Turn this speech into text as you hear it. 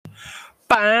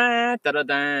Star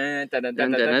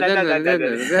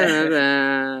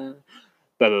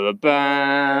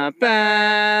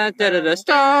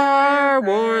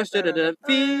Wars,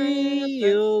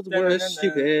 fields were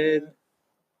stupid.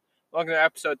 Welcome to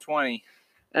episode 20.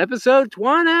 Episode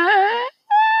 20!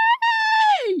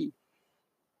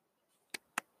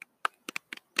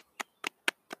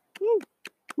 Woo!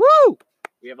 Woo!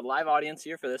 We have a live audience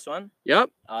here for this one. Yep.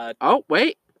 Oh,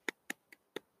 wait.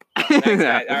 Thanks,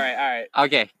 guys. All right.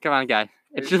 Okay, come on, guy.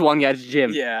 It's just one guy. It's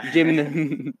Jim. Yeah.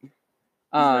 Jim.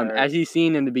 As you've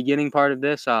seen in the beginning part of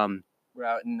this, We're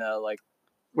out in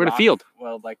we're in a field.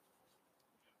 Well, we're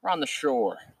on the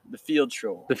shore, the field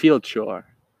shore. The field shore.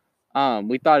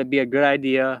 We thought it'd be a good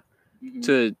idea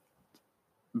to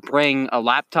bring a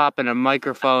laptop and a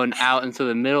microphone out into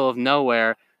the middle of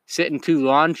nowhere, sit in two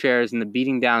lawn chairs in the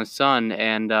beating down sun,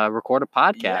 and record a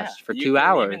podcast for 2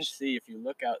 hours. You can even see, if you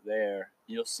look out there,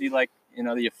 you'll see the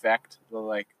effect,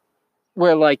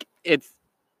 where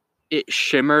it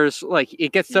shimmers,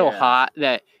 it gets so hot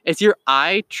that it's your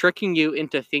eye tricking you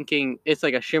into thinking it's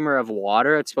like a shimmer of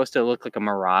water. It's supposed to look like a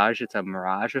mirage. It's a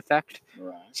mirage effect,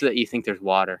 so that you think there's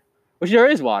water, which there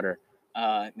is water.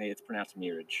 It's pronounced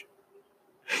mirage.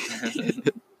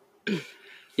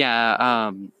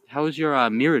 Yeah. How was your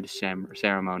mirrored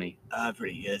ceremony?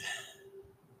 Pretty good.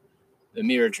 The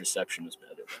mirage reception was better.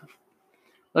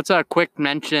 Let's quick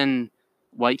mention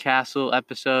White Castle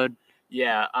episode.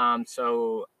 Yeah.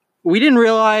 So we didn't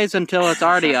realize until it's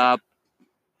already up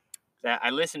that I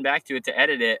listened back to it to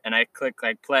edit it, and I click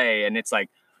play, and it's like,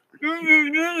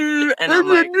 and I'm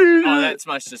like, oh, that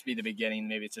must just be the beginning.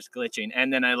 Maybe it's just glitching.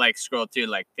 And then I scroll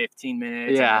to 15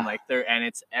 minutes. Yeah. And I'm and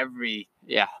it's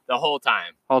the whole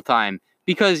time.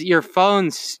 Because your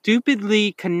phone's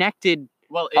stupidly connected.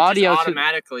 Well, it audio just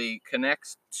automatically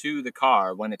connects to the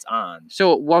car when it's on.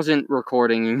 So it wasn't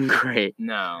recording great.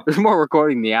 No. There's more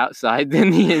recording the outside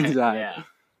than the inside.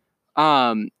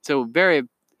 Yeah. So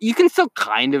you can still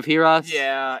kind of hear us.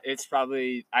 Yeah, it's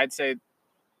probably, I'd say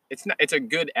it's a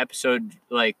good episode,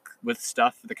 with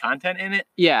the content in it.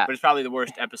 Yeah. But it's probably the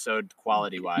worst episode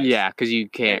quality-wise. Yeah, because you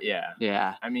can't.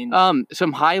 Yeah. I mean,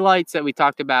 some highlights that we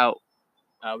talked about.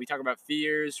 We talk about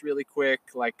fears really quick,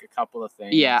 a couple of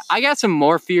things. Yeah, I got some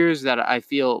more fears that I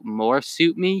feel more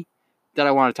suit me that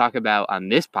I want to talk about on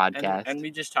this podcast. And we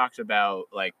just talked about,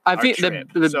 I our think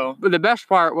trip. the best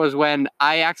part was when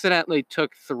I accidentally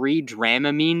took 3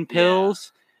 Dramamine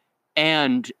pills,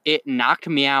 and it knocked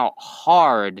me out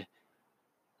hard.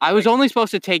 I was only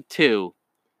supposed to take 2.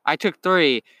 I took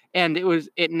 3. And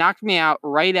it knocked me out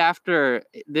right after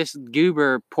this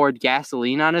goober poured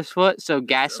gasoline on his foot. So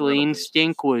gasoline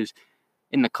stink was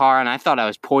in the car, and I thought I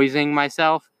was poisoning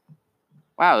myself.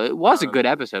 Wow, it was a good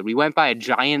episode. We went by a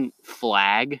giant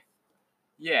flag.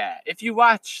 Yeah, if you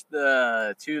watch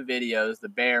the 2 videos, the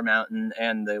Bear Mountain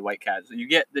and the White Castle, you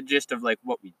get the gist of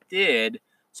what we did.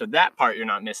 So that part you're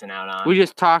not missing out on. We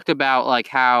just talked about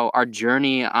how our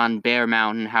journey on Bear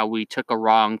Mountain, how we took a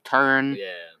wrong turn.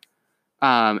 Yeah.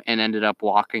 And ended up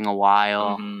walking a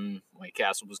while. White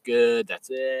Castle was good. That's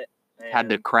it. Had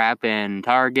the crap in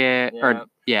Target.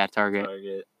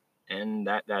 Target. And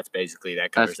that's basically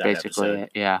that covers that episode. That's basically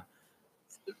it. Yeah.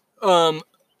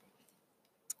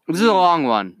 This is a long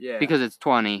one. Yeah. Because it's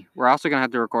 20. We're also gonna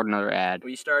have to record another ad.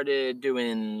 We started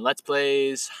doing Let's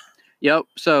Plays. Yep.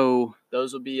 So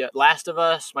those will be Last of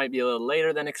Us might be a little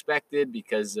later than expected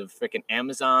because of freaking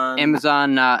Amazon.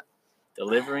 Amazon not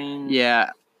delivering.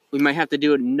 Yeah. We might have to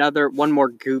do one more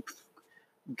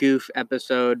goof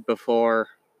episode before.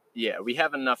 Yeah, we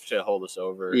have enough to hold us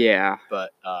over. Yeah.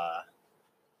 But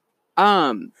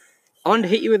I wanted to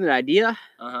hit you with an idea.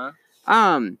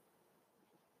 Do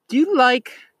you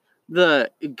like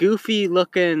the goofy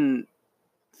looking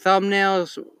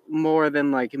thumbnails more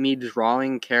than me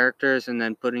drawing characters and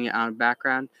then putting it on a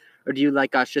background? Or do you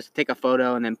like us just take a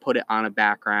photo and then put it on a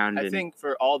background? I think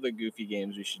for all the goofy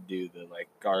games, we should do the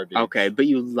garbage. Okay, but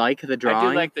you like the drawing?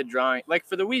 I do like the drawing.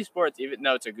 For the Wii Sports, even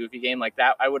though it's a goofy game like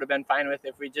that, I would have been fine with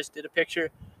if we just did a picture.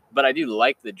 But I do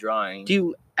like the drawing.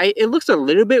 It looks a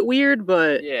little bit weird,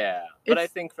 but yeah. But I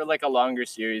think for a longer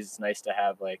series, it's nice to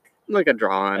have a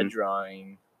drawing. A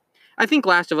drawing. I think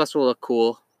Last of Us will look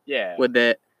cool. Yeah. With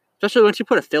it, especially once you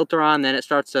put a filter on, then it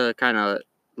starts to kind of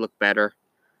look better.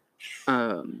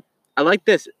 I like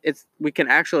this. We can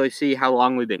actually see how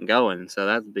long we've been going, so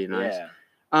that'd be nice. Yeah.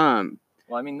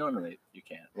 Well, I mean, normally you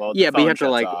can't. Well, yeah, but you have to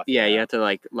off, you have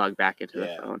to log back into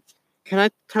the phone. Can I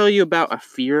tell you about a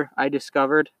fear I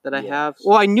discovered that I have?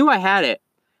 Well, I knew I had it.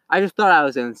 I just thought I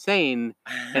was insane,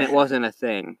 and it wasn't a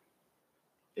thing.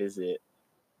 Is it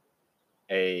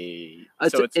a?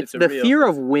 It's the fear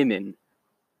of women.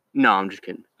 No, I'm just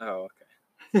kidding. Oh, okay.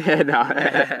 No,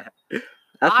 that's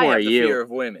I more have the you. fear of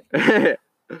women.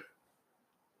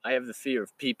 I have the fear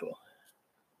of people.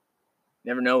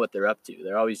 Never know what they're up to.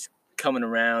 They're always coming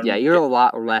around. Yeah, you're a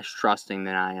lot less trusting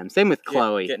than I am. Same with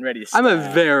Chloe. Getting ready to I'm a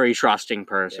stab. very trusting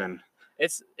person. Yeah.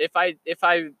 It's if I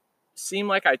seem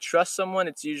like I trust someone,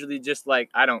 it's usually just like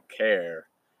I don't care.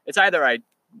 It's either I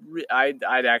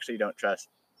actually don't trust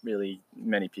really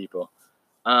many people.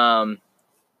 But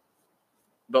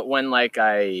when like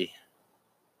I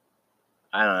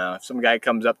don't know, if some guy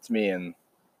comes up to me and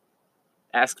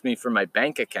asks me for my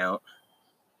bank account,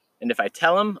 and if I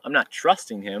tell him I'm not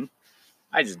trusting him,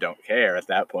 I just don't care at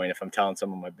that point if I'm telling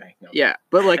someone my bank number. Yeah,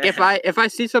 but like if I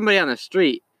see somebody on the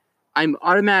street, I'm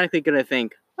automatically gonna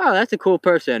think, oh, that's a cool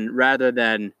person, rather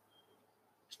than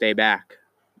stay back.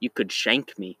 You could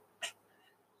shank me.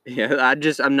 Yeah,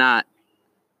 I'm not.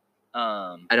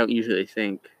 I don't usually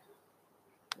think.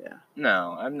 Yeah.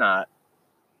 No, I'm not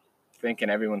thinking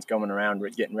everyone's going around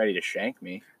getting ready to shank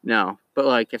me. No, but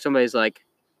like if somebody's like,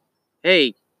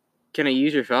 hey, can I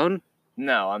use your phone?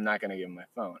 No, I'm not gonna give him my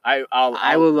phone.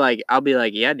 I'll be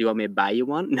like, yeah. Do you want me to buy you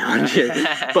one? No, I'm kidding.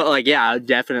 But like, yeah, I'll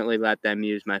definitely let them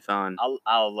use my phone.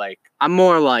 I'm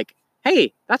more like,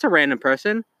 hey, that's a random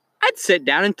person. I'd sit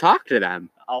down and talk to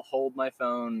them. I'll hold my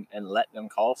phone and let them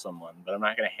call someone, but I'm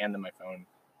not gonna hand them my phone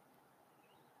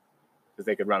because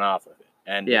they could run off with it.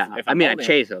 And yeah, if I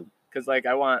chase them because like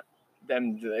I want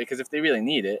them because if they really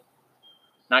need it,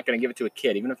 I'm not gonna give it to a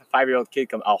kid. Even if a 5-year-old kid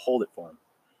comes, I'll hold it for him.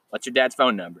 What's your dad's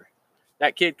phone number?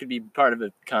 That kid could be part of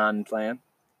a con plan.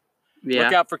 Yeah.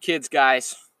 Look out for kids,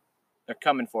 guys. They're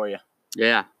coming for you.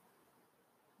 Yeah.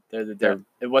 They're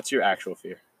what's your actual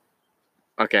fear?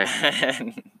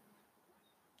 Okay.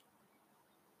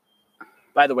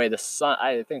 By the way, the sun,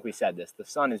 I think we said this. The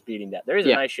sun is beating down. There is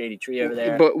a nice shady tree over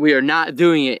there. But we are not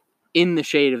doing it in the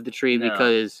shade of the tree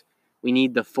because we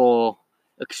need the full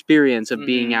experience of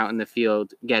being out in the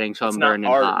field, getting sunburned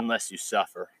and hot. Unless you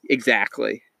suffer.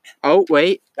 Exactly. Oh,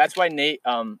 wait. That's why Nate,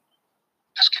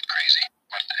 Let's get crazy.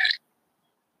 What the heck?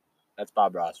 That's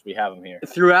Bob Ross. We have him here.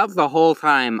 Throughout the whole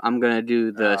time, I'm going to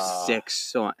do the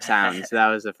 6 sounds. That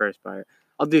was the first part.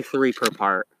 I'll do 3 per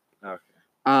part.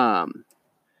 Okay.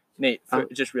 Nate,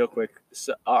 just real quick.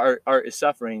 So art is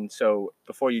suffering, so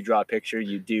before you draw a picture,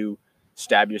 you do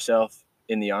stab yourself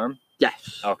in the arm?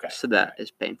 Yes. Okay. So that is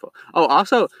painful. Oh,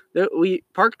 also, we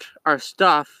parked our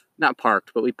stuff, not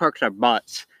parked, but we parked our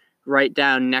butts right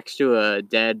down next to a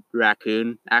dead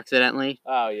raccoon accidentally.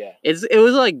 Oh, yeah. It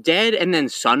was like dead and then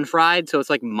sun-fried, so it's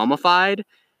like mummified.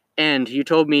 And you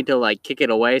told me to like kick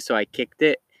it away, so I kicked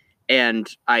it, and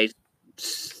I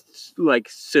like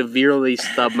severely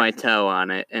stubbed my toe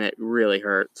on it, and it really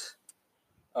hurts.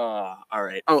 All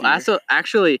right. Oh,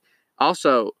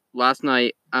 also last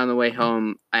night on the way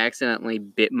home, I accidentally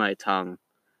bit my tongue.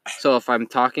 So if I'm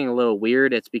talking a little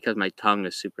weird, it's because my tongue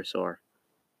is super sore.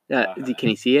 Can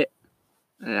you see it?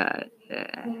 No.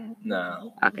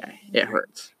 Okay, it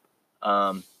hurts.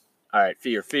 All right.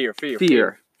 Fear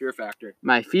factor.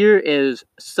 My fear is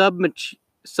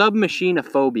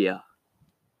submachinophobia.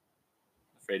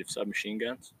 Afraid of submachine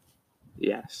guns?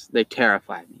 Yes, they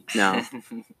terrify me. No.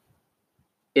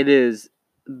 It is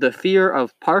the fear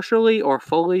of partially or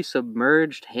fully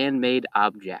submerged handmade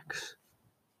objects.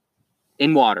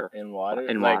 In water. In water?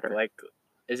 In water. Like,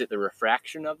 is it the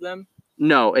refraction of them?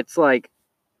 No, it's like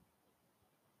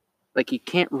you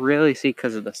can't really see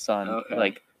because of the sun. Okay.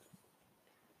 Like,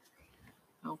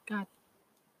 oh God.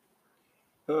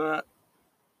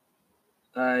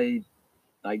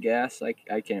 I guess I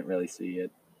can't really see it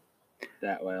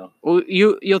that well. Well,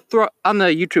 you'll throw on the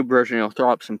YouTube version. You'll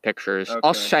throw up some pictures. Okay.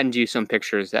 I'll send you some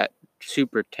pictures that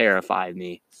super terrified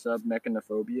me.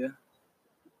 Submechanophobia.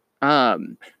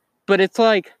 But it's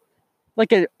like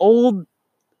an old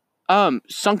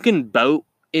sunken boat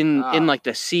in like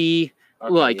the sea.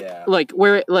 Okay, like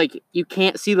where it, like you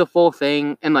can't see the full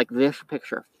thing, and like this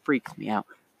picture freaks me out.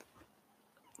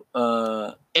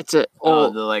 It's a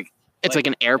it's like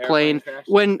an airplane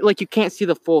when like you can't see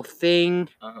the full thing,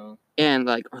 and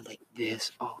like or like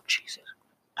this. Oh Jesus!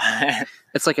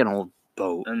 It's like an old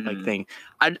boat like thing.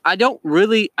 I don't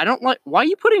like. Why are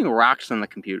you putting rocks on the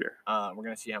computer? We're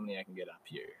gonna see how many I can get up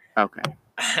here. Okay.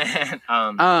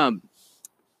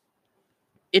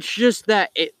 It's just that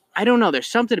I don't know. There's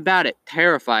something about it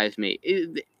terrifies me.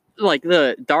 Like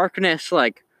the darkness,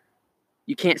 like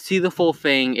you can't see the full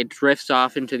thing. It drifts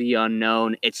off into the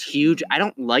unknown. It's huge. I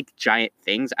don't like giant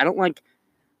things. I don't like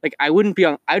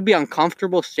I'd be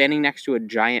uncomfortable standing next to a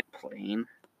giant plane.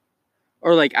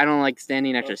 Or like I don't like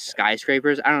standing next to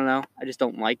skyscrapers. I don't know. I just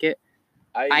don't like it.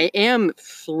 I am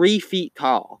 3 feet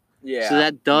tall. Yeah. So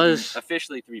that does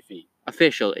officially 3 feet.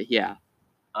 Officially, yeah.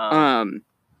 As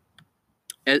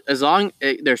long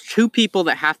there's 2 people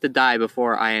that have to die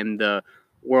before I am the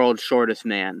world's shortest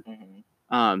man.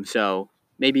 Mm-hmm. So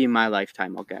maybe in my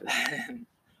lifetime I'll get it.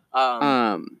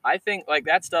 I think like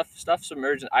that stuff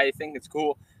submerged. I think it's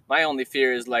cool. My only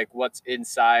fear is like what's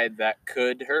inside that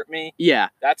could hurt me. Yeah,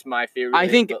 that's my fear. Really, I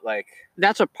think but like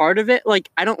that's a part of it. Like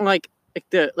I don't like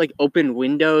the like open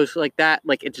windows like that.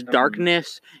 Like it's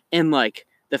darkness and like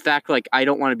the fact like I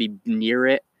don't want to be near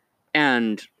it,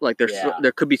 and like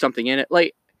there could be something in it.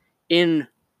 Like in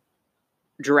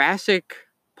Jurassic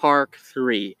Park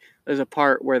 3, there's a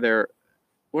part where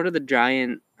what are the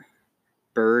giant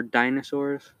bird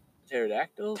dinosaurs?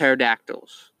 Pterodactyls.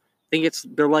 I think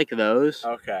they're like those.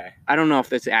 Okay. I don't know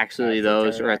if it's actually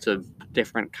those or it's a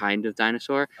different kind of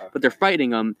dinosaur, but they're fighting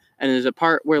them. And there's a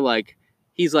part where like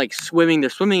he's like swimming. They're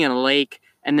swimming in a lake,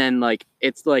 and then like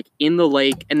it's like in the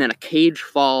lake, and then a cage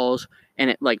falls, and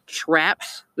it like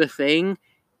traps the thing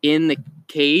in the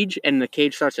cage, and the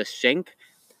cage starts to sink.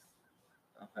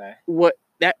 Okay. What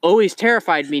that always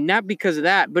terrified me, not because of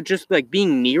that, but just like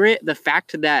being near it, the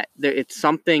fact that it's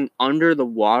something under the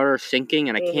water sinking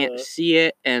and I can't see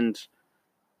it, and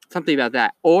something about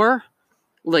that. Or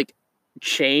like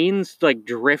chains like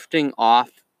drifting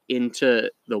off into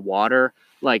the water.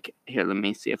 Like here, let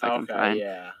me see if I can find.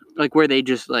 Yeah. Like where they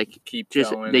just like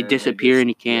they disappear and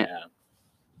you can't. Yeah.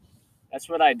 That's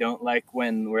what I don't like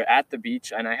when we're at the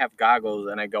beach and I have goggles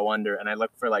and I go under and I look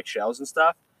for like shells and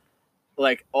stuff.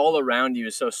 Like all around you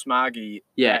is so smoggy.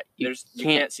 Yeah, you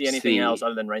can't see anything else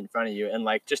other than right in front of you, and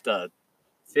like just a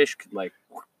fish could like.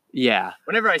 Yeah.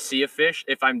 Whenever I see a fish,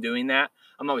 if I'm doing that,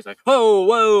 I'm always like, "Oh,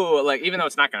 whoa!" Like even though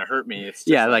it's not gonna hurt me, it's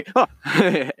just oh.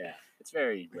 Yeah, it's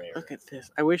very rare. Look at this.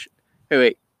 I wish. Hey,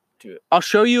 wait. I'll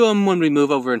show you them when we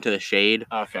move over into the shade.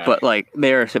 Okay. But like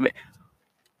there are some.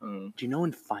 Do you know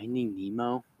in Finding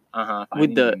Nemo?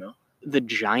 With the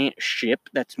giant ship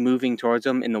that's moving towards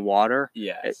them in the water.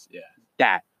 Yes. Yeah.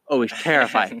 That always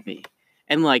terrified me.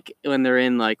 And like when they're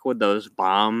in like with those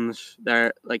bombs,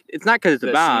 they're like it's not because it's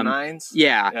a bomb. Sea mines?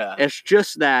 Yeah. It's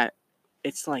just that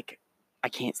it's like I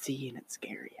can't see and it's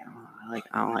scary. I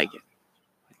don't like it.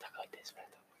 I talk like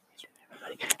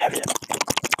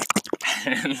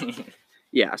this.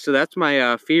 Yeah. So that's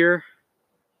my fear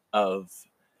of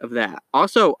that.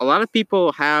 Also, a lot of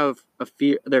people have a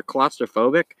fear. They're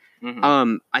claustrophobic.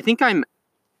 Mm-hmm. I think I'm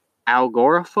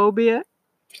agoraphobia.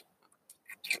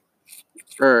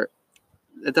 Or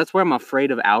that's where I'm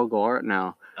afraid of Al Gore.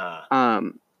 No.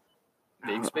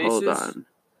 Big spaces? Hold on.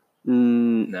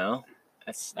 No.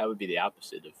 That would be the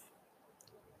opposite of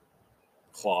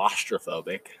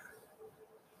claustrophobic.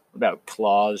 What about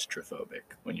claustrophobic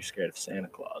when you're scared of Santa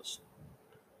Claus?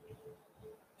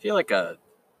 I feel like a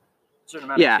certain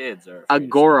amount of kids are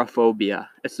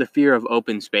agoraphobia. It's the fear of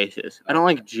open spaces. I don't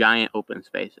like giant open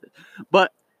spaces.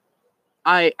 But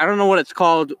I don't know what it's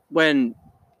called when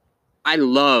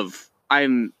I'm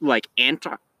like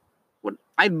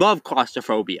I love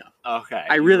claustrophobia. Okay.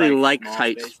 I really like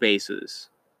tight spaces.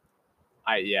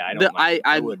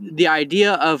 I wouldn't. The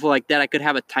idea of like that I could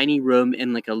have a tiny room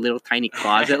in like a little tiny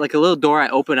closet, like a little door I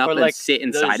open up and sit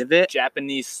inside of it.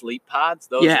 Japanese sleep pods,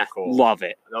 those are cool. Love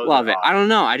it. Love it. I don't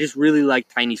know. I just really like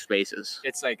tiny spaces.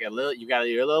 It's like you got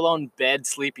your little own bed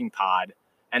sleeping pod,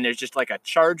 and there's just like a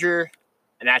charger,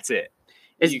 and that's it.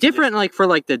 It's different like for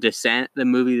like the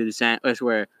movie The Descent,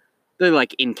 where they're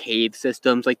like in cave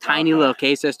systems, like tiny little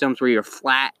cave systems where you're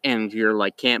flat and you're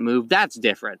like can't move. That's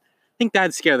different. I think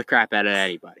that'd scare the crap out of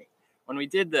anybody. When we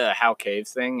did the How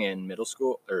Caves thing in middle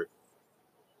school or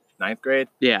 9th grade,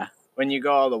 when you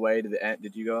go all the way to the end,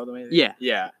 did you go all the way?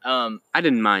 Yeah. I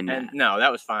didn't mind that. No,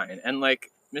 that was fine. And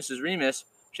like Mrs. Remus,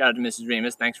 shout out to Mrs.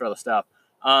 Remus, thanks for all the stuff.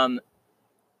 And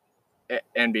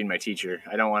being my teacher,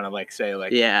 I don't want to like say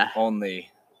like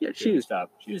only. Yeah, she was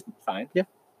fine. Yeah.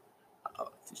 Oh,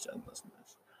 she doesn't listen to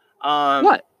this.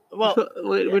 What? Well,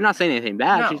 we're not saying anything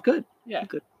bad. No. She's good. Yeah. She's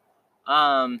good.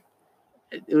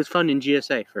 It was fun in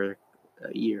GSA for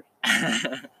a year.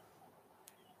 I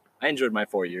enjoyed my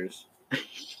 4 years.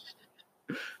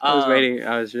 I was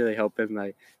really hoping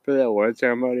like for the award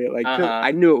ceremony. Like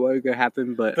I knew it wasn't gonna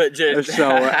happen, but just,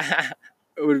 I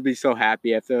would be so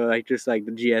happy if like just like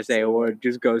the GSA award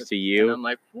just goes to you. And I'm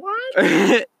like, what?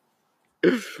 I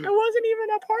wasn't even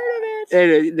a part of it.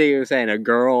 And they were saying a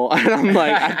girl, and I'm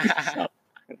like, I'm just so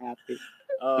happy.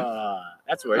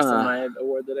 That's worse than my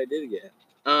award that I did get.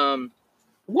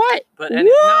 What? But no,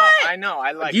 I know.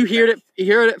 I like. You heard it.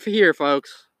 You heard it here,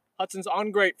 folks. Hudson's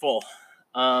ungrateful.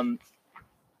 What am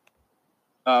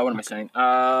I saying?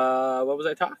 What was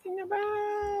I talking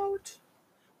about?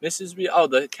 Mrs.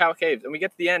 the cow caves, and we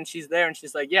get to the end. She's there, and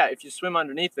she's like, "Yeah, if you swim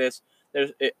underneath this,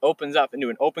 it opens up into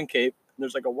an open cave.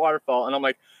 There's like a waterfall, and I'm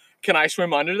like, can I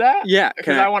swim under that? Yeah,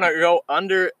 because I want to go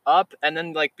up, and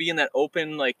then like be in that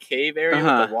open like cave area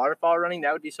with the waterfall running.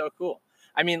 That would be so cool.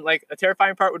 I mean, like a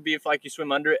terrifying part would be if like you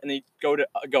swim under it and then you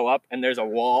go up and there's a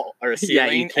wall or a ceiling. Yeah,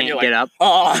 you can't and you're get like, up.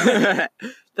 Oh,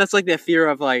 that's like the fear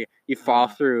of like you fall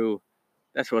through.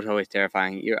 That's what's always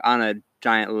terrifying. You're on a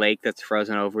giant lake that's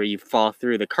frozen over. You fall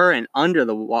through. The current under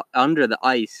the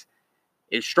ice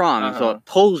is strong, so it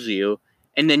pulls you,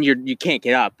 and then you can't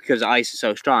get up because the ice is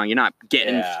so strong. You're not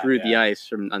getting through the ice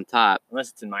from on top. Unless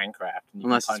it's in Minecraft.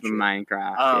 Unless it's in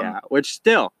Minecraft, yeah. Which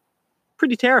still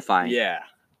pretty terrifying. Yeah.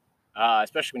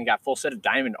 Especially when you got full set of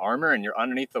diamond armor and you're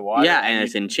underneath the water. Yeah, and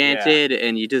it's enchanted,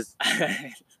 and you just...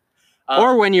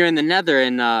 or when you're in the nether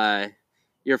and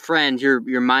your friend,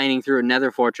 you're mining through a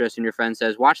nether fortress, and your friend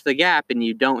says, watch the gap, and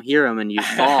you don't hear him, and you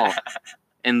fall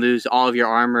and lose all of your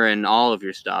armor and all of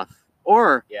your stuff.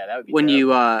 Or that would be when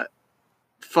terrible. You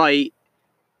fight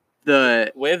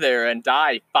the Wither and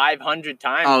die 500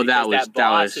 times. Oh, that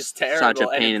was is terrible, such a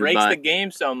pain in the butt. And it breaks the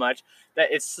game so much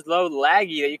that it's slow,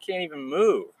 laggy, that you can't even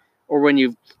move. Or when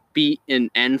you beat an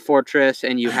end fortress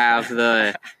and you have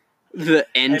the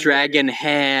end dragon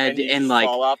head and like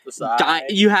fall off the side.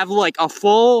 You have like a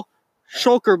full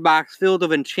shulker box filled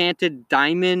of enchanted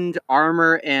diamond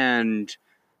armor and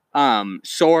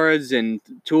swords and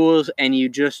tools, and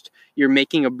you're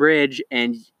making a bridge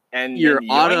and your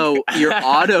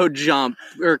auto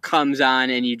jumper comes on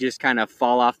and you just kind of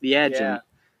fall off the edge. And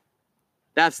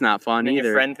that's not fun either.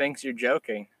 Your friend thinks you're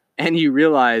joking. And you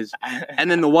realize,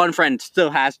 and then the one friend still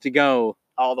has to go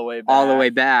all the way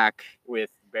back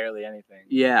with barely anything.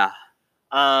 Yeah.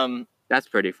 That's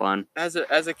pretty fun. As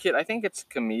a kid, I think it's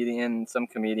some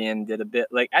comedian did a bit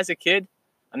like as a kid,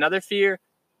 another fear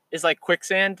is like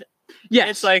quicksand. Yes.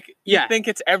 It's like you think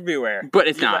it's everywhere. But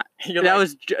it's not. That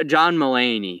was John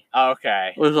Mulaney.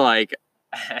 Okay. It was like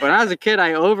when I was a kid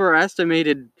I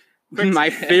overestimated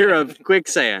my fear of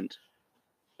quicksand.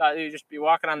 Thought you'd just be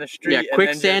walking on the street. Yeah,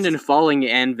 quicksand and falling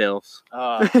anvils.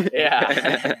 Oh,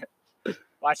 yeah.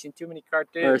 Watching too many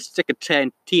cartoons. Or a stick of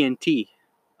TNT.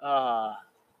 I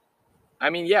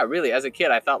mean, yeah, really. As a kid,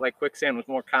 I thought like quicksand was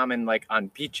more common like on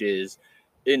beaches,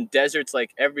 in deserts, like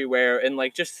everywhere, and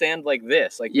like just sand like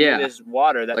this, like this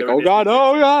water that. Like oh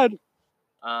god.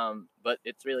 But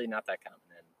it's really not that common.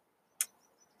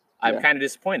 And I'm kind of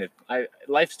disappointed.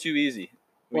 Life's too easy.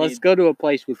 Let's go to a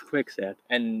place with quicksand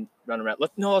and run around.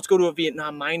 Let's go to a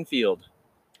Vietnam minefield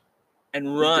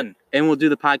and run. And we'll do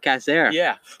the podcast there.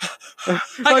 Yeah.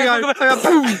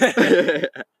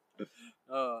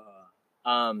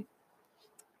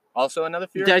 Also another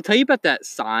fear. Did I tell you about that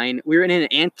sign? We were in an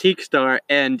antique store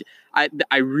and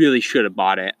I really should have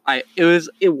bought it. It was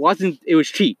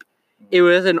cheap. It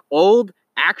was an old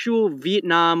actual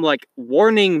Vietnam like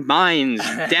warning mines,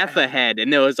 death ahead,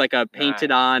 and there was like a painted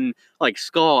on like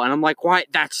skull, and I'm like, why?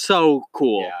 That's so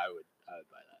cool. Yeah, I would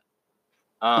buy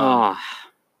that.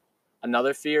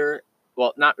 Another fear,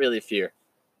 well, not really fear,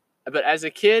 but as a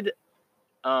kid,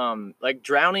 like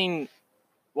drowning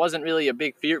wasn't really a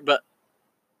big fear, but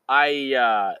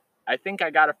I think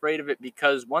I got afraid of it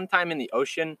because one time in the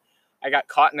ocean, I got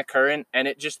caught in the current, and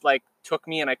it just like took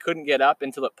me, and I couldn't get up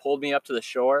until it pulled me up to the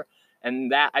shore.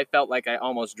 And that I felt like I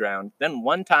almost drowned. Then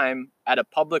one time at a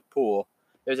public pool,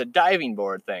 there's a diving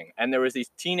board thing. And there was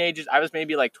these teenagers. I was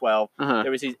maybe like 12.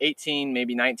 There was these 18,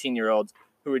 maybe 19-year-olds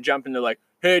who were jumping. They're like,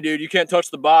 hey, dude, you can't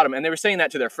touch the bottom. And they were saying that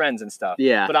to their friends and stuff.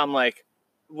 Yeah. But I'm like,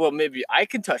 well, maybe I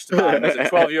can touch the bottom as a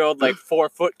 12-year-old, like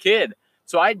 4-foot kid.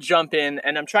 So I jump in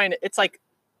and I'm trying to, it's like,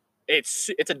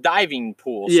 it's a diving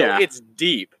pool. So it's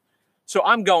deep. So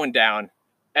I'm going down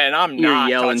and I'm not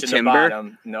touching timber? The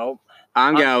bottom. Nope.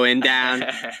 I'm going down.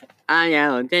 I'm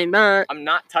yelling timber. I'm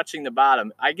not touching the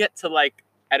bottom. I get to like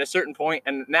at a certain point,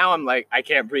 and now I'm like I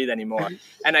can't breathe anymore,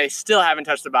 and I still haven't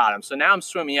touched the bottom. So now I'm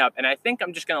swimming up, and I think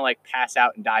I'm just gonna like pass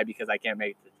out and die because I can't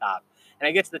make it to the top. And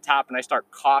I get to the top, and I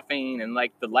start coughing, and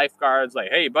like the lifeguard's like,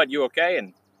 "Hey, bud, you okay?"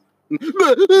 And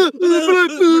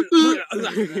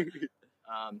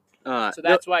so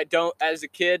that's why as a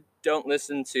kid, don't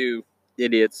listen to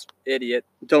idiots. Idiot.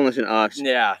 Don't listen to us.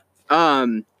 Yeah.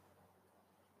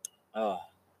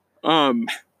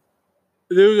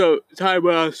 There was a time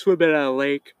when I was swimming at a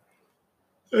lake.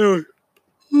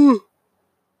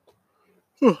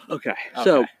 Okay,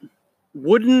 so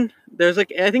there's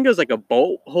like, I think there's like a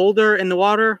bolt holder in the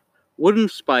water, wooden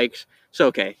spikes. So,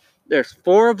 okay, there's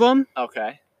 4 of them.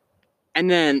 Okay.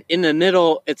 And then in the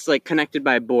middle, it's like connected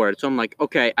by a board. So I'm like,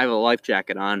 okay, I have a life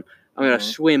jacket on. I'm going to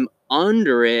swim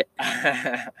under it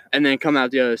and then come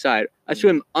out the other side. I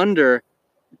swim under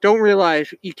don't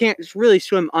realize you can't really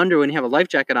swim under when you have a life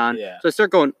jacket on. Yeah. So I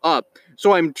start going up.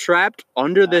 So I'm trapped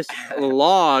under this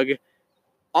log.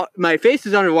 My face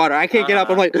is underwater. I can't get up.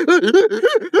 I'm like, and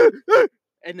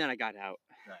then I got out.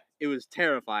 Nice. It was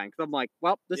terrifying because I'm like,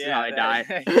 well, this is how I that- die.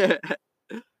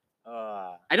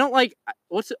 I I don't like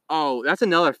that's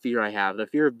another fear I have, the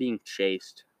fear of being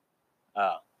chased.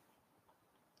 Oh.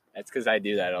 That's because I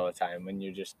do that all the time.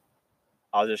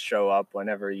 I'll just show up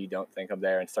whenever you don't think I'm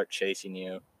there and start chasing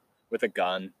you with a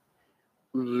gun.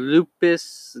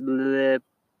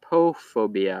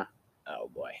 Lupislipophobia. Oh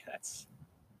boy, it's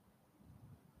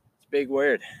a big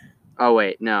word. Oh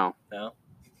wait, no. No?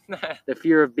 The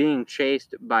fear of being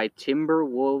chased by timber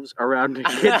wolves around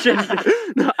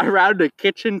a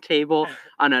kitchen table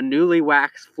on a newly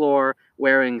waxed floor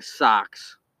wearing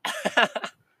socks. No,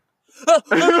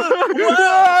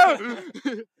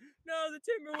 the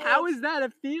timber wolves. How is that a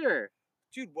fear?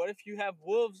 Dude, what if you have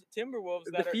timber wolves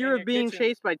that The are fear in of being your kitchen?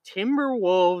 chased by timber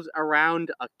wolves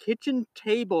around a kitchen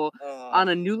table on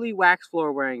a newly waxed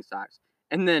floor wearing socks.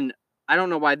 And then, I don't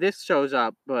know why this shows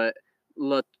up, but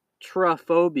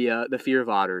Lupislipophobia, the fear of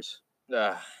otters.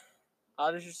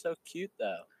 Otters are so cute,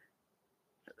 though.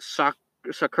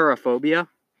 Sakuraphobia,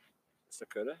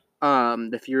 Sakura?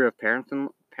 the fear of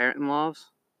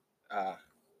parent-in-laws.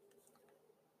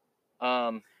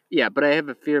 Yeah, but I have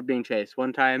a fear of being chased.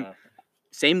 One time,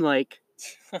 same lake,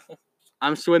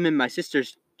 I'm swimming, my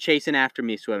sister's chasing after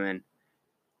me swimming.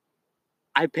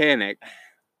 I panic.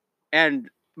 And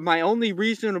my only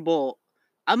reasonable...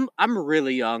 I'm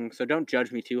really young, so don't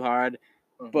judge me too hard.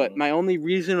 But my only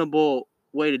reasonable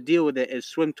way to deal with it is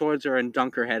swim towards her and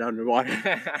dunk her head underwater.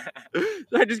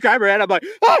 So I just grab her head, I'm like,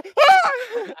 ah!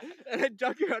 And I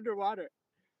dunk her underwater.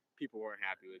 People weren't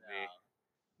happy with me.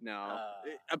 No.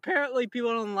 Apparently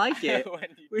people don't like it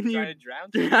when you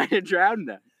try to drown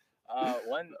them.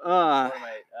 One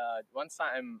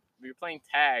time we were playing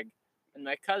tag, and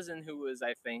my cousin, who was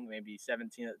I think maybe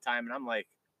 17 at the time, and I'm like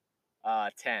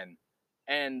 10,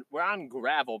 and we're on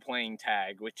gravel playing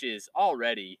tag, which is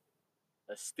already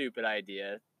a stupid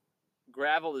idea.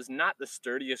 Gravel is not the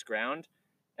sturdiest ground,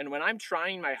 and when I'm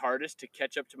trying my hardest to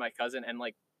catch up to my cousin and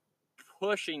like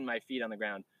pushing my feet on the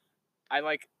ground,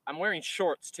 I'm wearing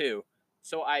shorts too,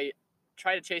 so I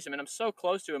try to chase him, and I'm so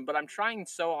close to him, but I'm trying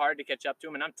so hard to catch up to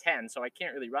him, and I'm 10, so I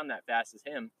can't really run that fast as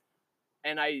him.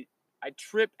 And I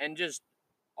trip and just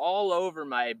all over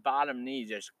my bottom knee,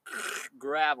 just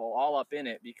gravel all up in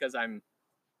it because I'm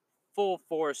full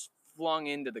force flung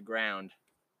into the ground.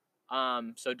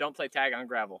 So don't play tag on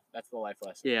gravel. That's the life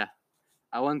lesson. Yeah.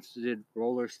 I once did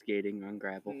roller skating on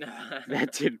gravel.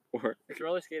 That didn't work. Let's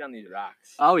roller skate on these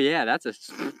rocks. Oh yeah, that's a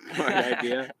smart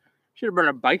idea. Should have brought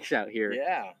our bikes out here.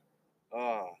 Yeah.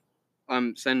 Oh.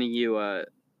 I'm sending you a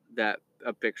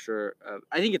picture of.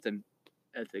 I think it's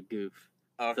a goof.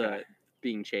 Okay.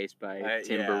 Being chased by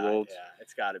timber wolves. Yeah,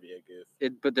 it's got to be a goof.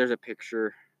 But there's a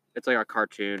picture. It's like a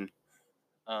cartoon.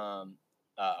 Oh,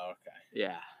 okay.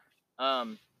 Yeah.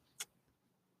 What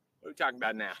are we talking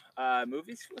about now?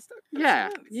 Movies? Let's talk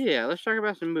about some movies. Yeah. Let's talk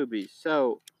about some movies.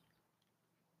 So,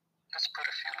 let's put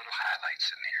a few little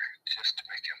highlights in here just to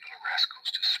make them little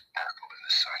rascals just sparkle in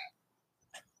the sun.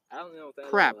 I don't know what that.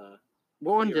 Crap.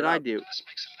 What one did I do? Let's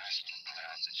make some nice little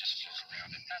clouds that just float around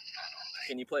and have fun all day.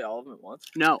 Can you play all of them at once?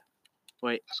 No.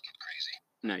 Wait. Let's get crazy.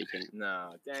 No, you can't.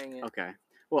 No, dang it. Okay.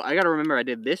 Well, I gotta remember I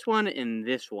did this one and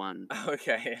this one.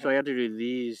 Okay. So I have to do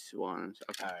these ones.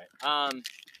 Okay. All right.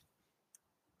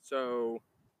 So,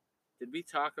 did we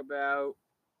talk about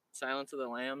Silence of the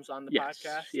Lambs on the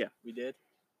podcast? Yeah. We did?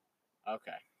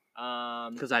 Okay.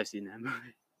 Because I've seen that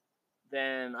movie.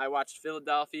 Then I watched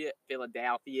Philadelphia. Which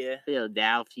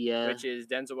is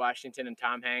Denzel Washington and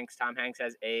Tom Hanks. Tom Hanks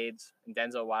has AIDS, and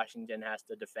Denzel Washington has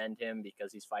to defend him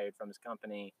because he's fired from his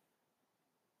company.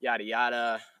 Yada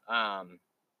yada. I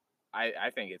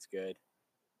think it's good.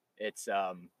 It's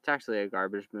actually a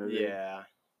garbage movie. Yeah.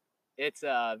 It's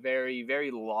very,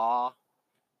 very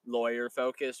lawyer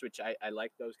focused, which I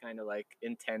like those kind of like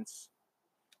intense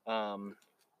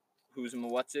who's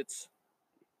and what's it's.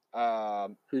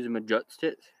 Who's my juts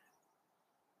tits?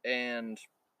 And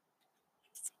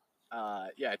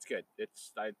yeah, it's good.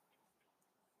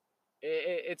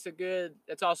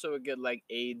 It's also a good like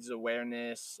AIDS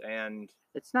awareness, and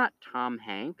it's not Tom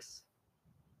Hanks.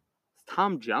 It's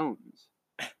Tom Jones.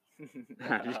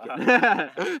 I'm just kidding.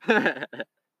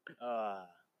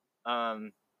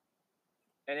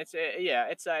 And it's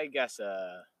I guess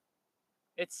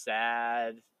it's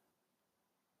sad.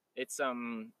 It's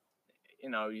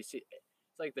you see,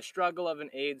 it's like the struggle of an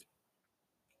AIDS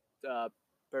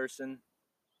person,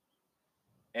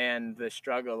 and the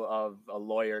struggle of a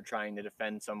lawyer trying to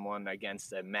defend someone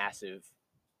against a massive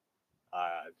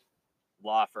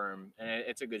law firm, and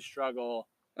it's a good struggle.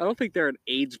 I don't think they're an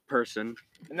AIDS person.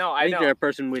 No, I think know. they're a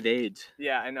person with AIDS.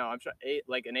 Yeah, I know. I'm sure,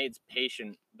 like an AIDS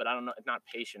patient, but I don't know. It's not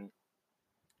patient.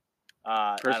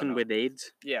 Person with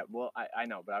AIDS. Yeah, well, I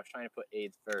know, but I was trying to put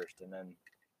AIDS first, and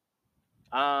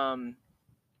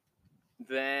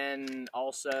then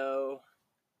also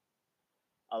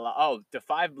the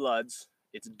Five Bloods.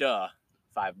 It's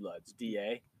Five Bloods.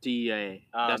 D.A. D.A.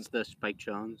 That's the Spike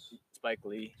Jones. Spike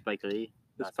Lee. Spike Lee.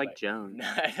 The Spike Jones. No,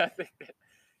 I don't think that.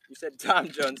 You said Tom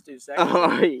Jones 2 seconds.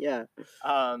 Oh yeah.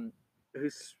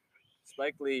 Who's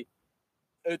Spike Lee?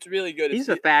 It's really good. He's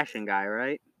a fashion guy,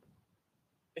 right?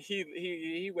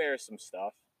 He wears some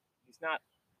stuff. He's not.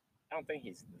 I don't think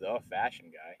he's the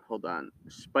fashion guy. Hold on.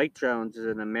 Spike Jones is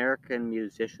an American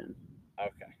musician.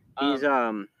 Okay. He's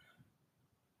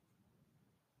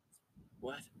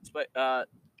What? Spike. Oh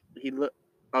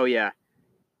yeah.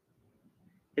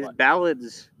 His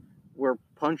ballads were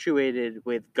punctuated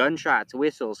with gunshots,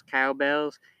 whistles,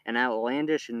 cowbells, and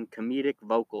outlandish and comedic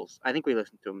vocals. I think we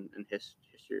listened to him in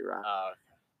History Rock. Okay.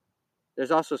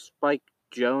 There's also Spike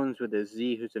Jones with a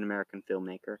Z, who's an American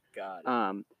filmmaker. Got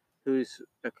it. Who's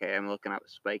okay? I'm looking up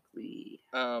Spike Lee.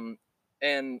 And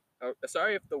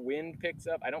sorry if the wind picks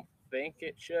up. I don't think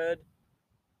it should.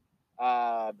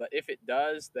 But if it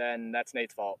does, then that's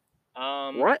Nate's fault.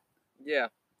 What? Yeah.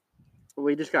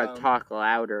 We just gotta talk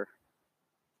louder.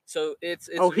 So it's.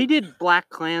 Oh, he did Black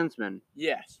Klansman.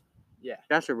 Yes. Yeah.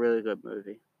 That's a really good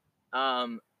movie.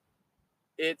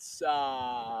 It's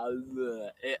so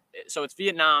it's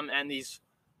Vietnam, and these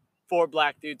 4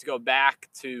 black dudes go back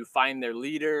to find their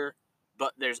leader,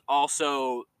 but there's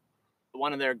also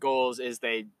one of their goals is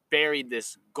they buried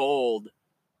this gold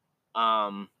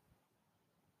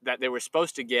that they were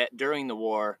supposed to get during the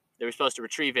war. They were supposed to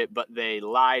retrieve it, but they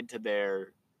lied to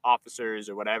their officers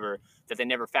or whatever that they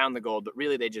never found the gold, but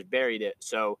really they just buried it.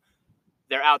 So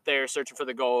they're out there searching for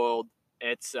the gold.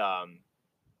 It's a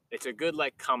good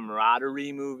like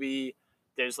camaraderie movie.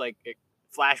 There's like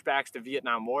flashbacks to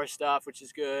Vietnam War stuff, which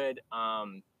is good.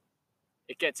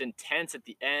 It gets intense at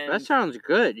the end. That sounds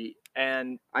good.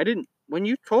 And I didn't. When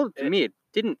you told it to me, it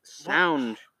didn't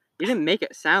sound. You didn't make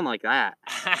it sound like that.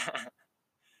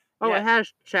 Oh, yeah. It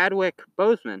has Chadwick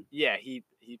Boseman. Yeah, he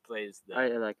plays the. I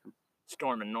like him.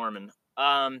 Storm and Norman.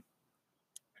 And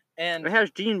it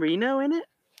has Jean Reno in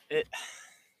it.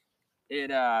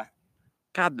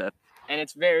 God, the. And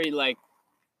it's very like.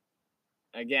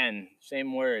 Again,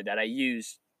 same word that I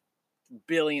use a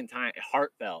billion times.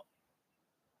 Heartfelt.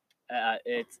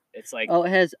 It's like. Oh, it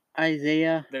has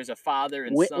Isaiah. There's a father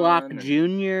and Whitlock son.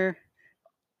 Jr.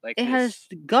 Like it has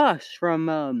Gus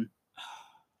from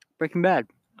Breaking Bad.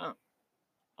 Oh,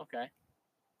 okay.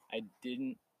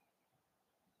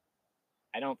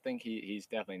 I don't think he's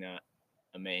definitely not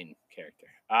a main character.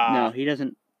 No, he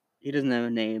doesn't. He doesn't have a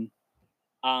name.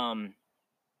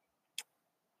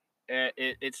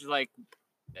 It's like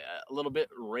a little bit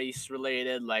race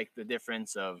related, like the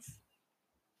difference of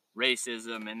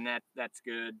racism, and that's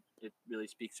good. It really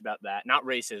speaks about that. Not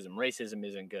racism. Racism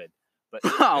isn't good. But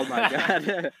oh my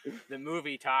god, the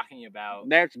movie talking about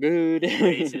that's good.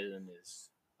 Racism is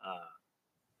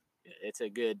it's a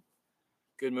good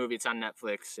movie. It's on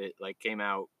Netflix. It like came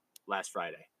out last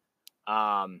Friday.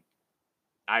 I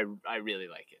really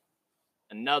like it.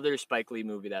 Another Spike Lee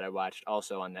movie that I watched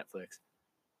also on Netflix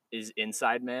is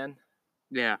Inside Man.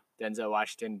 Yeah, Denzel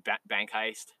Washington bank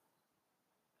heist.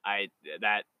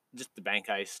 Just the bank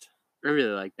heist. I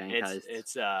really like bank heist.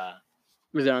 It's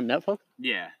was it on Netflix?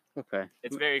 Yeah. Okay.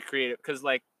 It's very creative because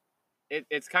like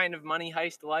it's kind of Money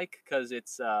Heist like because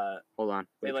it's hold on.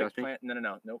 They like plan.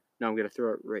 No, nope. No, I'm gonna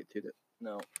throw it right to the.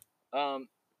 No.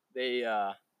 They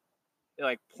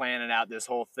like planning out this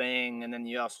whole thing, and then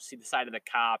you also see the side of the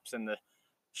cops and the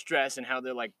stress and how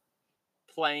they're like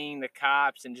playing the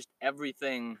cops and just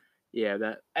everything. Yeah,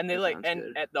 that. And they like and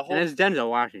good. At the whole. And it's Denzel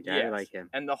Washington. Yes. I like him.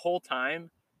 And the whole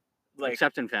time, like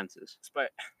except in Fences.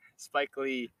 Spike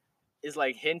Lee is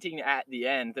like hinting at the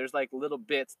end. There's like little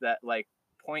bits that like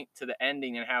point to the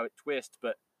ending and how it twists,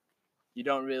 but you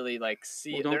don't really like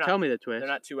see it. Don't tell me the twist. They're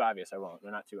not too obvious. I won't.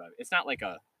 They're not too obvious. It's not like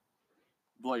a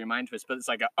blow your mind twist, but it's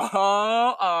like a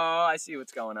I see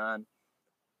what's going on.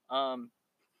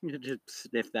 You just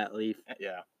sniff that leaf.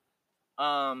 Yeah.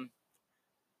 I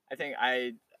think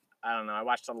I don't know. I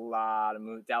watched a lot of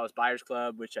movies. Dallas Buyers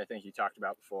Club, which I think you talked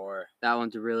about before. That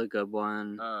one's a really good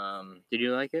one. Did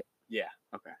you like it? Yeah.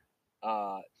 Okay.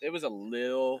 It was a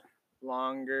little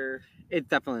longer. It's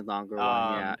definitely longer one.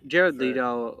 Yeah. Jared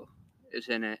Leto is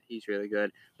in it. He's really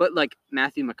good. But like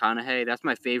Matthew McConaughey, that's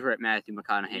my favorite Matthew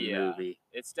McConaughey movie.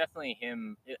 It's definitely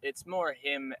him. It's more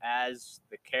him as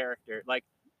the character. Like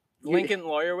Lincoln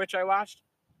Lawyer, which I watched,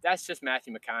 that's just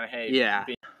Matthew McConaughey. Yeah.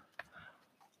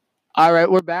 All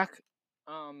right, we're back.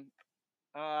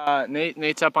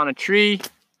 Nate's up on a tree,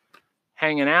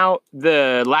 hanging out.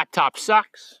 The laptop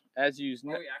sucks, as you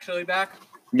know. Are we actually back?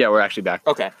 Yeah, we're actually back.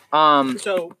 Okay.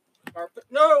 So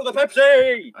No, the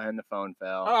Pepsi! and the phone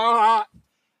fell.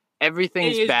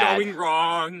 Everything's bad. Going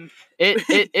wrong.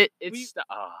 It's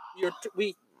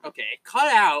Okay,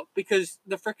 cut out because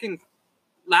the freaking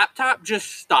laptop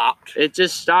just stopped. It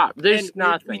just stopped. There's And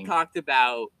nothing. We talked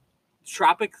about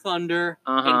Tropic Thunder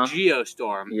and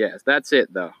Geostorm. Yes, that's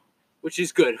it though. Which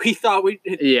is good. We thought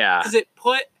because it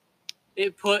put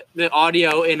the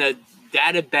audio in a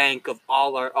data bank of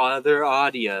all our other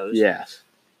audios. Yes.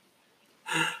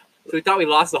 So we thought we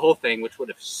lost the whole thing, which would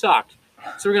have sucked.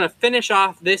 So we're gonna finish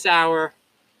off this hour,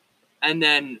 and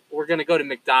then we're gonna go to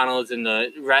McDonald's, and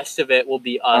the rest of it will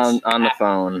be us on the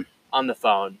phone. On the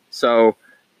phone. So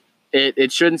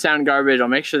it shouldn't sound garbage. I'll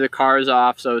make sure the car's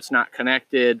off so it's not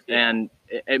connected, and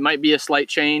it might be a slight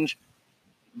change,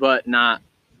 but not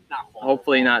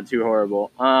hopefully not too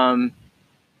horrible.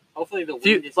 Hopefully the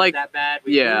wind isn't that bad.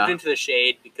 We moved into the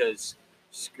shade because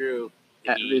screw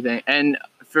the everything. heat. And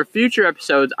for future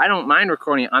episodes, I don't mind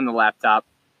recording it on the laptop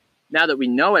now that we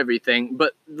know everything.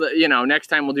 But next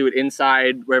time we'll do it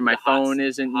inside where my phone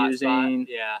isn't using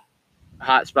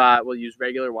hotspot. We'll use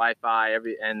regular Wi-Fi.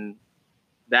 And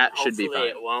that should be fine. Hopefully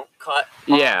it won't cut.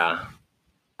 Yeah.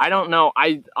 I don't know.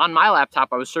 On my laptop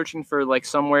I was searching for like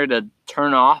somewhere to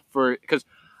turn off because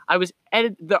I was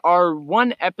our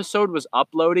one episode was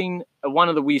uploading one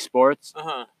of the Wii Sports.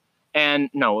 And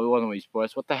no, it wasn't Wii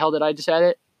Sports. What the hell did I just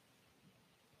edit?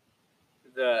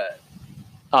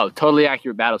 Totally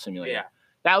Accurate Battle Simulator. Yeah.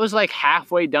 That was like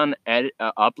halfway done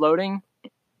uploading,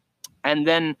 and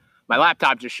then my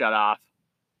laptop just shut off,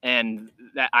 and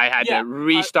I had to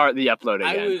restart the upload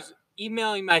again. I was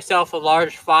emailing myself a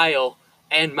large file,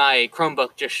 and my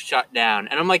Chromebook just shut down.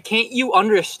 And I'm like, can't you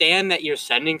understand that you're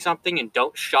sending something and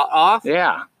don't shut off?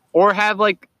 Yeah. Or have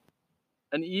like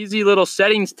an easy little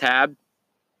settings tab,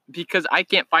 because I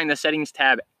can't find the settings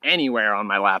tab anywhere on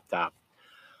my laptop.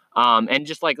 And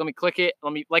just like, let me click it.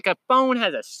 Like a phone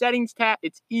has a settings tab.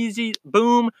 It's easy.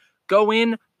 Boom. Go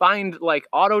in, find like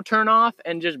auto turn off,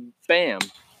 and just bam.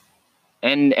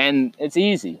 And it's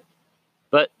easy.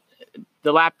 But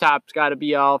the laptop's got to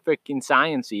be all freaking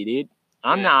sciencey, dude.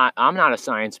 I'm not a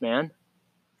science man.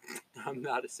 I'm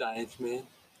not a science man.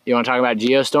 You want to talk about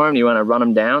Geostorm? Do you want to run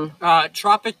them down?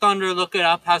 Tropic Thunder, look it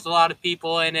up, has a lot of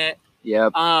people in it.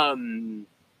 Yep.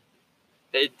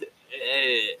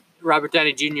 Robert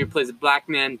Downey Jr. plays a black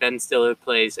man. Ben Stiller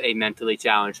plays a mentally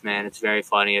challenged man. It's very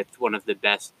funny. It's one of the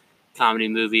best comedy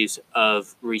movies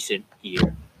of recent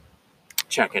year.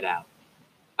 Check it out.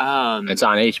 It's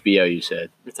on HBO, you said.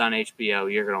 It's on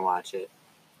HBO. You're going to watch it.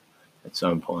 At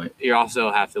some point. You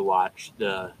also have to watch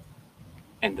the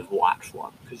end of Watch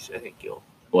one, because I think you'll...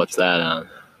 What's that on?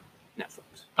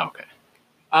 Netflix. Okay.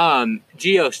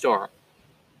 Geostorm.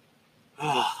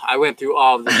 Oh, I went through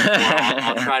all of this before.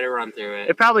 I'll try to run through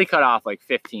it. It probably cut off like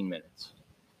 15 minutes.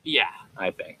 Yeah. I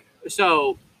think.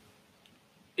 So,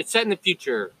 it's set in the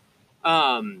future.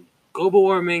 Global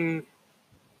warming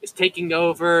is taking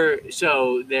over,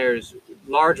 so there's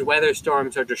large weather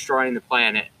storms are destroying the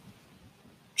planet.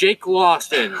 Jake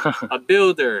Lawson, a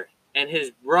builder, and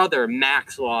his brother,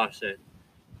 Max Lawson.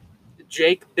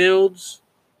 Jake builds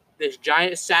this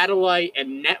giant satellite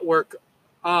and network,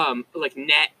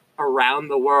 net around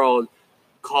the world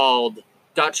called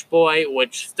Dutch Boy,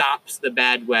 which stops the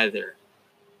bad weather.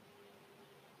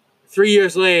 3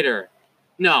 years later,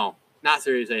 no, not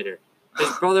 3 years later, his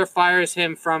brother fires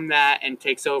him from that and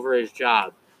takes over his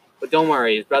job. But don't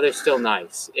worry, his brother's still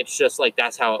nice. It's just like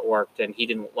that's how it worked, and he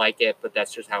didn't like it, but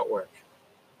that's just how it worked.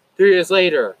 3 years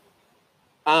later,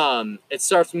 it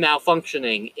starts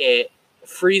malfunctioning. It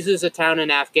freezes a town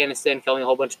in Afghanistan, killing a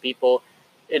whole bunch of people.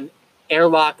 An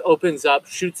airlock opens up,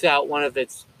 shoots out one of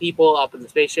its people up in the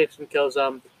spaceships and kills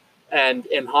them. And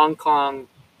in Hong Kong,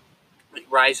 it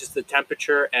rises the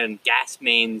temperature, and gas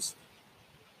mains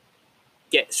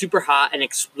get super hot and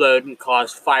explode and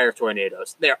cause fire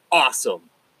tornadoes. They're awesome.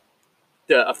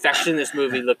 The effects in this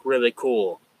movie look really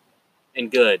cool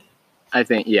and good. I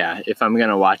think, yeah, if I'm going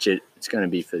to watch it, it's going to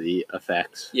be for the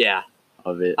effects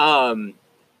of it.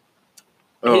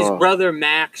 His brother,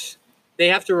 Max, they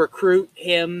have to recruit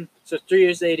him. So 3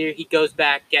 years later, he goes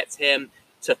back, gets him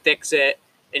to fix it.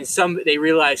 And they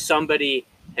realize somebody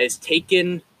has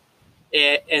taken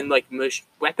it and like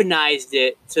weaponized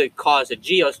it to cause a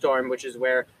geostorm, which is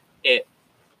where it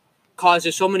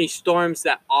causes so many storms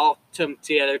that all come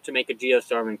together to make a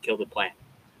geostorm and kill the planet.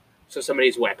 So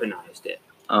somebody's weaponized it.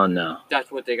 Oh no.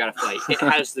 That's what they gotta fight. It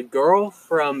has the girl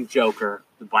from Joker,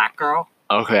 the black girl.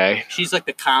 Okay. She's like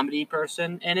the comedy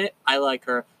person in it. I like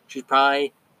her. She's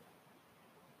probably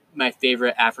my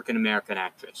favorite African American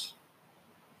actress.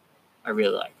 I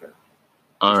really like her.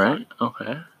 All right.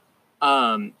 Okay.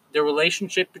 The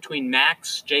relationship between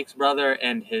Max, Jake's brother,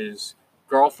 and his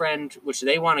girlfriend, which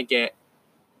they want to get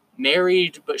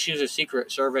married, but she's a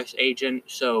Secret Service agent,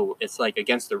 so it's like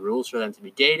against the rules for them to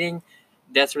be dating.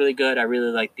 That's really good. I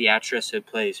really like the actress who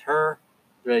plays her.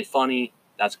 Really funny.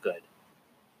 That's good.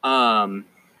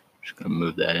 Just gonna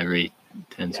move that every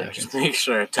 10 seconds. Just make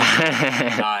sure it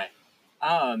doesn't die.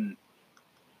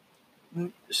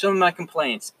 Some of my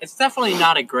complaints. It's definitely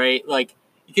not a great, like,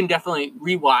 you can definitely,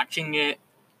 rewatching it,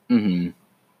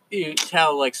 you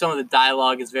tell, like, some of the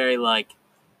dialogue is very, like,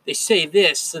 they say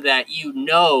this so that you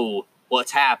know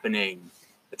what's happening.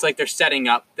 It's like they're setting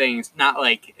up things, not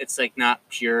like, it's like not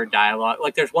pure dialogue.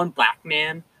 Like, there's one black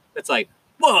man that's like,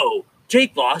 whoa,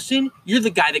 Jake Lawson, you're the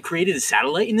guy that created the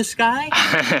satellite in the sky?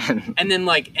 And then,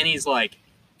 like, and he's like,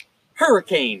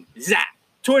 hurricane, zap,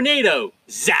 tornado,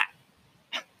 zap.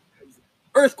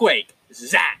 Earthquake,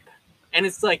 zap, and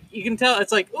it's like you can tell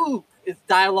it's like ooh, it's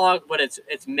dialogue, but it's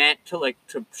meant to like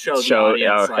to show the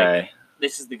audience like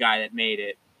this is the guy that made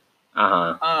it.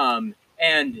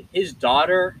 And his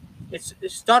daughter,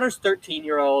 his daughter's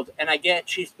 13-year-old, and I get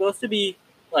she's supposed to be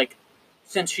like,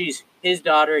 since she's his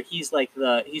daughter, he's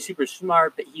super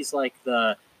smart, but he's like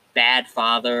the bad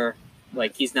father,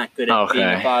 like he's not good at being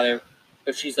a father,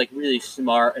 but she's like really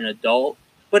smart and adult.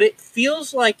 But it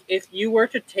feels like if you were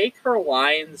to take her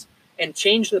lines and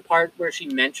change the part where she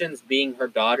mentions being her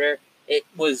daughter, it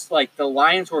was like the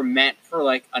lines were meant for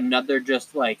like another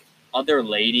just like other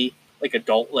lady, like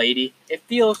adult lady. It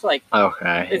feels like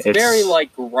it's very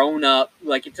like grown up,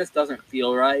 like it just doesn't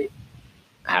feel right.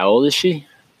 How old is she?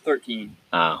 13.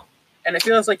 Oh. And it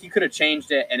feels like you could have changed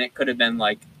it and it could have been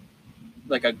like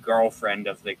a girlfriend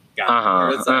of the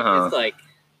guy. It's like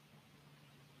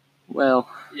well,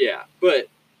 yeah, but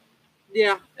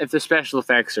yeah. If the special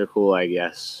effects are cool, I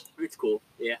guess. It's cool,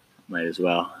 yeah. Might as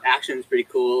well. Action's pretty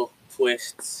cool.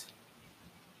 Twists.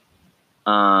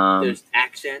 There's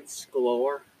accents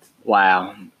galore.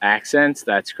 Wow. Accents?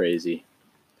 That's crazy.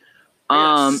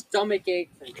 Stomach ache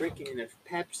from drinking enough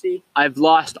Pepsi. I've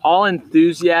lost all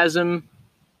enthusiasm.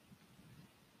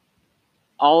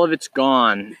 All of it's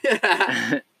gone.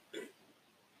 He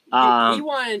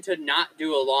wanted to not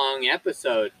do a long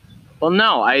episode. Well,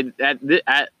 no,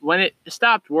 when it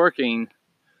stopped working,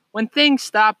 when things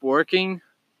stop working,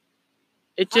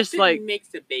 it just Hudson makes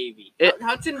a baby.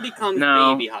 Hudson becomes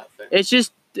baby Hudson. It's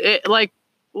just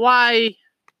why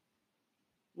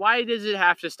does it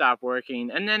have to stop working?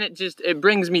 And then it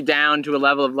brings me down to a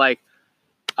level of like,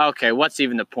 okay, what's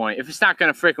even the point? If it's not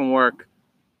gonna freaking work,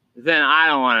 then I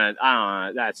don't want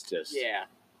to. That's just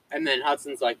And then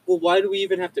Hudson's like, well, why do we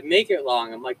even have to make it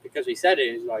long? I'm like, because we said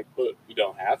it. He's like, but you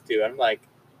don't have to. I'm like,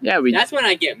 that's when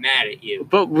I get mad at you.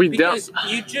 But we because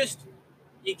don't. Because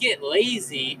you get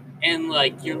lazy and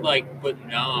like, you're like, but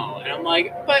no. And I'm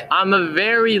like, but. I'm a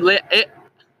very Train.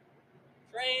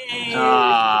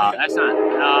 That's not.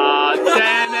 Oh,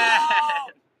 damn it.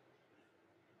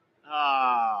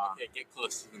 Okay, get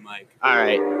close to the mic. All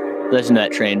right. Listen to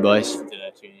that train, boys. Listen to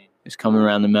that train. It's coming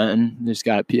around the mountain. It's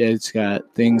got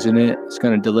things in it. It's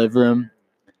gonna deliver them.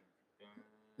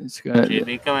 It's gonna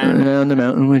be coming around the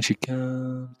mountain when she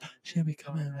comes. She'll be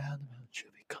coming around the mountain. She'll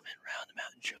be coming around the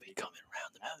mountain. She'll be coming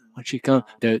around the mountain when she comes.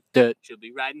 She'll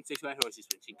be riding 6 white horses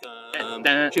when she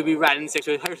comes. She'll be riding 6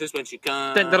 white horses when she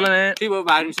comes. She will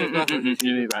ride 6 white horses.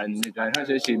 She'll be riding 6 white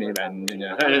horses. She'll be riding 6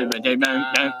 white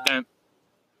horses.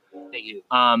 Thank you.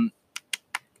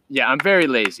 Yeah, I'm very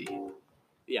lazy.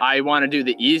 Yeah. I want to do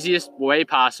the easiest way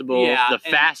possible, the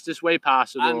fastest way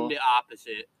possible. I'm the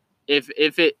opposite. If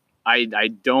I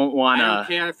don't want to. I don't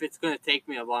care if it's going to take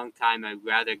me a long time. I'd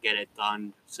rather get it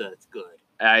done so it's good.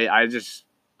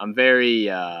 I'm very.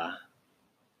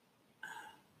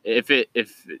 If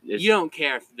you don't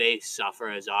care if they suffer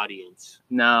as audience.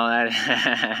 No,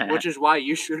 which is why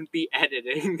you shouldn't be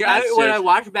editing. When I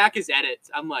watch back his edits,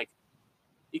 I'm like,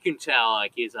 you can tell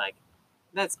like he's like,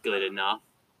 that's good enough.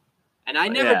 And I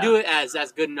never do it as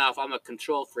that's good enough. I'm a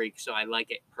control freak, so I like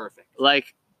it perfect.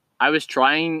 Like, I was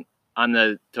trying on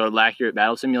the Total Accurate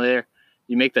Battle Simulator.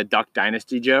 You make the Duck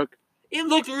Dynasty joke. It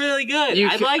looked really good.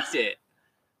 I liked it.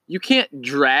 You can't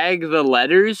drag the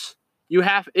letters.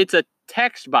 It's a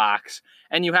text box,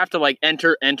 and you have to like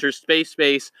enter,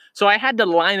 space. So I had to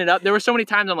line it up. There were so many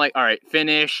times I'm like, all right,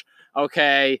 finish.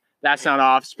 Okay, that's not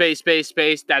off. Space.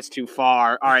 That's too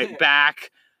far. All right,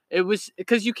 back. It was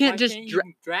because you can't Why just can't you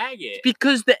drag it?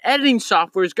 because the editing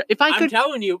software is. If I I'm could,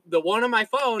 telling you, the one on my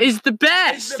phone is the is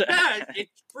best. the best.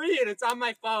 It's free and it's on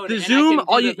my phone. The and Zoom, I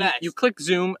can do the best. you click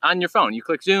Zoom on your phone. You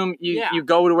click Zoom. You Yeah.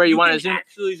 go to where you want to zoom.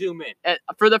 Actually zoom in.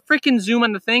 For the freaking zoom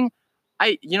on the thing,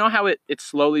 you know how it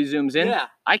slowly zooms in. Yeah.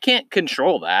 I can't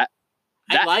control that.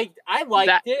 I liked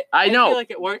it. I know. feel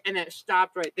like it worked, and it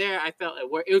stopped right there. I felt it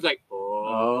worked. It was like,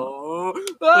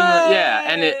 yeah,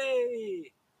 and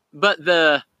but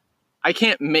I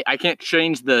can't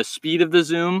change the speed of the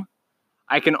zoom.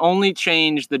 I can only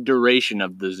change the duration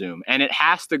of the zoom, and it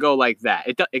has to go like that.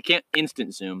 It can't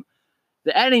instant zoom.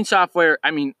 The editing software,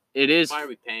 I mean, it is. Why are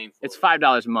we paying for It's it?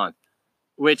 $5 a month,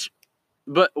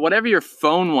 but whatever your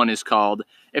phone one is called,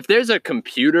 if there's a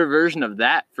computer version of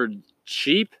that for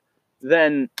cheap,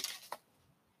 then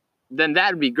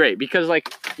that'd be great, because like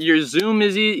your zoom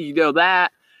is easy,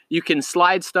 you can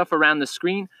slide stuff around the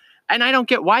screen, and I don't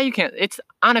get why you can't. It's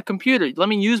on a computer. Let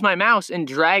me use my mouse and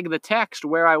drag the text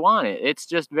where I want it. It's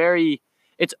just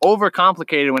it's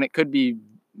overcomplicated when it could be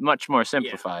much more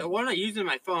simplified. Yeah, the one I use on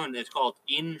my phone is called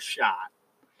InShot.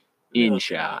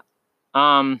 InShot.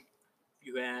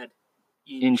 You had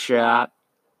InShot.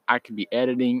 I could be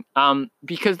editing.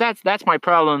 Because that's my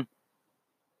problem.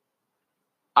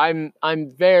 I'm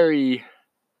very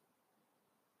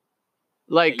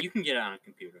like. Yeah, you can get it on a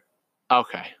computer.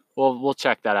 Okay. Well, we'll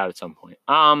check that out at some point.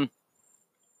 Oh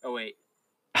wait.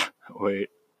 Wait.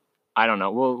 I don't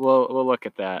know. We'll look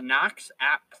at that. Knox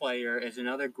App Player is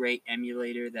another great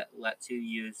emulator that lets you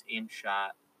use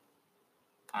InShot.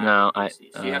 No,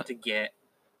 so you have to get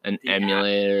an the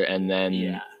emulator app. and then.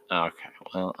 Yeah. Okay.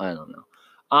 Well, I don't know.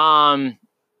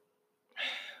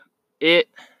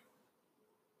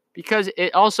 Because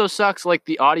it also sucks. Like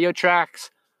the audio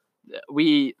tracks,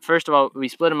 first of all we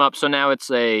split them up, so now it's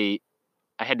I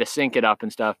had to sync it up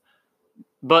and stuff.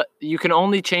 But you can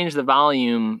only change the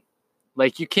volume.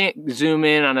 Like you can't zoom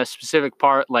in on a specific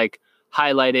part, like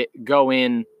highlight it, go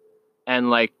in,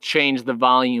 and like change the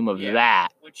volume of that.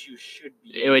 Which you should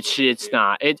be. Which it's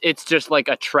not. It's just like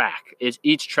a track.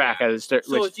 Each track has a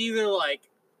So it's either like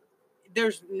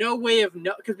there's no way of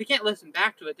because we can't listen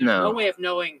back to it. There's no way of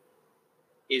knowing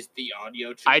is the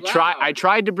audio too loud. I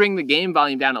tried to bring the game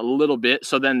volume down a little bit,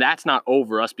 so then that's not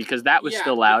over us because that was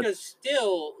still loud. Because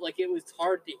still, like, it was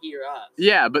hard to hear us.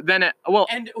 Yeah, but then it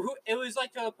was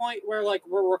like to the point where like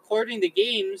we're recording the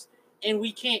games and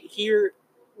we can't hear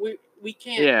we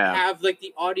can't have like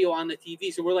the audio on the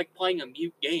TV, so we're like playing a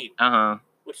mute game.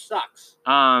 Which sucks.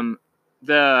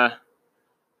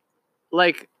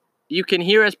 You can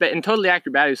hear us, but in Totally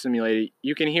Accurate Battery Simulator,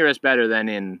 you can hear us better than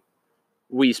in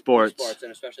Wii Sports. And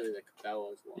especially the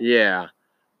Cabela's one. Yeah.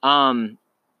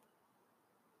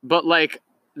 But like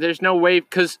there's no way,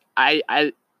 because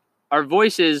our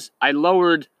voices I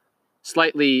lowered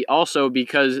slightly also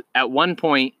because at one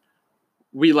point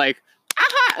we like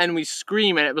aha and we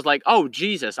scream and it was like, oh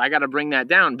Jesus, I gotta bring that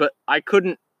down. But I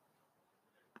couldn't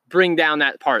bring down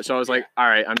that part. So I was like, all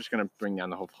right, I'm just gonna bring down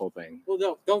the whole thing. Well,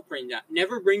 no, don't bring down.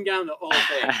 Never bring down the whole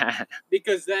thing.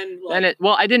 Because then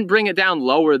I didn't bring it down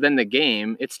lower than the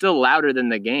game. It's still louder than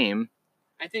the game.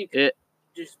 I think it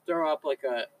just throw up like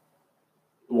a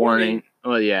warning.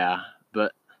 Well, yeah,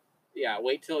 but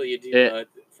wait till you do the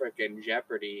freaking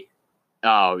Jeopardy.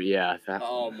 Oh yeah.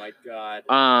 Oh my God.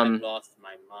 I lost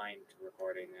my mind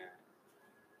recording that.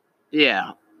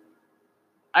 Yeah.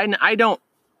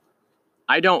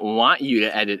 I don't want you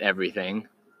to edit everything,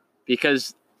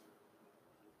 because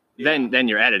then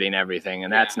you're editing everything,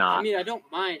 and that's not. I mean, I don't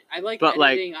mind. I like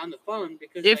editing on the phone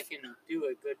because I can do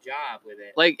a good job with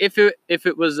it. Like if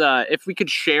it was if we could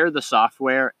share the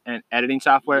software and editing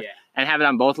software and have it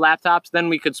on both laptops, then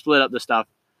we could split up the stuff.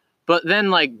 But then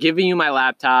like giving you my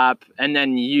laptop and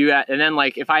then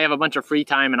like if I have a bunch of free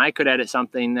time and I could edit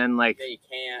something, then like you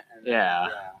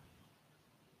can't.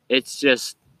 It's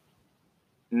just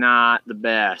not the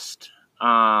best.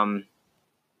 What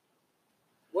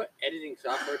editing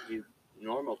software do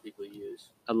normal people use?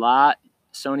 A lot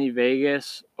Sony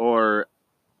Vegas or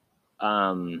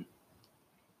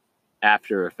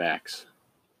After Effects.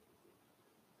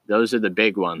 Those are the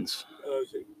big ones.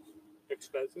 Those are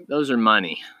expensive. Those are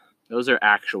money. Those are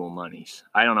actual monies.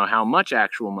 I don't know how much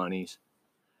actual monies.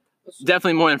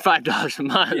 Definitely more than $5 a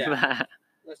month. Yeah.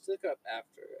 Let's look up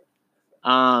After Effects.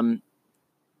 I'm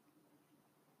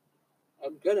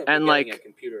gonna be getting a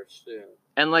computer soon.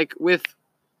 And like with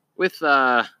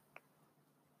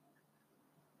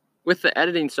with the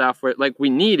editing software, like we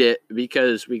need it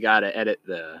because we got to edit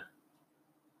the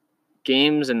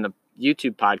games and the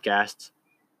YouTube podcasts.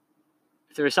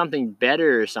 If there was something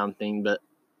better or something, but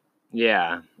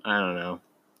yeah, I don't know.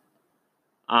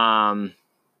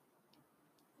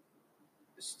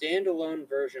 The standalone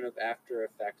version of After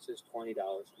Effects is $20 a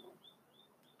month.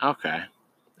 Okay.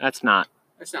 That's not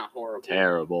horrible.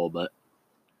 terrible, but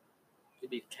It'd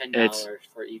be $10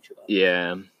 for each of them.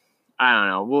 yeah. I don't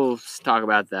know. We'll talk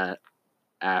about that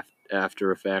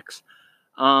After Effects.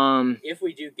 If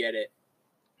we do get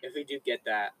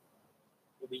that,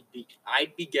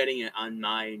 I'd be getting it on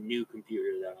my new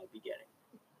computer that I'll be getting.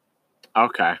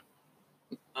 Okay.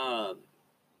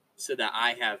 So that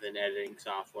I have an editing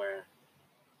software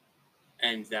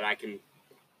and that I can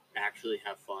actually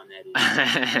have fun editing.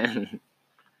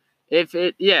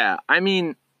 I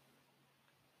mean,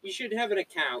 we should have an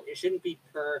account. It shouldn't be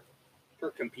per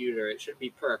computer. It should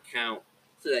be per account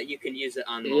so that you can use it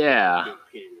on multiple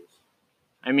computers.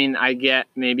 I mean, I get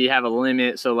maybe have a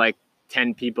limit so like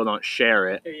 10 people don't share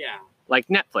it. Yeah. Like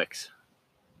Netflix.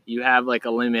 You have like a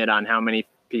limit on how many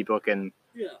people can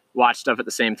watch stuff at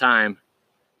the same time.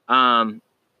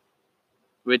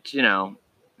 Which,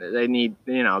 they need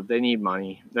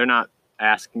money. They're not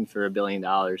asking for $1 billion.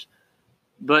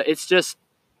 But it's just,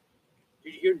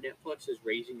 did you hear Netflix is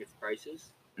raising its prices?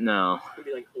 No. It's going to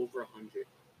be like over 100.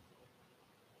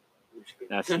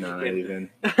 That's not even.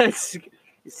 Does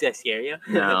that scare you?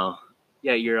 No.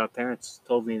 Yeah, your parents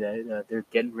told me that they're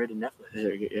getting rid of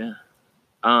Netflix. Yeah.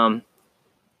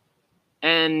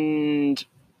 And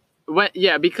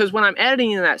because when I'm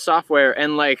editing in that software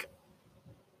and like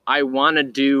I want to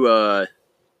do a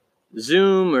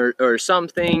Zoom or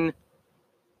something,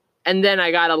 and then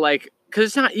I gotta because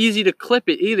it's not easy to clip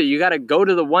it either. You gotta go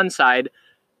to the one side,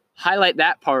 highlight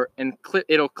that part, and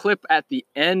it'll clip at the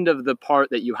end of the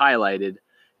part that you highlighted,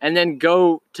 and then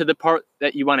go to the part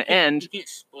that you want to end. You can't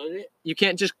split it? You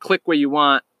can't just click where you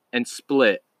want and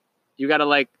split. You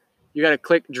gotta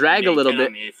click, drag a little bit.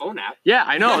 On the phone app. Yeah,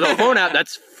 I know, the phone app,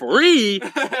 that's free.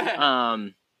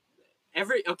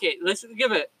 Let's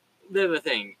give it a bit of a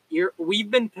thing.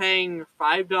 We've been paying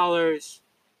 $5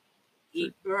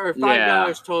 or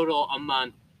 $5 total a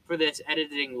month for this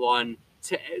editing one,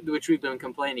 which we've been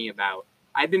complaining about.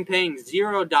 I've been paying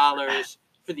 $0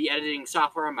 for the editing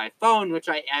software on my phone, which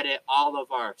I edit all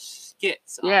of our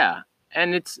skits on. Yeah,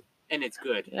 and it's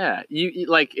good. Yeah,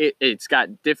 it's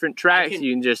got different tracks.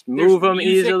 You can just move them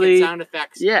easily. And sound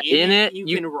effects. Yeah, in it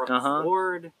you can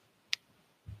record.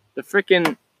 The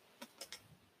freaking.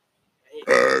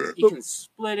 You can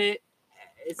split it.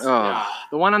 The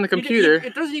one on the computer.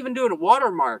 It doesn't even do a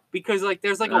watermark because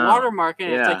there's a watermark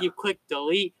and it's like you click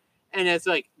delete and it's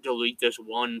like delete this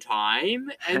one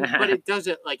time but it does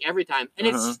it every time and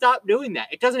it stopped doing that.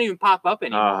 It doesn't even pop up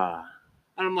anymore.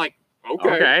 And I'm like,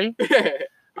 okay.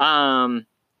 Talking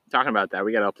about that,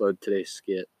 we gotta upload today's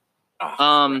skit.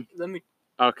 Let me.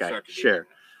 Okay, sure.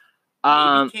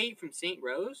 Baby Kate from St.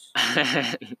 Rose.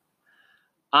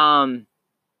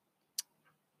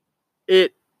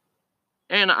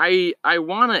 And I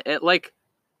want to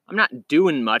I'm not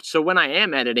doing much. So when I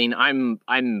am editing, I'm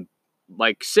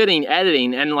sitting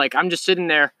editing and I'm just sitting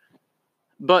there.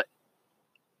 But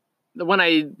when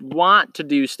I want to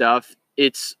do stuff,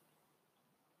 it's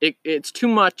too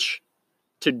much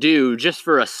to do just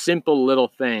for a simple little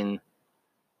thing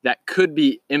that could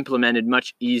be implemented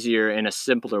much easier in a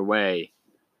simpler way.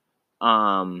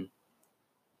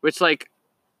 Which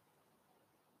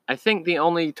I think the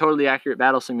only totally accurate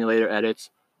battle simulator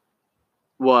edits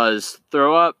was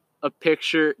throw up a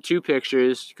picture, 2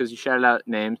 pictures, because you shouted out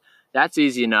names. That's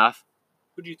easy enough.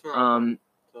 Who'd you throw up?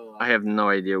 I have no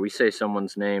idea. We say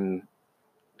someone's name,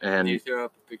 and you throw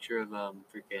up a picture of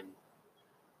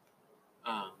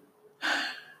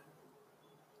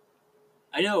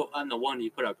I know on the one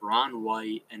you put up Ron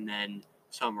White and then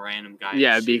some random guy.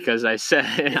 Yeah, because I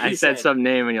said some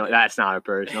name and you're like, that's not a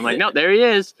person. I'm like, no, there he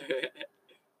is.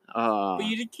 But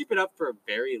you didn't keep it up for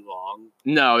very long.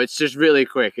 No, it's just really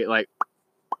quick. It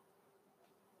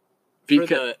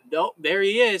there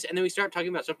he is, and then we start talking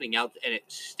about something else, and it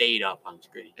stayed up on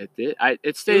screen. It did.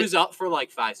 It stayed. It was up for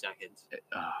 5 seconds.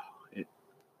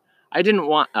 I didn't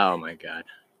want. Oh my god.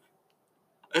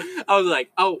 I was like,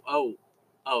 oh,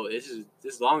 this is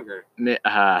longer. Maybe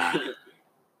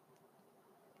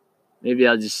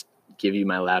I'll just give you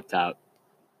my laptop.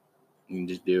 You can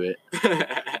just do it.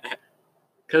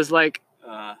 Because, wish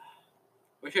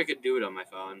I could do it on my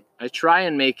phone. I try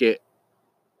and make it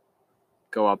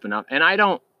go up and up. And I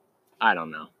don't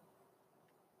know.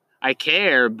 I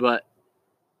care, but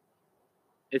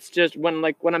it's just when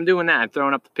I'm doing that, I'm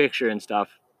throwing up the picture and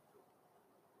stuff.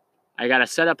 I got to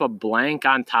set up a blank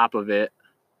on top of it,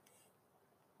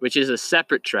 which is a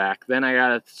separate track. Then I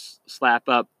got to slap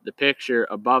up the picture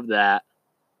above that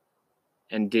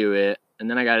and do it. And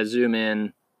then I got to zoom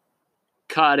in,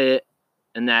 cut it,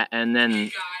 and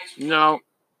then, no.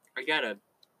 I gotta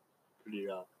put it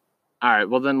up. All right,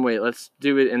 well then wait, let's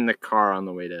do it in the car on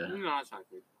the way to. No, that's not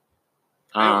good.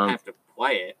 I don't have to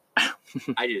play it.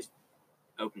 I just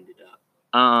opened it up.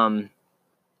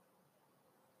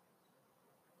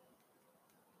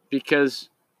 Because,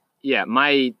 yeah,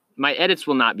 my edits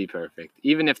will not be perfect,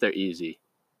 even if they're easy.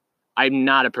 I'm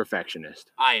not a perfectionist.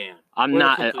 I am. I'm We're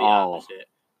not the at complete all. opposite,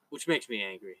 which makes me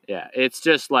angry. Yeah, it's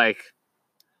just like,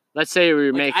 let's say we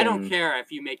were making. I don't care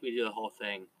if you make me do the whole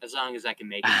thing, as long as I can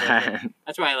make it perfect.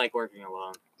 That's why I like working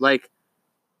alone. Like,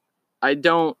 I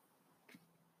just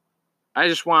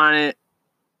want it.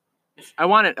 I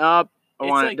want it up. I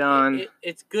want it done.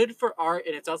 It's good for art,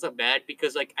 and it's also bad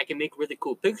because like I can make really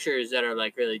cool pictures that are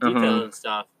like really detailed and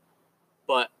stuff.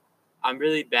 But I'm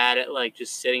really bad at like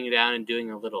just sitting down and doing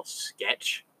a little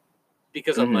sketch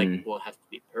because I'm like, well, it has to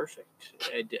be perfect.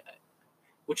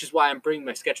 Which is why I'm bringing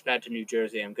my sketch pad to New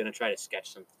Jersey. I'm gonna try to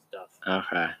sketch some stuff.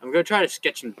 Okay. I'm gonna try to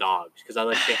sketch some dogs because I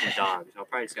like sketching dogs. I'll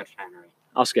probably sketch Henry.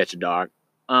 I'll sketch a dog.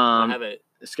 I'll have a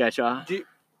sketch off. You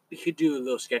could do a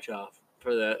little sketch off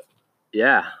for the.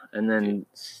 Yeah, and then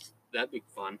that'd be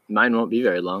fun. Mine won't be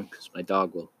very long because my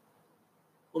dog will.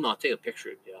 Well, no, I'll take a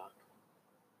picture of the dog.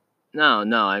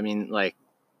 No, I mean like.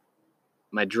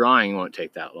 My drawing won't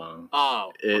take that long.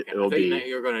 Oh, it will be. That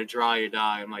you're gonna draw your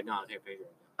dog. I'm like, no, I'll take a picture.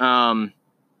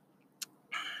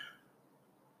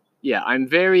 Yeah, I'm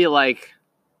very like.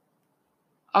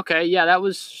 Okay, yeah, that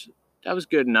was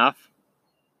good enough.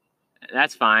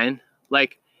 That's fine.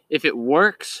 Like if it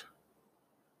works.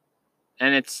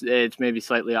 And it's maybe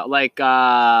slightly out. Like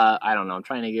I don't know. I'm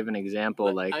trying to give an example.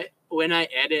 But like when I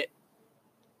edit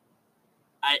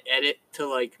to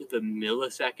like the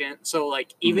millisecond. So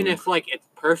like even if like it's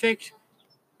perfect,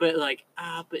 but like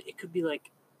but it could be like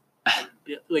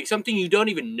something you don't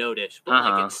even notice, but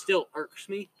like it still irks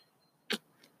me.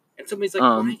 And somebody's like,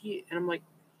 "Why do you?" And I'm like,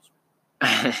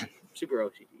 super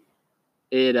OCD.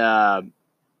 It I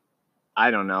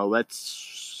don't know. Let's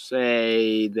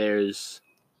say there's.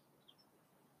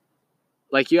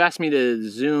 Like, you asked me to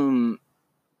zoom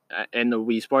in the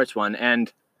Wii Sports one,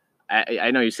 and I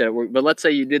know you said it worked, but let's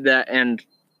say you did that, and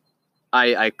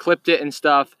I clipped it and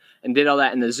stuff, and did all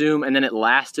that in the zoom, and then it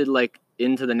lasted, like,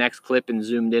 into the next clip and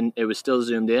zoomed in. It was still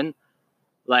zoomed in.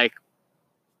 Like,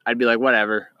 I'd be like,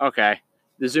 whatever. Okay.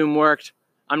 The zoom worked.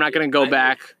 I'm not going to go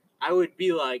back. I would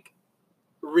be, like,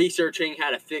 researching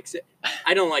how to fix it.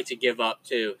 I don't like to give up,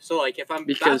 too. So, like, if I'm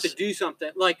about to do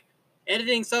something, like,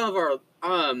 editing some of our,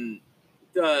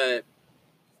 the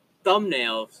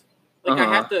thumbnails, like I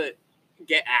have to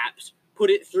get apps, put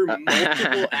it through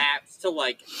multiple apps to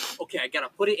like, okay, I gotta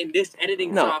put it in this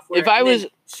editing software. If I was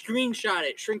screenshot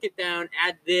it, shrink it down,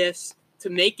 add this to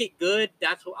make it good.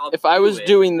 That's what I'll. If I was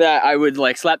doing that, I would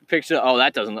like slap the picture. Oh,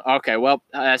 that doesn't. Okay, well,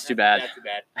 that's too bad. That's too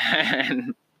bad.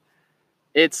 And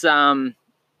it's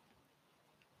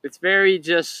very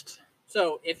just.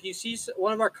 So if you see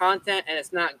one of our content and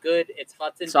it's not good, it's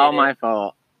Hudson. It's all my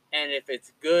fault. And if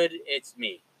it's good, it's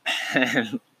me.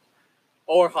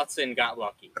 Or Hudson got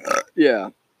lucky. Yeah.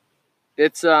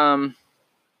 It's, I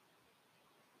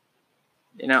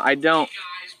don't,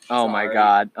 oh my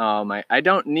God. I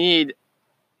don't need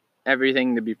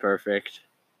everything to be perfect.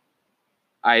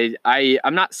 I'm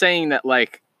not saying that,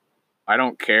 like, I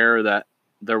don't care that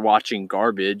they're watching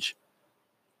garbage.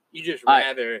 You just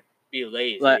rather be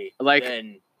lazy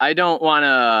than... I don't want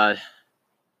to,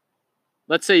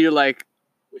 let's say you're like,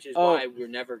 which is why we're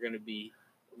never going to be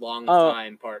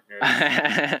long-time partners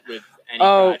with any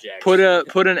project. Put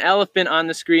an elephant on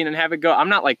the screen and have it go. I'm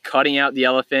not like cutting out the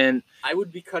elephant. I would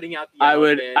be cutting out the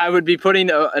elephant. I would be putting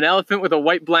an elephant with a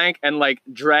white blank and like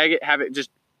drag it, have it just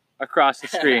across the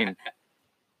screen.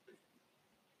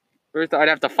 First, I'd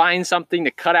have to find something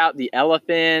to cut out the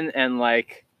elephant, and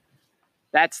like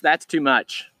that's too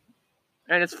much.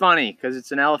 And it's funny because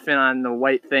it's an elephant on the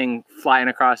white thing flying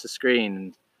across the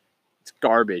screen. It's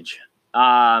garbage.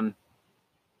 Yeah.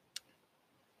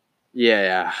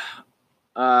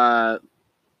 We'll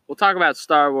talk about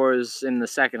Star Wars in the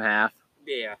second half.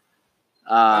 Yeah.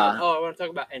 I want to talk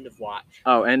about End of Watch.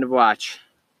 Oh, End of Watch.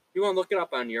 You want to look it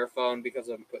up on your phone because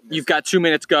I'm putting this... You've got 2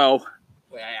 minutes, go.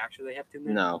 Wait, I actually have 2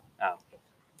 minutes? No.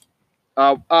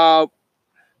 Oh.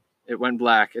 It went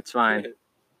black. It's fine.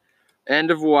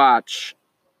 End of Watch.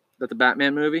 Is that the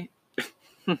Batman movie?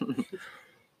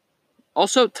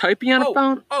 Also, typing on a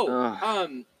phone?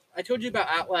 I told you about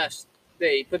Outlast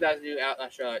They put out a new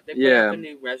Outlast trailer. They put Yeah. out the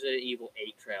new Resident Evil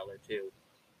 8 trailer too,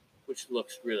 which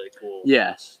looks really cool.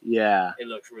 Yes. Yeah. It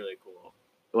looks really cool.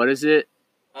 What is it?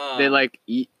 They Um, like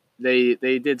eat. They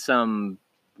did some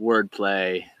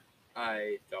wordplay.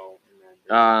 I don't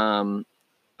remember.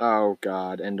 Oh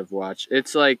God. End of watch.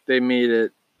 It's like they made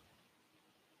it.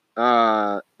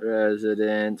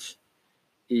 Resident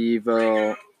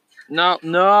Evil.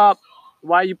 No.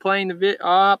 Why are you playing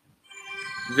the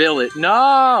Village?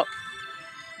 No.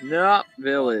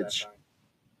 Village.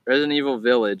 Resident Evil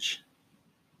Village.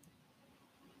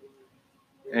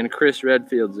 And Chris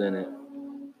Redfield's in it.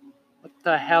 What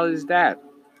the hell is that?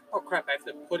 Oh crap! I have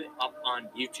to put it up on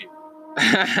YouTube.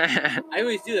 I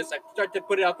always do this. I start to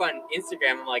put it up on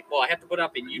Instagram. I'm like, well, I have to put it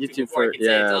up in YouTube before I can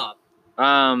say it's up.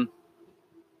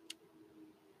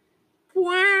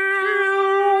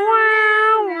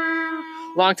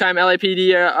 Longtime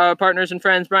LAPD partners and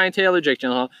friends Brian Taylor, Jake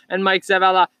Gyllenhaal, and Mike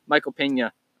Zavala, Michael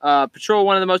Pena, patrol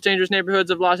one of the most dangerous neighborhoods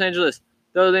of Los Angeles.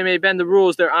 Though they may bend the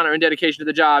rules, their honor and dedication to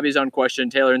the job is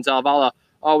unquestioned. Taylor and Zavala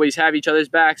always have each other's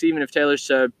backs, even if Taylor's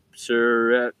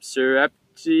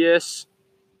surreptitious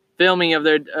filming of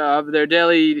their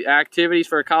daily activities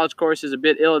for a college course is a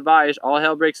bit ill-advised. All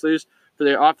hell breaks loose for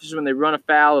their officers when they run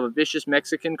afoul of a vicious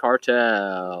Mexican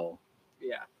cartel.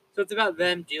 Yeah. So it's about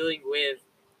them dealing with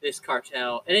this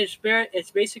cartel, and it's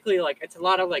basically like it's a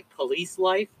lot of like police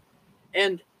life,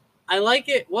 and I like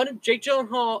it. One of Jake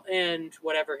Gyllenhaal and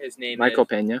whatever his name Michael is,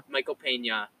 Pena. Michael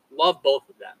Pena, love both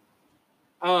of them.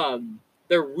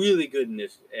 They're really good in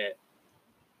this.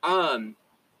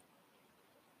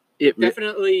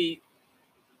 Definitely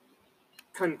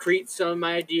concrete some of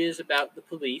my ideas about the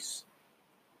police.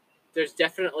 There's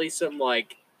definitely some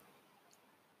like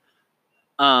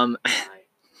yeah.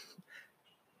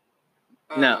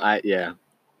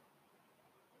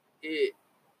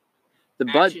 The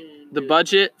Action,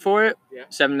 budget for it, yeah.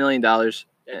 $7 million,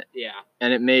 yeah,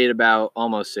 and it made about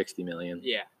almost $60 million.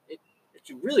 yeah.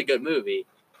 It's a really good movie.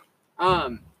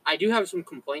 I do have some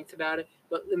complaints about it,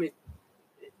 but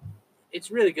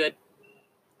it's really good.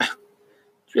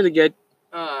 It's really good.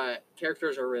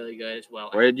 Characters are really good as well.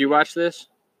 Where did you watch this?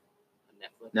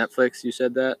 Netflix. Netflix, you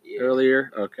said that Yeah.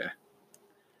 earlier? Okay.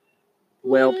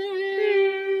 Well,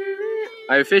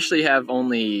 I officially have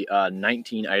only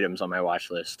 19 items on my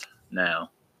watch list now.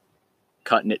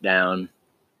 Cutting it down.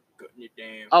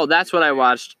 Oh, that's what I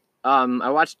watched. I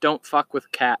watched Don't Fuck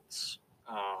with Cats.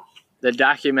 Oh. The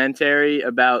documentary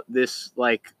about this,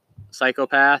 like,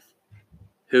 psychopath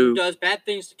who does bad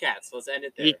things to cats. Let's end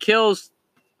it there. He kills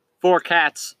 4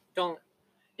 cats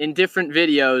in different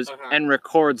videos and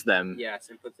records them. Yes,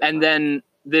 and puts them and then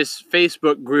this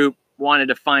Facebook group wanted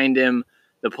to find him.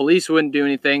 The police wouldn't do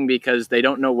anything because they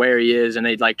don't know where he is, and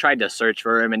they like tried to search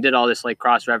for him and did all this like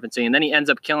cross-referencing, and then he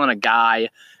ends up killing a guy,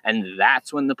 and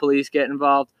that's when the police get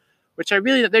involved. Which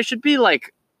there should be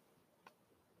like,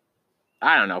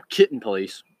 I don't know, kitten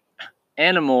police,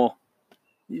 animal.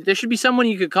 There should be someone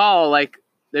you could call. Like,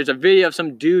 there's a video of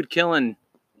some dude killing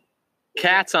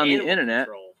cats on the internet.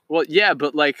 Control. Well, yeah,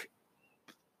 but like,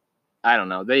 I don't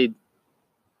know. They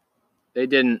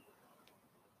didn't.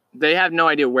 They have no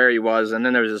idea where he was, and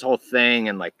then there was this whole thing,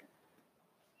 and like,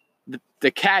 the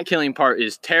cat killing part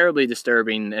is terribly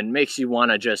disturbing and makes you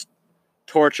want to just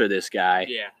torture this guy.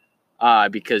 Yeah.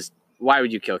 Because why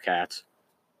would you kill cats?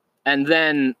 And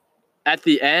then at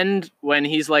the end, when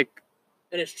he's like,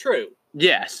 and it's true.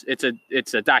 Yes,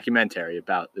 it's a documentary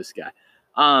about this guy.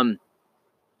 And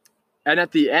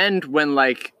at the end, when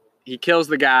like he kills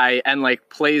the guy and like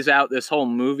plays out this whole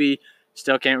movie,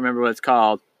 still can't remember what it's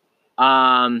called.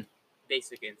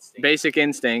 Basic Instinct. Basic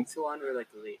Instinct. It's the one where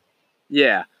like the lead.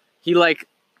 Yeah, he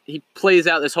plays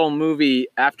out this whole movie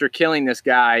after killing this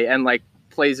guy and like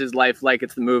plays his life like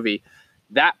it's the movie.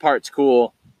 That part's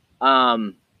cool.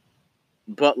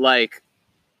 But like,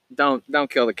 don't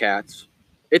kill the cats.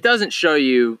 It doesn't show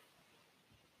you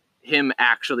him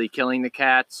actually killing the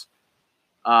cats,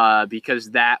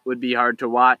 because that would be hard to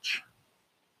watch.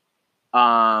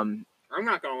 I'm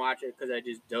not gonna watch it because I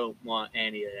just don't want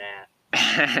any of that.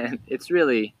 It's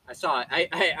really. I saw it.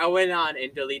 I went on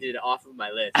and deleted it off of my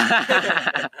list.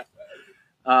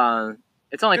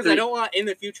 It's only because I don't want in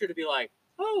the future to be like,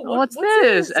 oh, what's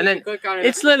this? And then click on it.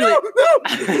 it's literally No!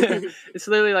 it's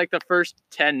literally like the first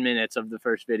 10 minutes of the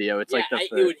first video. It's like it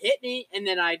would hit me, and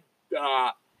then and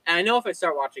I know if I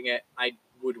start watching it, I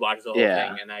would watch the whole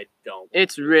thing, and I don't.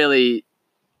 It's really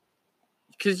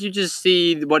because you just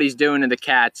see what he's doing to the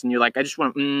cats, and you're like, I just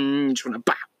want to,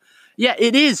 bow. Yeah,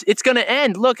 it is. It's gonna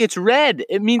end. Look, it's red.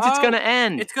 It means it's gonna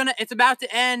end. It's about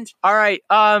to end. All right.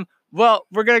 Well,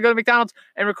 we're going to go to McDonald's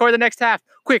and record the next half.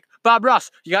 Quick, Bob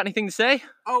Ross, you got anything to say?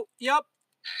 Oh, yep.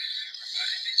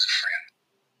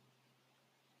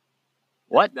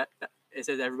 What? It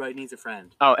says everybody needs a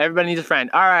friend. Oh, everybody needs a friend.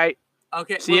 All right.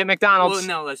 Okay. See you at McDonald's. Well,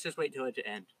 no, let's just wait till it to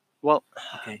end. Well,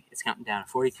 okay, it's counting down.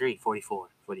 43, 44,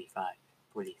 45,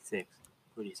 46,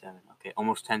 47. Okay,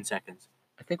 almost 10 seconds.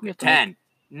 I think we have to 10,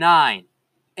 9,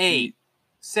 8,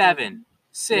 7,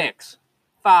 6,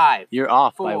 5. You're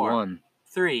off 4, by 1.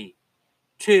 3,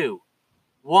 2,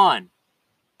 1.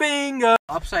 Bingo!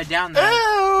 Upside down there.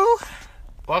 Hello!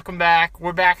 Welcome back.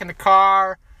 We're back in the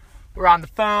car. We're on the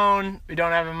phone. We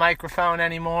don't have a microphone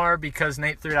anymore because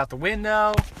Nate threw it out the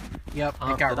window. Yep,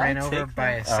 it got ran over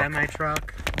by a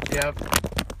semi-truck. Yep.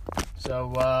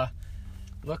 So,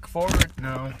 look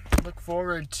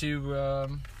forward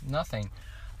to, nothing.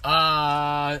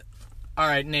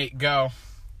 Alright, Nate, go.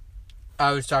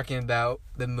 I was talking about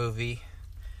the movie.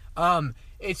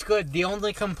 It's good. The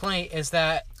only complaint is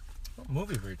that... What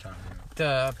movie were you talking about?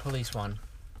 The police one.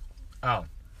 Oh.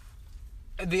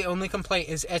 The only complaint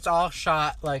is it's all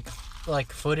shot like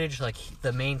footage, like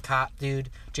the main cop dude,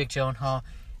 Jake Gyllenhaal,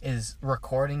 is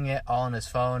recording it all on his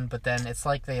phone, but then it's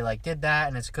like they did that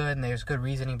and it's good and there's good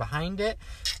reasoning behind it,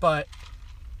 but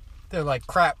they're like,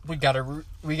 crap, we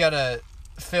gotta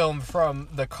film from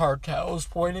the cartel's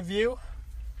point of view,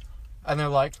 and they're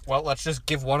like, well, let's just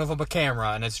give one of them a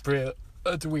camera, and it's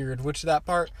weird, which that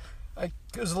part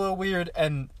is a little weird,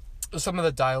 and some of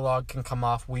the dialogue can come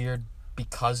off weird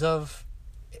because of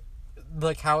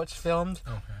how it's filmed.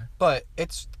 Okay. But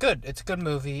it's good. It's a good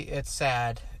movie. It's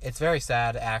sad. It's very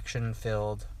sad, action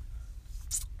filled.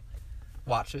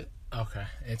 Watch it. Okay.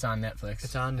 It's on Netflix.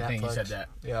 It's on Netflix. I think you said that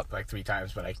Yep. 3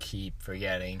 times, but I keep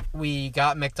forgetting. We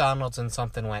got McDonald's and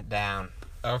something went down.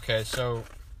 Okay, so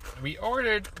we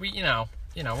ordered,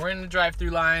 we're in the drive-thru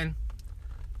line,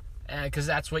 because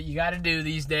that's what you got to do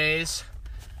these days.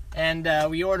 And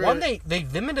we ordered... One, they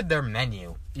limited their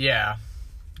menu. Yeah.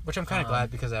 Which I'm kind of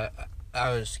glad, because I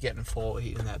was getting full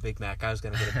eating that Big Mac. I was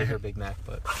going to get a bigger Big Mac,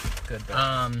 but good.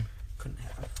 Couldn't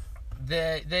have.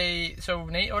 So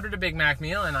Nate ordered a Big Mac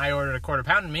meal, and I ordered a quarter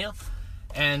pounder meal.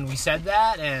 And we said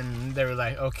that, and they were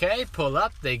like, okay, pull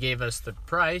up. They gave us the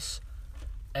price.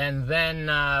 And then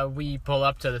we pull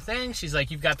up to the thing. She's like,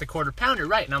 you've got the quarter pounder,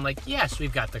 right? And I'm like, yes,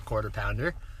 we've got the quarter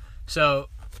pounder. So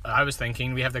I was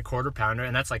thinking we have the quarter pounder,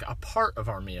 and that's like a part of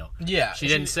our meal. Yeah. She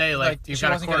didn't say, you've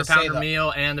got a quarter pounder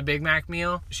meal and a Big Mac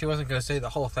meal. She wasn't going to say the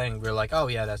whole thing. We were like, oh,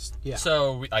 yeah, yeah.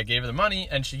 So I gave her the money,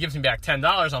 and she gives me back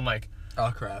 $10. I'm like,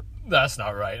 oh, crap. That's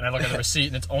not right. And I look at the receipt,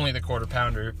 and it's only the quarter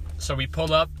pounder. So we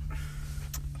pull up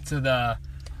to the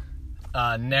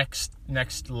next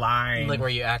line. Like where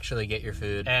you actually get your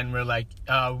food. And we're like,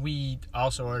 we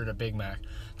also ordered a Big Mac.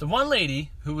 The one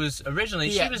lady who was originally,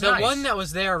 she was the nice. one that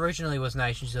was there originally was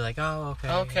nice. She's like, oh,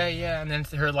 okay. Okay, yeah. And then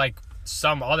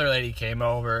some other lady came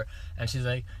over, and she's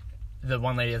like, the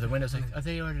one lady at the window's like, oh,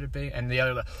 they ordered a Big... And the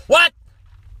other like, what?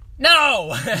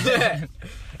 No!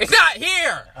 It's not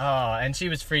here! Oh, and she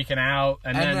was freaking out.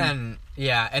 And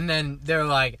then they're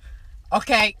like,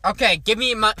 okay, give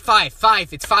me five,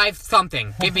 it's 5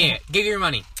 something. Give me it. Give your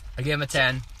money. I gave him a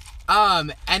 10.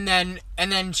 And then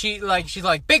she's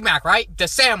like, Big Mac, right? The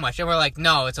sandwich. And we're like,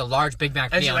 no, it's a large Big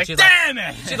Mac meal. And she's like, damn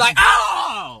it! She's like,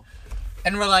 oh!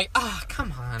 And we're like, oh,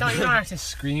 come on. You don't have to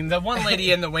scream. The one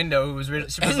lady in the window who was really...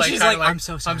 She's like, I'm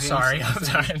so sorry. I'm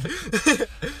sorry.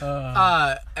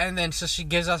 And then so she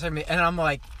gives us her meat, and I'm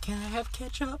like, can I have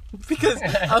ketchup? Because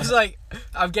I was like,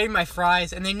 I'm getting my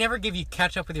fries, and they never give you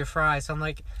ketchup with your fries. So I'm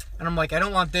like, I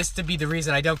don't want this to be the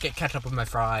reason I don't get ketchup with my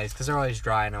fries, because they're always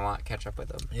dry, and I want ketchup with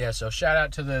them. Yeah, so shout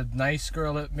out to the nice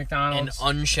girl at McDonald's.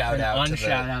 And unshout out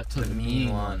to the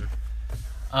mean one.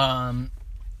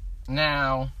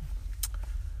 Now...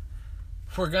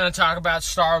 if we're gonna talk about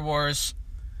Star Wars,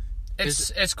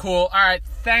 it's cool. All right,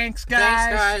 thanks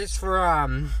guys. For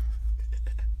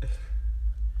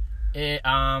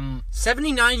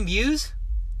 79 views.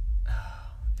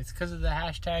 It's because of the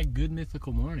hashtag Good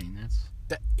Mythical Morning.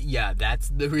 That's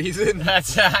the reason.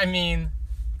 Hey,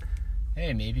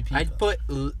 maybe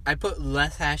people. I put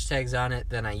less hashtags on it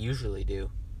than I usually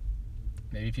do.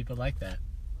 Maybe people like that,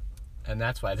 and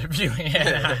that's why they're viewing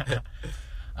it.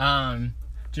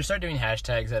 Just start doing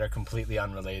hashtags that are completely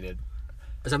unrelated.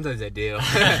 Sometimes I do.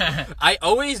 I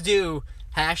always do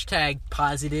hashtag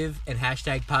positive and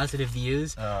hashtag positive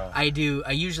views. Oh. I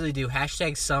usually do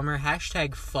hashtag summer,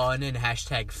 hashtag fun, and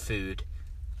hashtag food.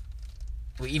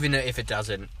 Well, even if it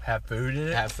doesn't have food in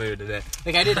it.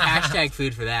 Like, I did hashtag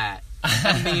food for that.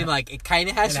 I mean, like, it kind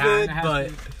of has food, but...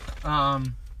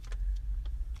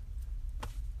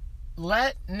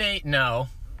 Let Nate know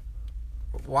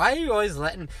Why are you always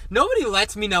letting... Nobody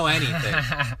lets me know anything.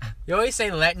 You always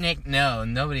say, let Nick know.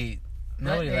 Nobody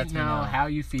lets me know how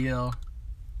you feel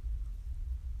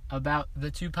about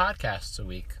the 2 podcasts a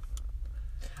week.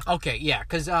 Okay, yeah,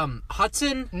 because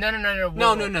Hudson... No.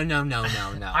 No.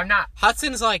 I'm not...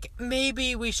 Hudson's like,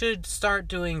 maybe we should start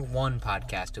doing 1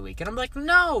 podcast a week. And I'm like,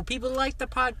 no, people like the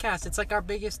podcast. It's like our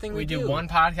biggest thing we do. We do 1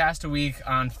 podcast a week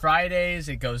on Fridays.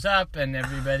 It goes up, and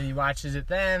everybody watches it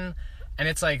then. And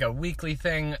it's like a weekly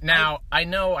thing. Now, I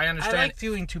understand. I like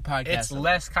doing 2 podcasts. It's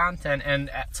less content,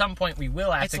 and at some point we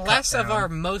will have to cut down. It's less of our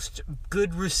most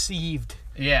good received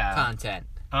content.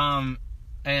 Because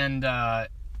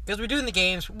we're doing the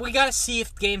games, we gotta see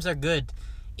if games are good.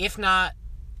 If not,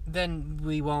 then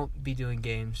we won't be doing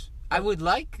games. I would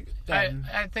like them.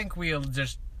 I think we'll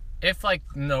just... If, like,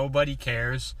 nobody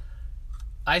cares,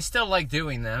 I still like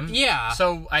doing them. Yeah.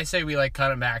 So I say we, like, cut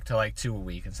them back to, like, 2 a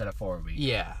week instead of 4 a week.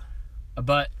 Yeah.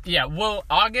 But, yeah, well,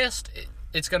 August,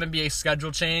 it's going to be a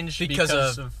schedule change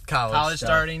because of college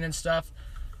starting and stuff.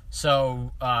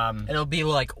 So, it'll be,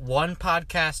 like, 1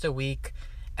 podcast a week,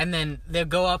 and then they'll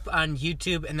go up on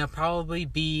YouTube, and there'll probably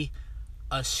be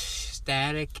a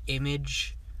static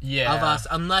image of us,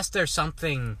 unless there's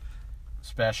something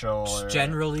special. Or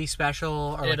generally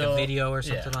special, or like a video or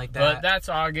something like that. But that's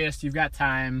August. You've got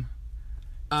time.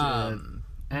 And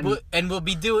we'll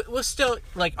still,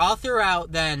 like, all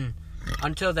throughout then...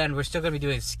 Until then, we're still going to be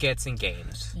doing skits and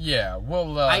games. Yeah,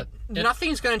 well...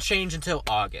 nothing's going to change until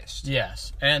August.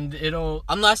 Yes, and it'll...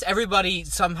 Unless everybody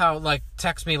somehow, like,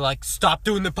 texts me, like, stop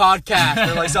doing the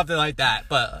podcast, or, like, something like that,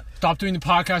 but... Stop doing the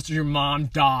podcast or your mom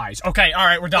dies. Okay,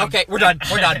 alright, we're done. Okay, we're done.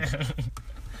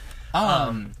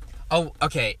 Oh,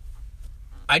 okay.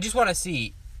 I just want to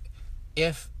see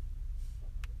if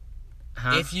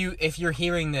you're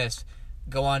hearing this,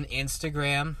 go on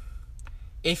Instagram,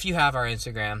 if you have our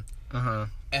Instagram...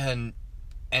 And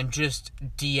just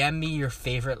DM me your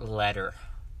favorite letter.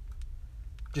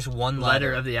 Just one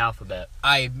letter of the alphabet.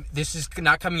 This is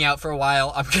not coming out for a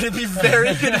while. I'm gonna be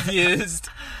very confused.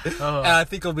 And I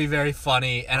think it'll be very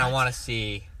funny. And I want to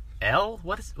see L.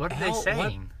 What are they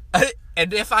saying?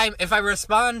 And if I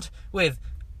respond with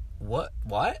what,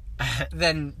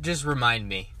 then just remind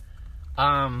me.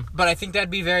 But I think that'd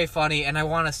be very funny, and I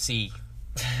want to see.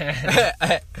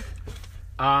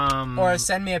 Or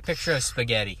send me a picture of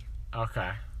spaghetti. Okay.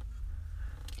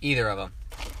 Either of them.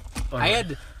 I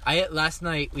had last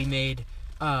night we made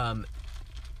Alfredo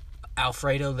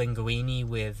linguine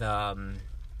with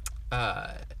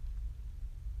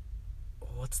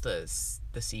what's the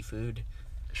seafood?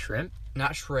 Shrimp?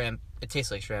 Not shrimp. It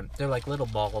tastes like shrimp. They're like little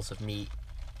balls of meat.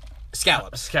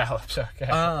 Scallops. Scallops, okay.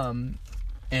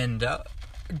 And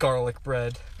garlic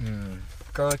bread.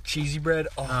 Garlic cheesy bread.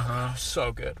 Oh,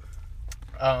 so good.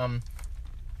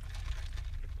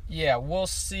 Yeah, we'll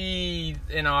see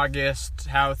in August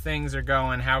how things are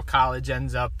going, how college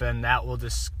ends up, and that will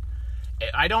just...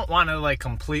 I don't want to, like,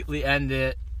 completely end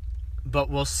it, but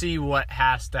we'll see what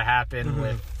has to happen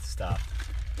with stuff.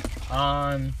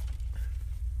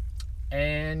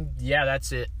 And, yeah,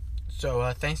 that's it.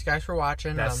 So, thanks, guys, for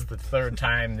watching. That's the 3rd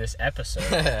time this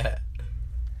episode.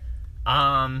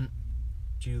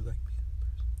 Do you like me?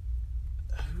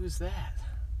 Who's that?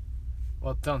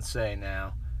 Well, don't say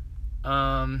now.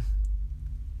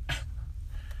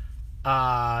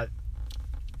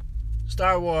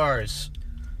 Star Wars.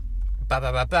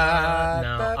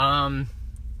 No.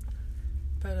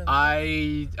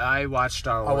 I watched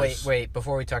Star Wars. Oh, wait.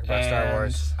 Before we talk about Star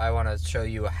Wars, I want to show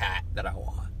you a hat that I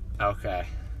want. Okay.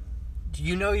 Do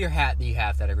you know your hat that you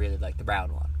have that I really like, the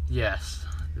brown one? Yes.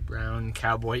 The brown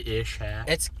cowboy-ish hat.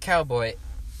 It's cowboy.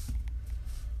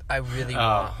 I really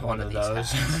want one of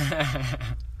those.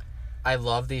 I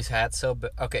love these hats so...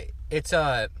 Okay, it's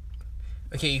a...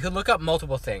 Okay, you could look up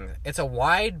multiple things. It's a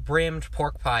wide-brimmed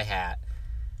pork pie hat.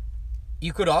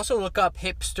 You could also look up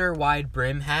hipster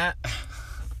wide-brim hat.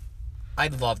 I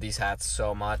love these hats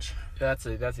so much. That's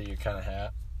a your kind of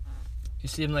hat. You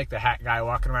seem like the hat guy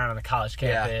walking around on the college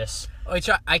campus. Yeah. Which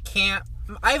I can't...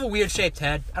 I have a weird-shaped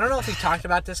head. I don't know if we talked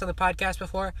about this on the podcast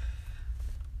before.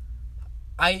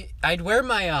 I'd wear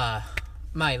my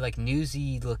like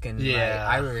newsy looking my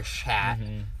Irish hat,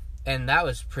 and that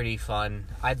was pretty fun.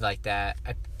 I'd like that.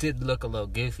 I did look a little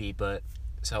goofy, but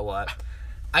so what?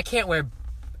 I can't wear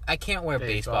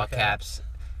baseball caps.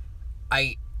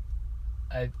 I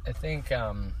think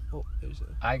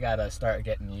I gotta start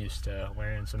getting used to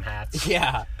wearing some hats.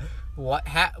 Yeah. What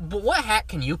hat? But what hat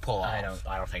can you pull off?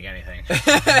 I don't think anything.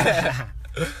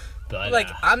 But,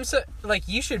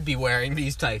 you should be wearing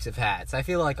these types of hats. I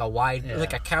feel like a wide,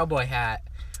 like a cowboy hat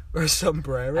or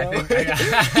sombrero. I think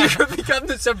You could become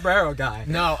the sombrero guy.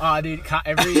 No, dude.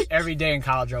 Every day in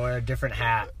college, I'll wear a different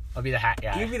hat. I'll be the hat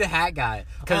guy. You'd be the hat guy.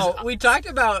 'Cause- we talked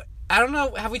about. I don't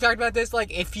know. Have we talked about this?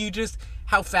 Like, if you just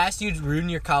how fast you'd ruin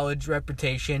your college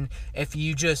reputation if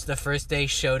you just the first day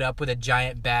showed up with a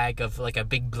giant bag of like a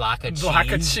big block of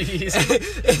cheese.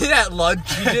 And at lunch,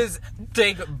 you just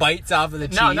take bites off of the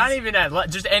cheese. No, not even at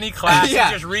just any class. Yeah.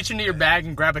 You just reach into your bag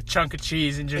and grab a chunk of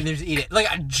cheese and just eat it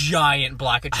like a giant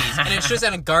block of cheese, and it's just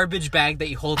in a garbage bag that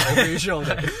you hold over your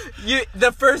shoulder.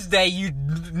 The first day,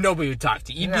 nobody would talk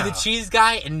to you. You'd be the cheese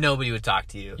guy, and nobody would talk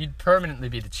to you. You'd permanently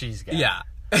be the cheese guy. Yeah.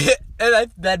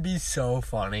 And that'd be so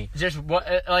funny. Just what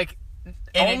like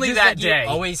And only just, that like, you day.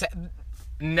 always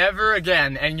Never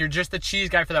again. And you're just the cheese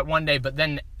guy for that one day. But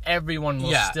then everyone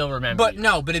will still remember. But you.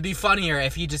 no, but it'd be funnier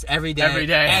if you just every day,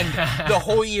 and the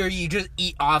whole year you just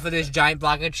eat off of this giant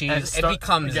block of cheese. It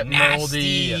becomes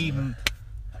nasty.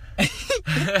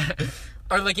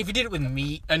 Or like if you did it with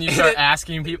meat, and you start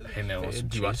asking people, "Hey man, what's some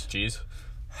do you want cheese?"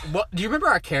 What do you remember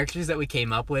our characters that we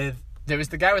came up with? There was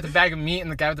the guy with the bag of meat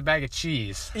and the guy with the bag of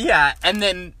cheese. Yeah, and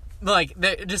then like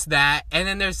just that, and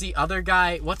then there's the other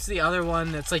guy. What's the other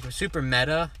one that's like super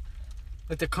meta?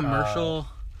 Like the commercial.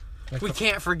 We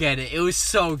can't forget it. It was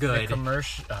so good. The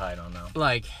commercial. I don't know.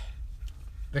 Like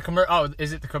the Oh,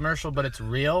 is it the commercial? But it's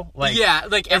real. Like yeah,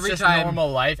 like every it's just time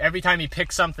normal life. Every time he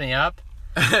picks something up,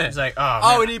 he's like, "Oh, man.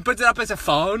 oh, and he puts it up as a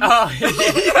phone. Oh,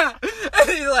 yeah, and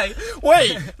he's like,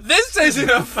 "Wait, this isn't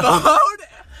a phone."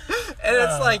 And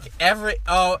it's like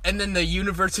and then the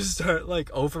universes start like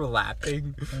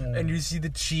overlapping, and you see the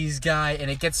cheese guy,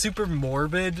 and it gets super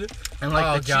morbid, and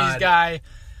like cheese guy,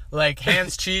 like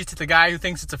hands cheese to the guy who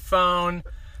thinks it's a phone.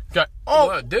 Go,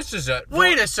 this is a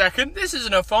wait a second, this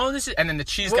isn't a phone. This is, and then the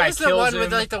cheese guy kills him. What was the one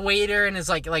with like the waiter and his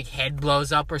like head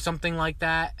blows up or something like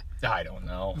that? I don't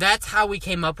know. That's how we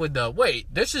came up with the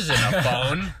wait. This isn't a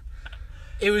phone.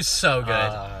 It was so good.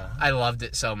 I loved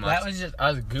it so much. That was just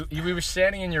we were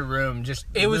standing in your room just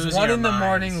it was 1 in the minds.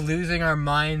 morning, losing our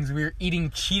minds. We were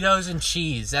eating Cheetos and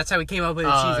cheese. That's how we came up with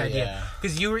the cheese idea.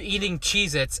 Because you were eating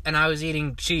Cheez-Its and I was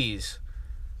eating cheese.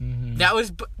 Mm-hmm.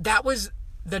 That was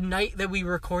the night that we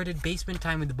recorded Basement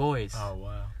Time with the Boys. Oh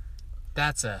wow.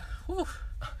 That's a whew.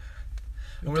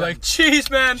 And we're like, cheese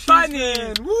man, find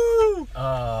me. Woo!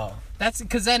 Oh. That's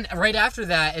because then right after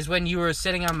that is when you were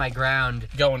sitting on my ground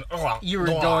Going, you were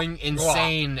going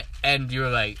insane, and you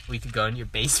were like, we could go in your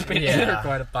basement and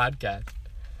record a podcast.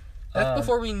 That's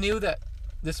before we knew that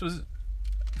this was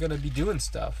gonna be doing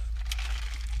stuff.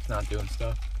 It's not doing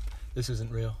stuff. This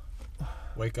isn't real.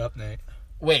 Wake up, Nate.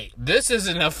 Wait, this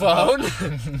isn't a phone?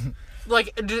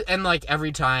 Like, and like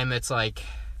every time it's like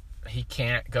he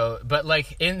can't go, but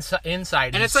like inside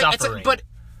and he's it's like suffering. but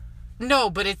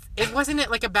no, but it wasn't it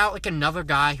like about like another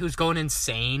guy who's going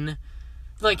insane,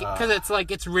 like because it's like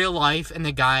it's real life and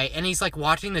the guy and he's like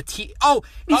watching the he's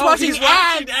watching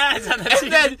ads on the and TV.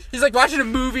 then he's like watching a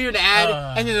movie or an ad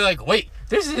and then they're like, wait,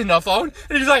 this isn't a phone,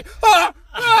 and he's like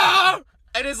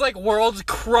and his like world's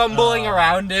crumbling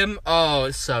around him. Oh,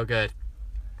 it's so good.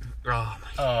 Oh my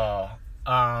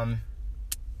God.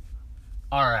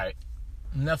 All right.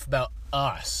 Enough about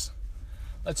us.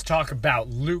 Let's talk about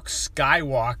Luke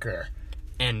Skywalker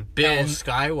and Bill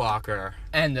Skywalker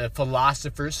and the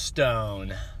Philosopher's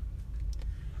Stone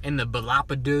and the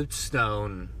Balapadoot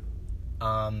Stone.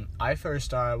 I first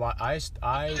started.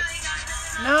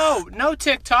 No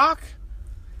TikTok.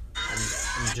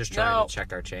 I'm just trying to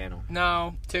check our channel.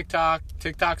 No TikTok.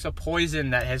 TikTok's a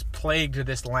poison that has plagued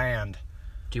this land.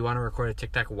 Do you want to record a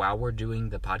TikTok while we're doing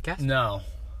the podcast? No.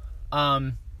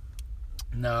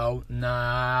 No.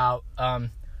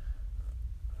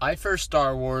 I first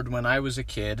Star Wars when I was a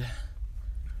kid.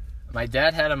 My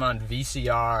dad had them on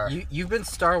VCR. You've been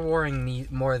Star Waring me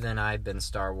more than I've been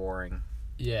Star Waring.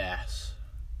 Yes.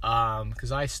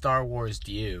 Because I Star Wars'd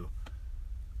you.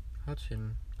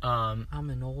 Hudson. I'm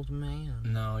an old man.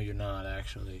 No, you're not,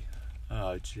 actually.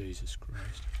 Oh, Jesus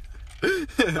Christ.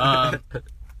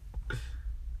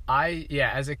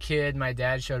 As a kid, my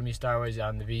dad showed me Star Wars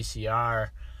on the VCR,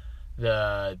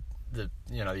 the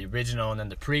original and then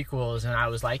the prequels, and I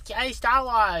was like, yay, Star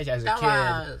Wars as a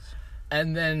kid.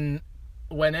 And then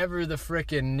whenever the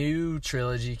frickin' new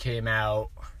trilogy came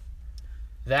out,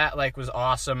 that like was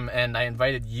awesome, and I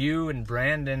invited you and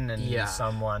Brandon and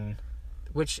someone.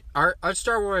 Which our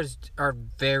Star Wars are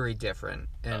very different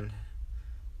in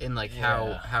like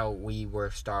how we were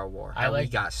Star Wars. We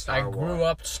got Star Wars. I grew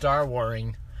up Star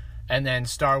Waring, and then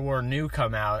Star Wars New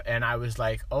come out, and I was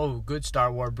like, oh, good Star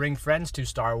Wars, bring friends to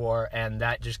Star Wars, and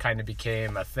that just kind of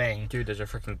became a thing. Dude, there's a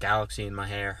freaking galaxy in my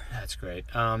hair.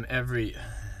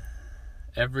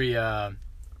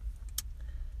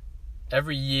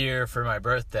 every year for my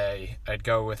birthday, I'd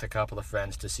go with a couple of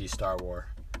friends to see Star Wars.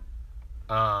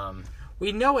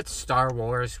 We know it's Star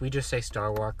Wars. We just say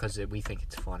Star Wars because we think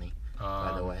it's funny,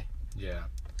 by the way. Yeah.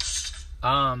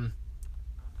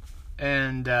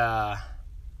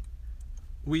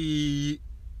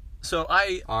 So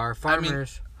I Our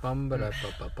farmers. Bum, ba-da,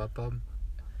 bum.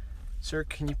 Sir,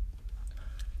 can you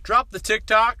drop the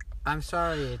TikTok? I'm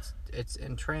sorry, it's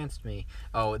entranced me.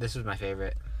 Oh, this was my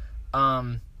favorite.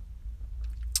 And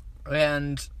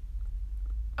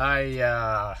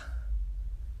I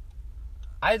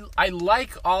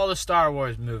like all the Star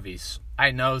Wars movies.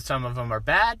 I know some of them are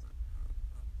bad.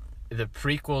 The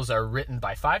prequels are written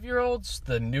by 5-year-olds.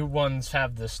 The new ones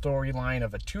have the storyline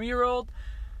of a 2-year-old.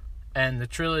 And the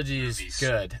trilogy is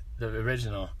good, the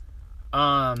original.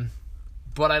 But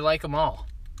I like them all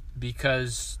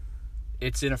because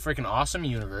it's in a freaking awesome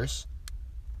universe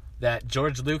that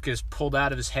George Lucas pulled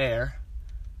out of his hair.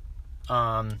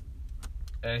 And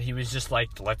he was just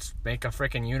like, let's make a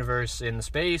freaking universe in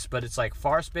space, but it's like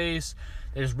far space.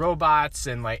 There's robots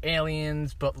and like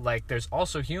aliens, but like there's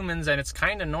also humans, and it's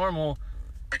kind of normal.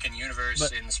 Freaking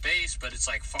universe in space, but it's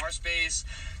like far space.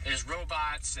 There's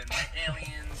robots and like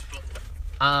aliens, but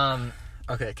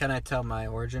Okay, can I tell my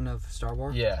origin of Star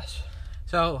Wars? yes.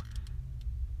 So,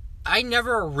 I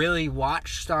never really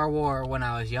watched Star Wars when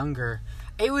I was younger.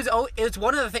 It was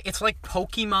one of the things. It's like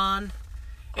Pokemon.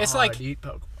 It's like I'd eat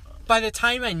Pokemon. by the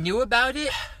time I knew about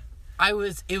it,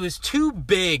 it was too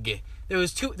big. There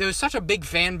was such a big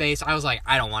fan base. I was like,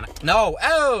 I don't want it. No,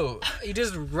 you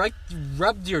just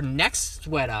rubbed your neck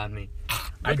sweat on me.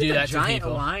 I do that to giant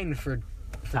people. line for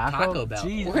Taco Bell.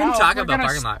 Jeez, we're gonna wow, talk we're about gonna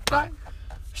parking lot. Bye.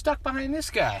 Stuck behind this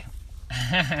guy.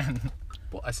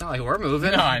 Well, it's not like we're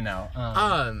moving. No, I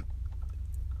know.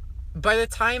 By the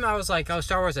time I was like, oh,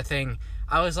 Star Wars is a thing,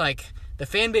 I was like, the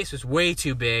fan base was way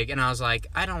too big, and I was like,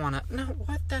 I don't want to. No,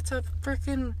 what? That's a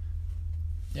freaking.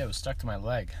 Yeah, it was stuck to my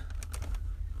leg.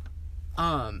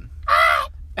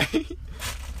 It's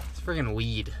freaking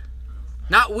weed.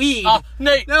 Not weed. Oh,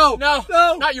 Nate! No,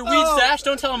 Not your weed stash.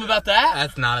 Don't tell him about that.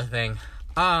 That's not a thing.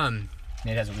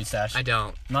 Nate has a weed stash. I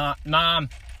don't. Mom.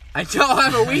 I don't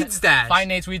have a weed stash. Find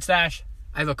Nate's weed stash.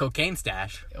 I have a cocaine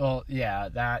stash. Well, yeah,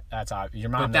 that's obvious. Your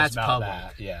mom But knows that's about public.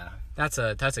 that. Yeah. That's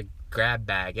a grab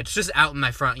bag. It's just out in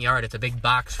my front yard. It's a big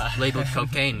box labeled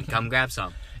cocaine. Come grab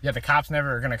some. Yeah, the cops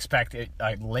never are gonna expect a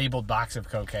labeled box of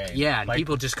cocaine. Yeah, and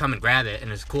people just come and grab it,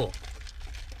 and it's cool.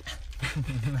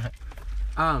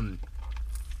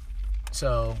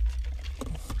 So,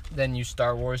 then you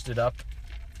Star Wars'd it up.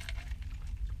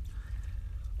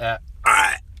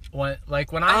 When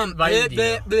I invited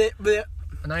you,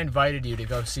 when I invited you to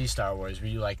go see Star Wars, were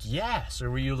you like yes, or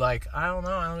were you like I don't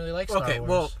know, I don't really like Star Wars? Okay,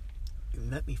 well,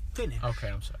 let me finish. Okay,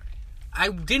 I'm sorry. I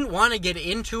didn't want to get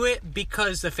into it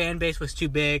because the fan base was too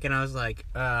big, and I was like,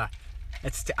 I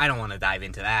don't want to dive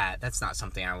into that. That's not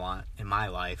something I want in my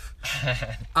life.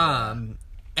 And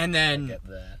then Get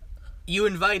that. you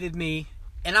invited me,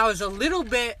 and I was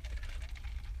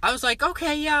like,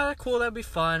 okay, yeah, cool, that'd be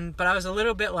fun. But I was a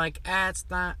little bit like, it's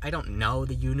not, I don't know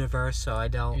the universe, so I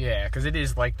don't. Yeah, because it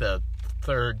is like the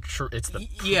third, it's the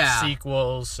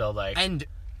sequels, so like. And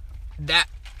that,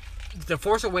 The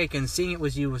Force Awakens, seeing it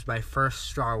with you was my first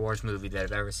Star Wars movie that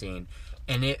I've ever seen.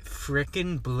 And it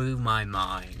freaking blew my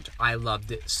mind. I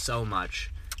loved it so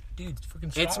much. Dude, it's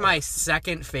freaking Star It's Wars. my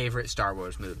second favorite Star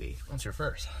Wars movie. What's your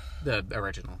first? The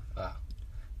original.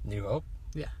 New Hope?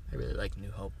 Yeah, I really like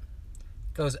New Hope.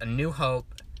 Goes A New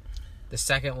Hope, the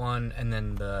second one, and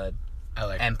then the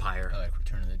Empire. I like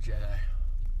Return of the Jedi.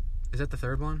 Is that the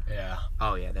third one? Yeah.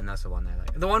 Oh yeah, then that's the one I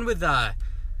like. The one with Jabba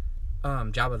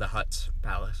the Hutt's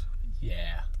palace.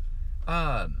 Yeah.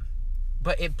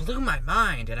 But it blew my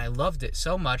mind, and I loved it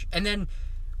so much. And then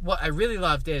what I really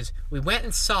loved is we went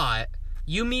and saw it.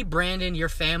 You, me, Brandon, your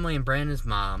family, and Brandon's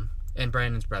mom, and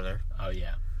Brandon's brother. Oh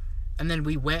yeah. And then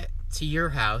we went to your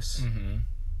house. Mm-hmm.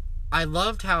 I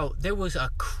loved how there was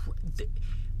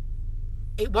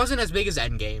it wasn't as big as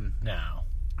Endgame, No.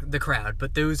 the crowd,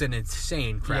 but there was an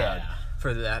insane crowd Yeah.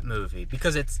 for that movie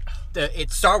because it's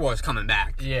Star Wars coming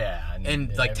back. Yeah.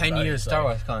 In like 10 everybody's years, Star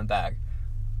like- Wars coming back.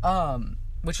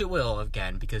 Which it will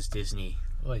again because Disney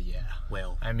Well, yeah.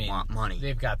 will want want money.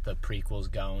 They've got the prequels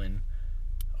going.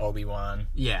 Obi-Wan.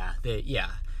 Yeah.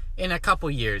 In a couple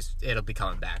years, it'll be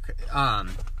coming back.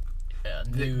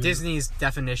 Disney's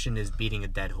definition is beating a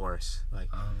dead horse. Like,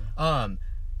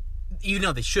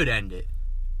 they should end it,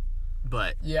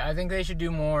 but Yeah, I think they should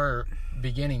do more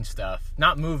beginning stuff.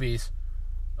 Not movies.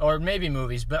 Or maybe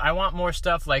movies, but I want more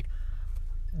stuff like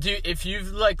Dude, if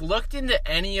you've like looked into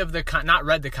any of the not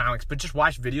read the comics, but just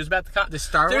watched videos about the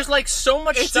Star Wars, there's like so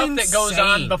much stuff that goes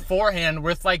on insane. beforehand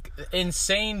with like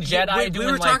insane Jedi doing.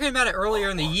 We were like, talking about it earlier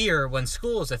in the year when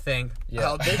school was a thing.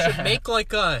 Yeah. They should make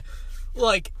like a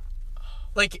like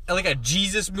a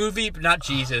Jesus movie, but not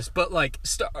Jesus, but like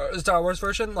Star Wars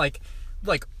version, like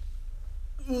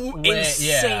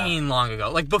insane long ago,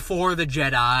 like before the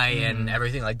Jedi and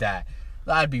everything like that.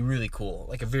 That'd be really cool.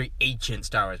 Like a very ancient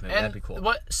Star Wars movie. That'd be cool.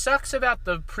 What sucks about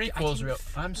the prequels,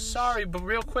 I'm sorry, but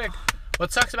real quick,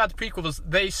 what sucks about the prequels,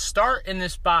 they start in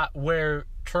this spot where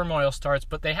turmoil starts,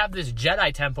 but they have this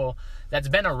Jedi temple that's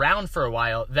been around for a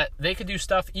while that they could do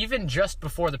stuff even just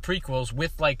before the prequels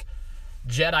with like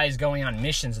Jedis going on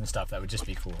missions and stuff. That would just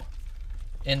be cool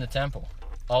in the temple.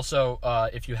 Also,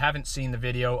 if you haven't seen the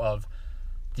video of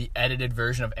the edited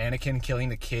version of Anakin killing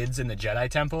the kids in the Jedi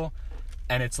temple,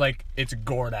 and it's like, it's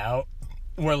gored out.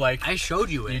 Where like... I showed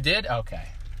you it. You did? Okay.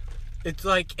 It's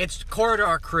like, it's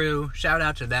Corridor Crew. Shout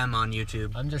out to them on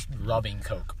YouTube. I'm just rubbing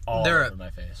coke all over my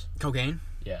face. Cocaine?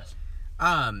 Yes.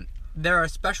 They're a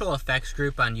special effects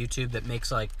group on YouTube that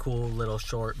makes like cool little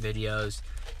short videos.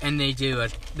 And they do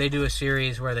a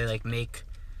series where they like make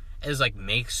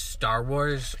Star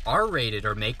Wars R-rated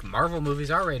or make Marvel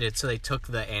movies R-rated. So they took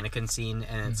the Anakin scene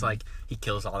and it's like, he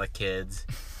kills all the kids.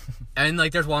 And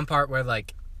like there's one part where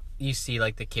like you see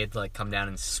like the kid like come down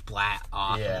and splat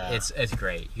off. Yeah. It's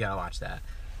great. You gotta watch that.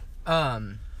 I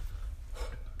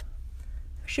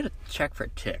should have checked for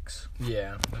ticks.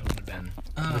 Yeah, that would have been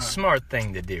the smart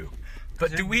thing to do.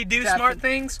 But do we do smart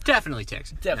things? Definitely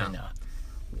ticks. Definitely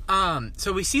not.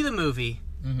 So we see the movie,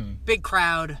 big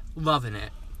crowd, loving it.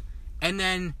 And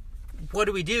then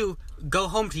what do? Go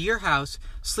home to your house,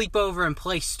 sleep over, and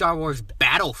play Star Wars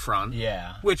Battlefront.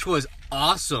 Yeah. Which was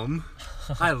awesome.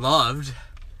 I loved.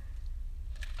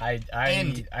 I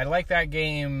like that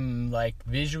game, like,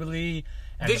 visually,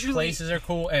 and the places are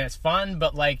cool, and it's fun,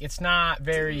 but, like, it's not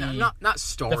very... Not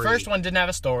story. The first one didn't have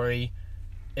a story.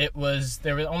 There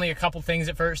were only a couple things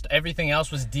at first. Everything else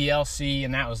was DLC,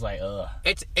 and that was like, ugh.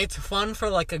 It's fun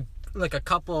for, like a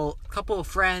couple of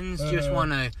friends just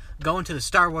want to go into the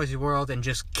Star Wars world and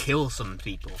just kill some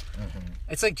people.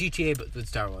 It's like GTA but with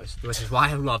Star Wars, which is why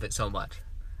I love it so much.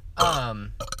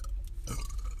 And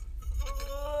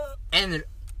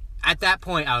at that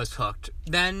point I was hooked.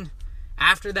 Then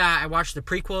after that I watched the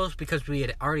prequels because we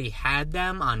had already had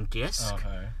them on disc.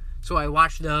 Okay. So I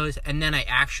watched those and then I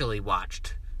actually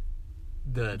watched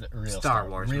the real Star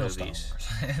Wars movies.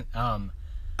 Star Wars.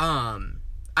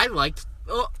 I liked...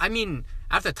 Well, I mean,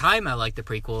 at the time, I liked the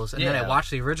prequels, and then I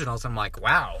watched the originals, I'm like,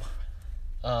 wow.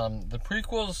 The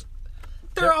prequels...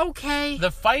 They're okay.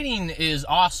 The fighting is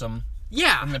awesome.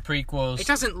 Yeah. In the prequels. It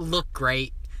doesn't look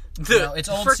great. It's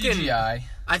old CGI.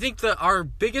 I think our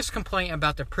biggest complaint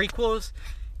about the prequels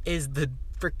is the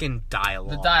freaking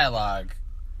dialogue. The dialogue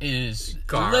is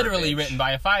literally written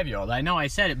by a 5-year-old. I know I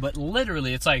said it, but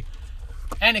literally, it's like...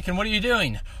 Anakin, what are you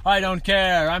doing? I don't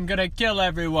care. I'm gonna kill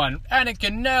everyone.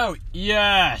 Anakin, no.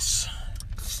 Yes.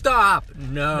 Stop.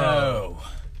 No.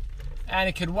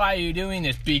 Anakin, why are you doing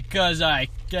this? Because I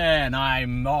can.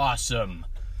 I'm awesome.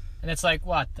 And it's like,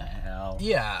 what the hell?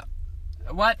 Yeah.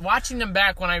 Watching them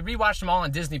back, when I rewatched them all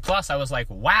on Disney Plus, I was like,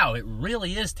 wow, it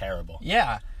really is terrible.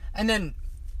 Yeah. And then,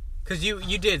 because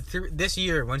you did, this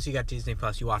year, once you got Disney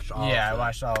Plus, you watched all of them. Yeah, I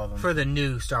watched all of them. For the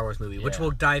new Star Wars movie, which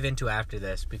we'll dive into after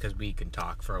this, because we can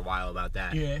talk for a while about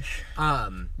that. Yes.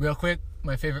 Real quick,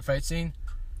 my favorite fight scene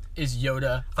is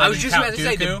Yoda. I was just about to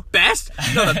say, the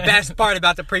best part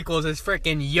about the prequels is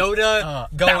freaking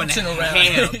Yoda going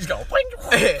ham. He's going...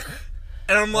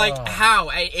 And I'm like,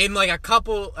 how? In like a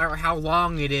couple, or how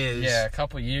long it is. Yeah, a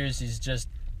couple years,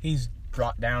 he's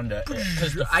brought down to,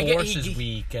 because the Force is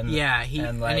weak, and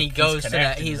he goes to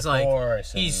that. He's like,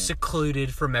 he's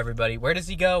secluded from everybody. Where does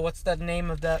he go? What's the name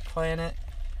of that planet?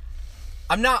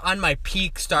 I'm not on my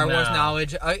peak Star Wars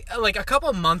knowledge. Like a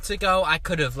couple months ago, I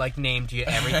could have like named you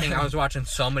everything. I was watching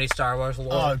so many Star Wars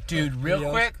lore. Oh, dude, real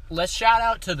quick, let's shout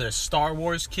out to the Star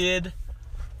Wars kid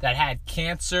that had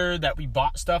cancer that we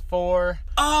bought stuff for.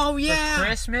 Oh yeah, for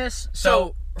Christmas.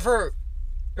 So for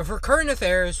current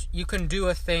affairs, you can do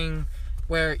a thing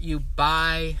where you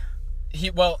buy...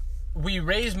 we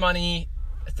raise money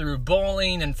through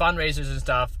bowling and fundraisers and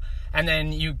stuff, and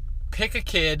then you pick a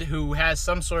kid who has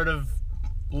some sort of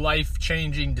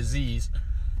life-changing disease.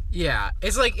 Yeah,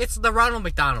 it's the Ronald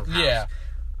McDonald House. Yeah.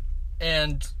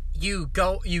 And you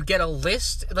get a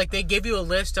list, like they give you a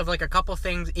list of like a couple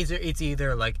things. It's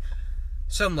either like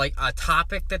some like a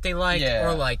topic that they like,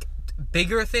 or like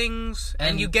bigger things,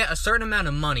 and you get a certain amount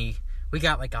of money. We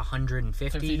got like $150.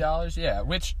 $50, yeah.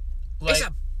 Which, like,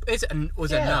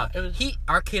 was Yeah, enough. it was-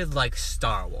 Our kid likes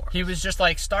Star Wars. He was just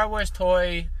like, Star Wars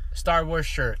toy, Star Wars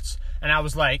shirts. And I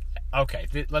was like, okay,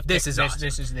 This is awesome.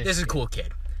 This is a cool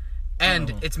kid.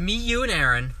 And it's me, you, and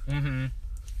Aaron. Mm-hmm.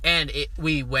 And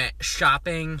we went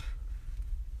shopping.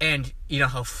 And you know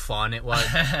how fun it was?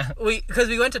 Because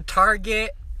we went to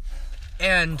Target.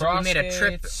 And we made a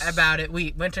trip about it.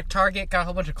 We went to Target, got a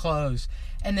whole bunch of clothes.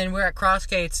 And then we're at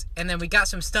Crossgates, and then we got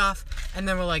some stuff, and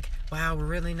then we're like, wow, we're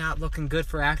really not looking good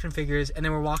for action figures. And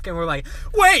then we're walking, we're like,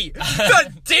 wait,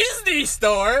 the Disney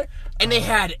store! And they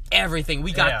had everything.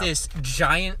 We got this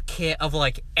giant kit of,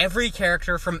 like, every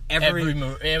character from every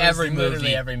movie.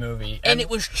 Literally every movie. And it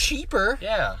was cheaper.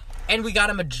 Yeah. And we got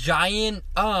him a giant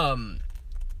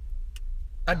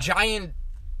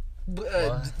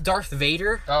Darth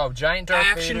Vader. Oh, giant Darth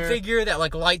action Vader. figure that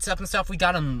like lights up and stuff. We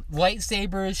got him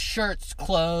lightsabers, shirts,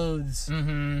 clothes.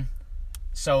 Mm-hmm.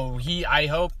 So I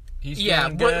hope he's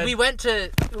doing good. We went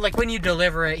to, like, when you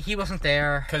deliver it, he wasn't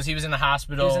there. Because he was in the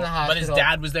hospital. He was in the But his hospital.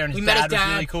 dad was there, and his dad was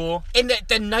really cool. And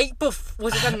the night before,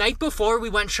 was it the night before we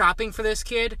went shopping for this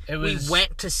kid? We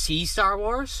went to see Star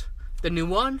Wars, the new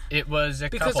one. It was a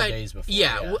couple days before.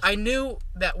 Yeah, I knew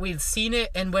that we'd seen it,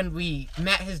 and when we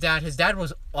met his dad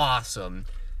was awesome.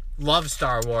 Loved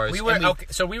Star Wars. We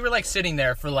were like sitting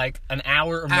there for like an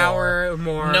hour or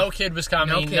more. No kid was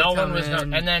coming. No one was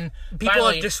coming. And then people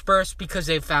have dispersed because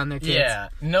they found their kids.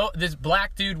 Yeah. This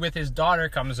black dude with his daughter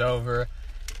comes over,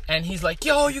 and he's like,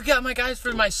 "Yo, you got my guys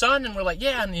for my son?" And we're like,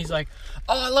 "Yeah." And he's like,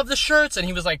 "Oh, I love the shirts." And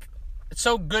he was like, "It's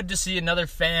so good to see another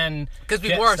fan." Because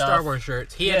we wore Star Wars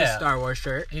shirts. He had a Star Wars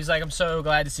shirt. He's like, "I'm so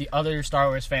glad to see other Star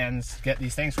Wars fans get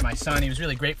these things for my son." He was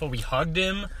really grateful. We hugged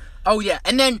him. Oh yeah,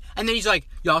 and then he's like,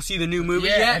 "Y'all see the new movie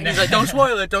yet?" And he's like, "Don't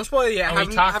spoil it, don't spoil it yet." And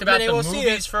we talked about the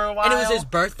movies for a while. And it was his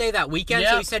birthday that weekend,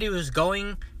 so he said he was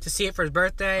going to see it for his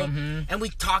birthday. Mm-hmm. And we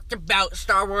talked about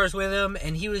Star Wars with him,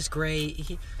 and he was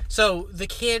great. So the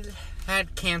kid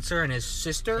had cancer, and his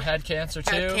sister had cancer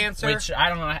too. Had cancer, which I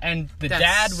don't know. And the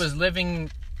dad was living.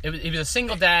 He was a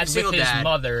single dad with his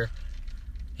mother.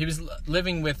 He was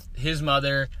living with his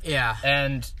mother. Yeah.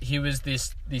 And he was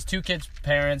these two kids'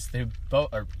 parents who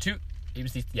both are two. He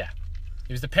was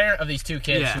the parent of these two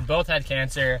kids who both had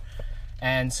cancer,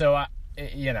 and so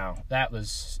it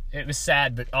was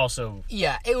sad, but also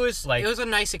it was like, it was a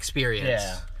nice experience.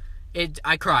 Yeah.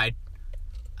 I cried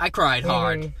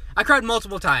hard. I cried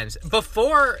multiple times.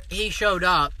 Before he showed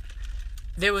up,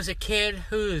 there was a kid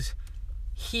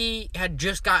he had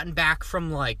just gotten back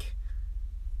from like.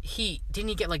 He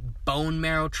get like bone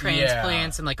marrow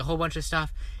transplants and like a whole bunch of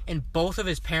stuff, and both of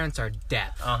his parents are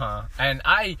deaf. And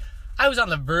I was on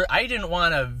the verge. I didn't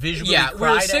want to visually cry. We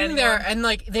were sitting there, and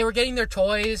like they were getting their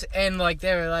toys, and like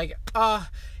they were like,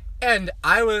 and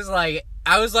I was like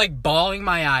bawling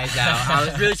my eyes out. I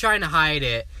was really trying to hide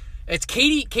it. It's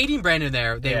Katie and Brandon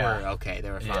there. They were okay. They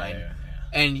were fine. Yeah.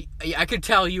 And I could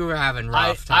tell you were having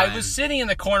rough time. I was sitting in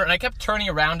the corner, and I kept turning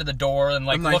around to the door and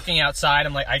like looking outside.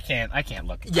 I'm like, I can't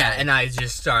look. Yeah, and I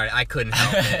just started. I couldn't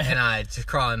help it, and I just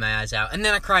crawling my eyes out. And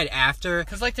then I cried after.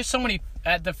 Because like, there's so many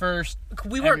at the first.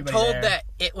 We weren't told that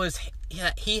it was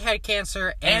he had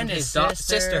cancer and his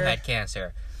sister had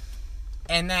cancer,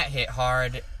 and that hit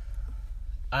hard.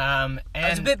 And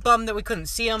I was a bit bummed that we couldn't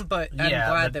see him, but I'm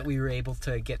glad that we were able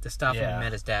to get the stuff and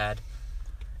met his dad.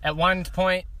 At one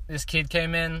point, this kid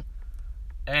came in,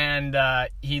 and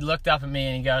he looked up at me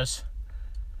and he goes,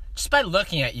 "Just by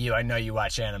looking at you, I know you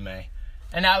watch anime."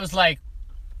 And I was like,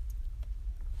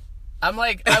 I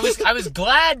was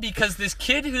glad, because this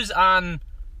kid who's on,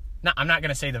 I'm not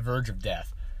gonna say the verge of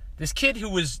death. This kid who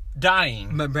was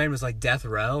dying. My brain was like death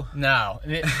row. No,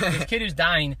 this kid who's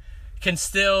dying can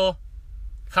still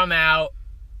come out,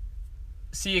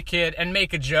 see a kid, and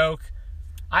make a joke.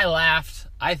 I laughed.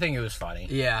 I think it was funny.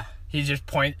 Yeah. He just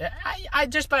I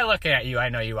just by looking at you, I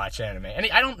know you watch anime. And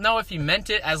I don't know if he meant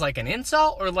it as like an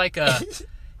insult or like a,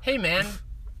 hey man,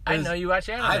 I know you watch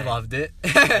anime. I loved it.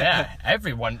 Yeah,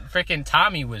 everyone. Freaking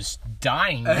Tommy was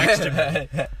dying next to me.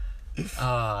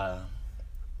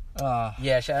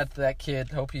 Yeah, shout out to that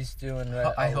kid. Hope he's doing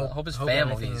well. I hope his family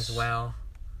family's is well.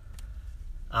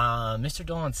 Mr.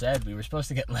 Dolan said we were supposed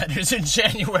to get letters in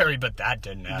January, but that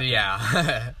didn't happen.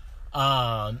 Yeah.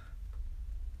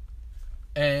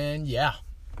 And yeah.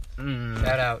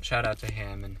 Shout out to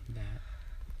him and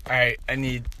that. Alright, I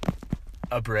need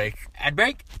a break. Ad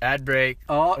break? Ad break.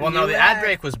 Oh, well, no, the ad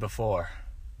break was before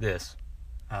this.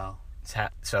 Oh.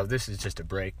 So this is just a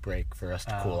break for us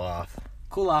to cool off.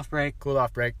 Cool off break.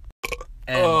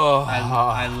 And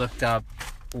I looked up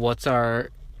what are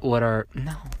like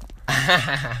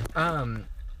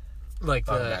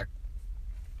the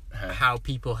how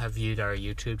people have viewed our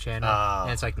YouTube channel,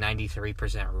 and it's like 93%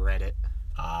 Reddit.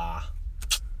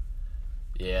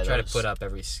 Yeah, Try to put up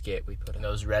every skit we put up.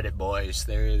 Those Reddit boys,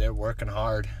 they're working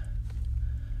hard.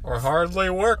 Or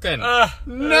hardly working.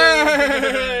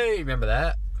 Nay! Remember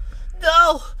that?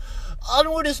 No!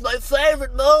 Onward is my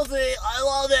favorite movie. I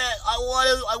love it. I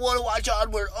want to watch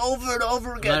Onward over and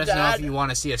over again, Let us know if you want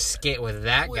to see a skit with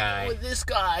that guy. With this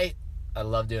guy. I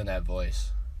love doing that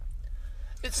voice.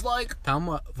 It's like... Tell him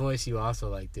what voice you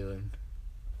also like doing.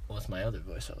 What's my other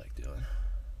voice I like doing?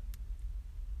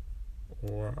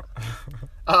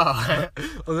 Oh.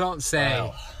 Well, don't say.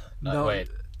 Well, no. Wait.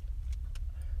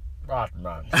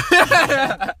 Rotman.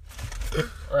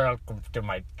 Welcome to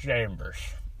my chambers.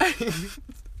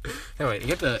 Hey, wait,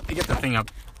 get the thing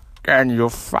up. Can you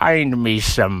find me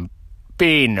some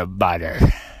peanut butter?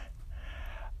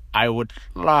 I would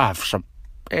love some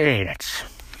peanuts.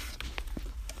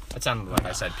 That sounded like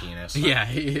I said penis. Yeah.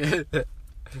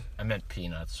 I meant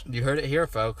peanuts. You heard it here,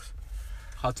 folks.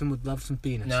 Hudson would love some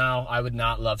penis. No, I would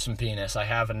not love some penis. I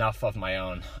have enough of my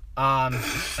own.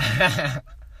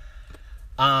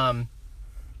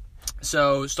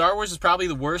 So Star Wars is probably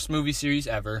the worst movie series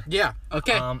ever. Yeah.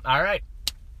 Okay. All right.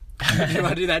 You want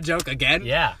to do that joke again?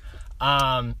 Yeah.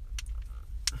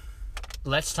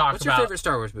 Let's talk What's about your favorite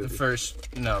Star Wars movie? the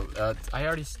first. No, I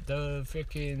already the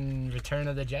freaking Return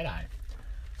of the Jedi.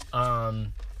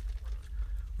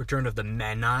 Return of the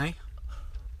Menai.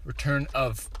 Return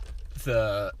of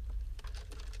the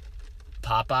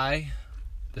Popeye,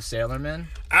 the Sailor Man.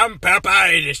 I'm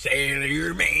Popeye the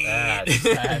Sailor Man.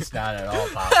 That's not at all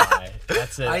Popeye.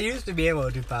 That's I used to be able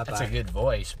to do Popeye. That's a good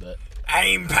voice, but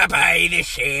I'm Popeye the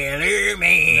Sailor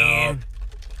Man.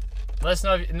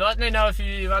 no. Let me know if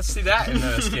you want to see that in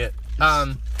the skit.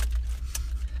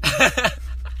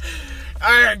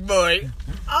 Alright, boy.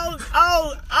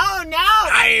 Oh no!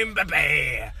 I'm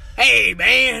Popeye. Hey,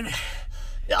 man.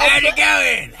 How's it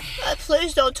going?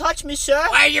 Please don't touch me, sir.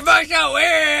 Why is your voice so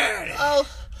weird? Oh,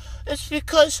 it's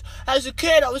because as a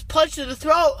kid I was punched in the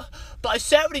throat by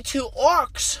 72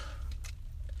 orcs.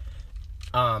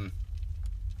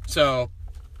 So,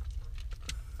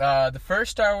 the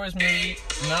first Star Wars movie...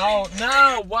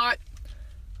 No, what?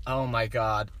 Oh my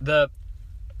god. The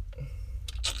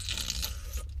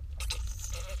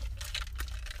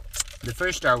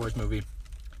first Star Wars movie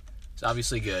is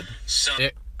obviously good.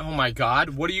 Oh my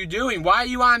god, what are you doing? Why are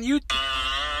you on YouTube?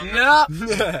 No!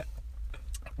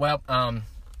 Well,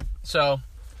 so...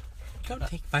 Don't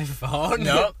take my phone.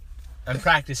 No. I'm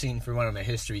practicing for one of my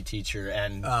history teacher,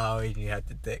 and Oh, you have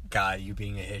to think, God, you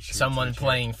being a history someone teacher.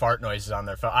 playing fart noises on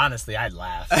their phone. Honestly, I'd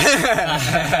laugh.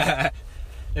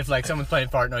 If like someone's playing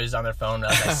fart noises on their phone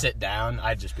as I sit down,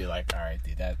 I'd just be like, all right,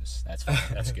 dude, that's fine.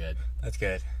 That's good. That's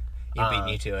good. You beat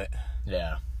me to it.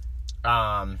 Yeah.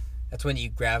 That's when you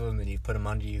grab them and you put them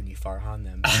under you and you fart on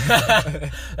them.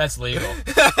 That's legal.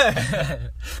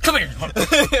 Come here.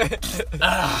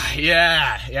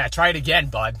 Yeah. Try it again,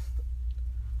 bud.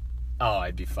 Oh,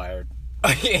 I'd be fired.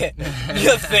 You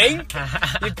think?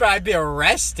 You'd probably be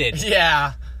arrested.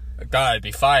 Yeah. God, I'd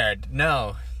be fired.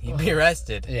 No, you'd be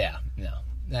arrested. Yeah. No,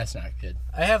 that's not good.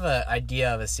 I have an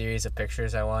idea of a series of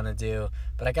pictures I want to do,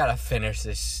 but I gotta finish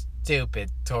this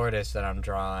stupid tortoise that I'm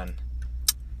drawing.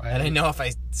 And I know if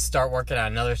I start working on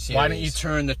another series... Why don't you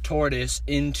turn the tortoise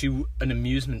into an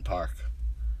amusement park?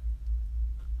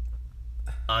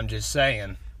 I'm just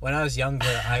saying. When I was younger,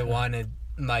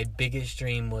 my biggest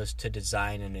dream was to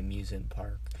design an amusement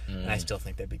park. And I still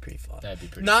think that'd be pretty fun. That'd be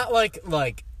pretty Not fun.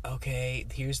 like, okay,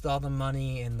 here's all the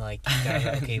money and like, you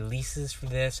got, okay, leases for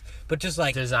this. But just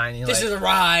like, designing. this is a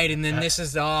ride and then this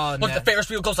is all. Look, the Ferris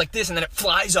wheel goes like this and then it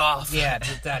flies off. Yeah,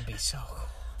 that'd be so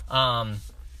cool.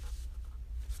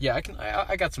 Yeah,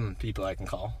 I got some people I can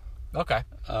call. Okay.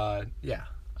 Yeah.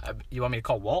 You want me to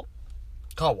call Walt?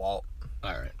 Call Walt.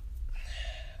 All right.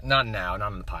 Not now,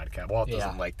 not on the podcast. Walt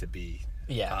doesn't like to be...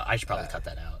 Yeah. I should probably cut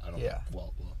that out. I don't know.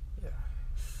 Walt will. Yeah.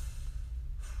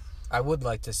 I would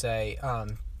like to say,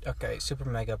 okay, Super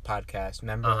Mega Podcast.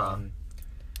 Remember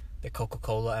the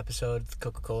Coca-Cola episode?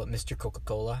 Coca-Cola, Mr.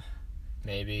 Coca-Cola?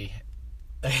 Maybe.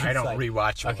 I don't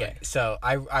rewatch them. Okay, so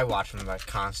I watch them like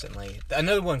constantly.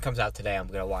 Another one comes out today. I'm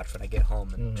gonna watch when I get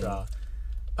home and draw.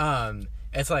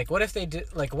 It's like, what if they did?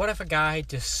 Like, what if a guy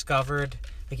discovered,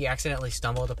 like, he accidentally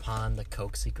stumbled upon the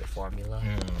Coke secret formula,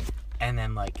 and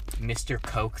then like Mr.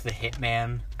 Coke, the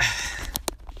hitman,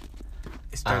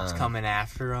 starts coming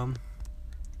after him.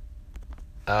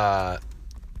 1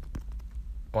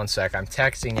 sec. I'm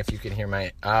texting. If you can hear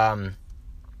my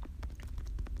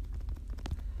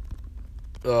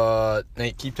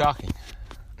Nate, keep talking.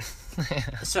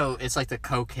 So it's like the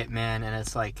Coke hitman, and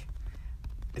it's like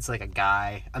It's like a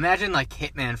guy. Imagine like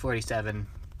Hitman 47,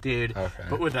 dude. Okay.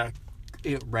 But with a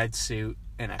red suit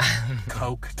and a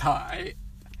Coke tie.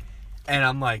 And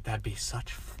I'm like, that'd be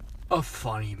such a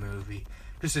funny movie.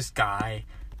 Just this guy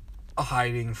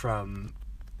hiding from,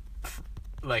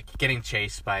 like, getting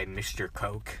chased by Mr.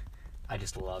 Coke. I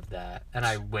just love that. And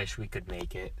I wish we could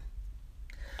make it.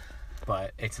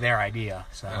 But it's their idea,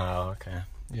 so. Oh, okay.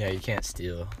 Yeah, you can't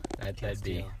steal. That'd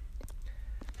be...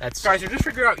 That's... Guys, just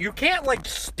figure out, you can't, like,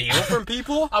 steal from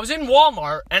people. I was in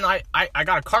Walmart, and I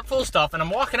got a cart full of stuff, and I'm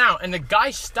walking out, and the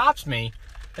guy stops me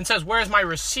and says, "Where's my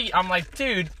receipt?" I'm like,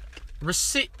 dude,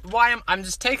 receipt? Why I'm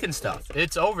just taking stuff.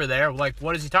 It's over there. Like,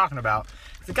 what is he talking about?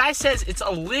 The guy says it's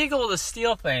illegal to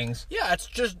steal things. Yeah,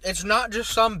 it's not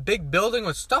just some big building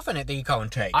with stuff in it that you go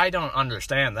and take. I don't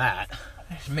understand that.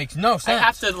 It makes no sense. I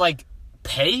have to, like,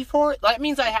 pay for it? That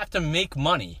means I have to make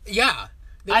money. Yeah.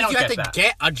 That I means don't you have get to that.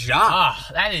 get a job.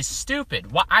 Ah, that is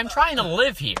stupid. I'm trying to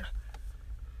live here.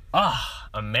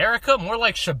 America? More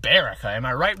like Shabarica. Am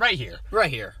I right? Right here. Right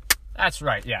here. That's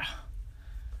right, yeah.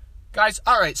 Guys,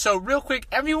 alright, so real quick,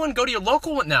 everyone go to your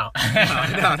local one now.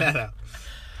 No.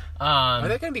 Are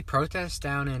there going to be protests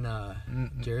down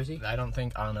in Jersey? I don't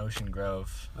think on Ocean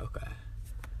Grove. Okay.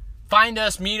 Find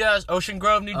us, meet us, Ocean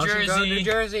Grove, New Jersey. New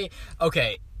Jersey.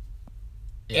 Okay.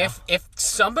 Yeah. If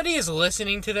somebody is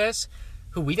listening to this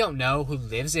who we don't know who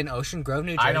lives in Ocean Grove,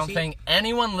 New Jersey. I don't think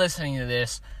anyone listening to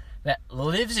this that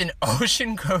lives in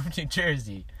Ocean Grove, New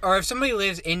Jersey. Or if somebody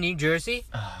lives in New Jersey,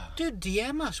 dude,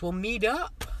 DM us. We'll meet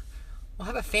up. We'll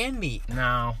have a fan meet.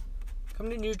 No. Come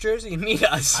to New Jersey and meet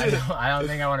us. I don't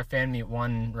think I want to fan meet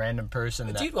one random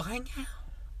person. Dude, we'll hang out.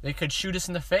 They could shoot us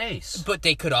in the face. But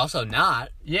they could also not.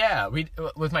 Yeah,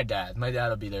 with my dad. My dad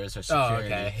will be there as our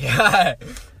security. Oh, okay. Yeah.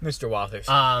 Mr. Walters.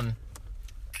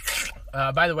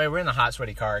 By the way, we're in the hot,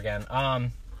 sweaty car again.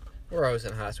 We're always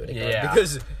in a hot, sweaty car. Yeah.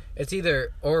 Because it's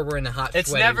either, or we're in a hot, It's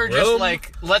sweaty never room. just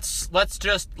like, let's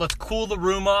cool the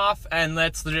room off and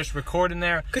let's just record in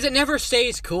there. Because it never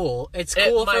stays cool. It's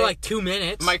cool for like 2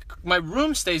 minutes. My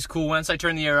room stays cool once I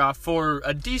turn the air off for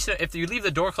a decent, if you leave the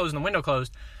door closed and the window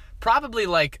closed, probably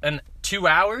like 2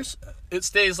 hours, it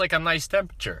stays like a nice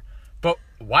temperature. But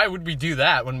why would we do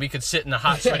that when we could sit in a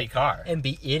hot, sweaty car? And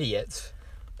be idiots.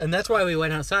 And that's why we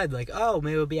went outside. Like, oh,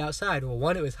 maybe we'll be outside. Well,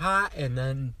 one, it was hot, and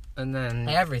then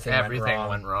everything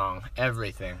went wrong.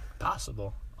 Everything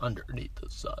possible underneath the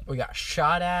sun. We got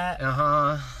shot at.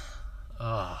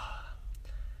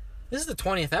 This is the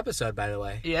 20th episode, by the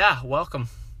way. Yeah, welcome.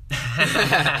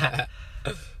 It's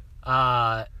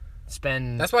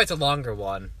been... That's why it's a longer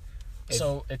one.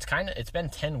 So it's been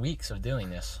 10 weeks of doing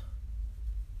this.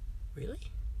 Really?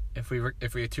 If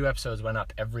we 2 episodes went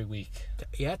up every week.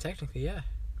 Yeah, technically, yeah.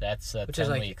 That's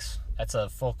 10 weeks. That's a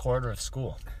full quarter of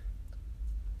school.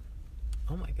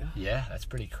 Oh my god. Yeah, that's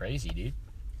pretty crazy, dude.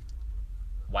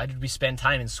 Why did we spend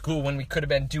time in school when we could have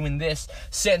been doing this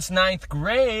since 9th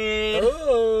grade?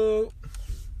 Oh.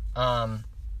 I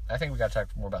think we gotta talk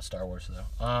more about Star Wars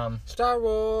though. Star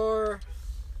Wars.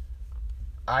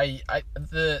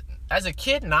 As a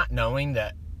kid, not knowing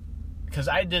that, because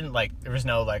I didn't there was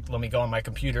no let me go on my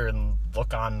computer and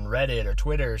look on Reddit or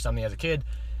Twitter or something as a kid.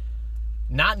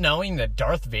 Not knowing that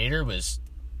Darth Vader was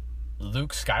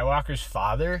Luke Skywalker's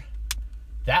father,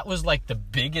 that was like the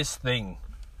biggest thing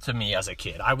to me as a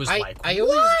kid. I was what? I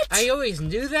always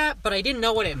knew that, but I didn't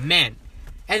know what it meant.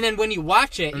 And then when you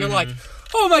watch it, you're like,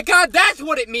 oh my god, that's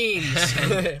what it means.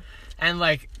 And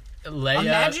Leia.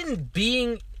 Imagine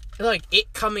being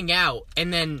it coming out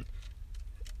and then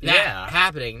that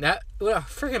happening. That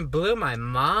freaking blew my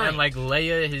mind. And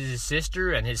Leia, his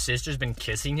sister, and his sister's been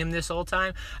kissing him this whole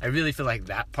time. I really feel like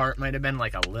that part might have been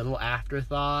a little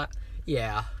afterthought.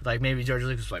 Yeah. Maybe George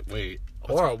Lucas was like, wait.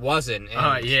 Or it wasn't.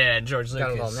 Yeah, and George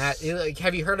Lucas. On that.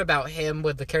 Have you heard about him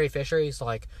with the Carrie Fisher? He's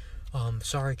like,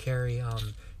 sorry, Carrie,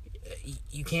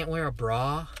 you can't wear a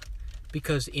bra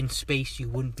because in space you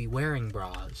wouldn't be wearing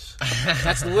bras.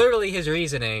 That's literally his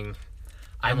reasoning.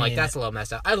 I'm like, that's a little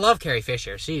messed up. I love Carrie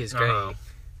Fisher. She is great.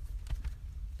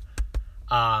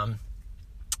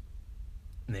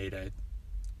 Nate,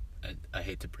 I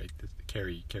hate to break this.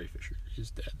 Carrie Fisher is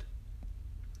dead.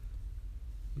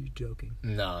 Are you joking?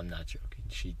 No, I'm not joking.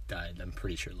 She died, I'm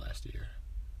pretty sure, last year.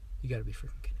 You gotta be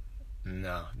freaking kidding me.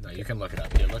 No, okay. You can look it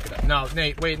up. Yeah, look it up. No,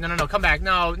 Nate, wait, no, come back.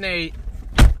 No, Nate.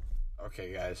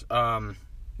 Okay, guys.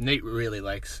 Nate really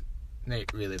likes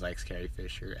Carrie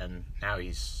Fisher, and now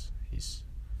he's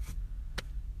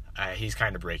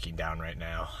kind of breaking down right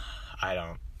now. I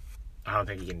don't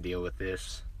think he can deal with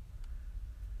this.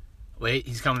 Wait,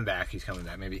 he's coming back.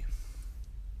 Maybe.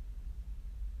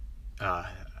 I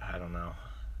don't know.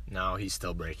 No, he's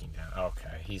still breaking down.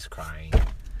 Okay, he's crying.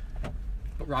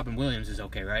 But Robin Williams is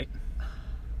okay, right?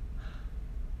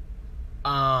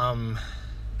 No.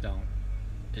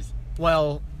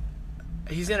 Well,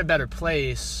 he's in a better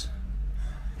place.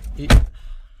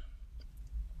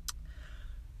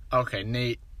 Okay,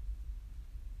 Nate.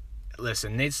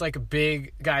 Listen, Nate's like a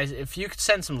big... Guys, if you could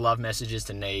send some love messages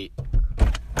to Nate...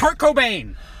 Kurt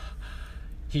Cobain!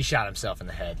 He shot himself in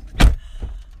the head.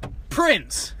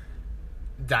 Prince!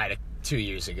 Died 2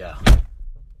 years ago.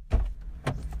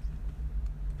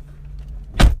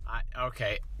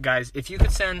 Okay, guys, if you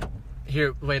could send...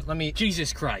 Here, wait, let me...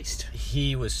 Jesus Christ.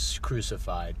 He was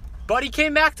crucified. But he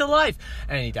came back to life.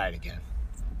 And he died again.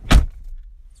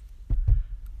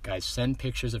 Guys, send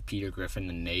pictures of Peter Griffin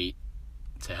to Nate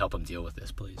to help him deal with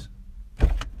this, please.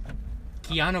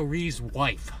 Keanu Reeves'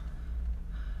 wife.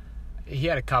 He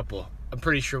had a couple. I'm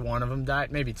pretty sure one of them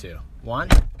died. Maybe two. One?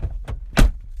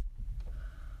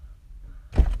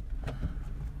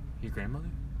 Your grandmother?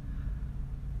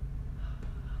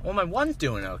 Well, my one's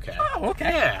doing okay. Oh, okay.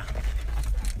 Yeah.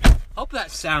 Hope that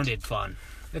sounded fun.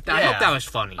 I Yeah. hope that was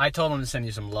funny. I told him to send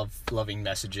you some loving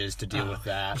messages to deal with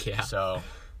that. yeah. So...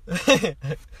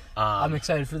 I'm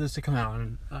excited for this to come out,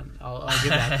 and I'll give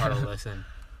that part a listen.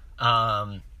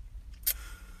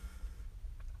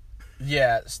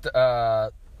 Yeah,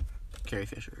 Carrie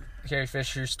Fisher. Carrie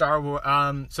Fisher, Star Wars.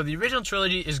 So the original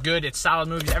trilogy is good. It's solid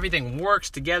movies. Everything works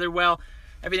together well.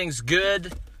 Everything's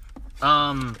good.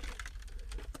 And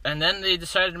then they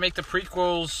decided to make the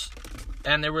prequels,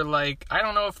 and they were like, I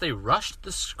don't know if they rushed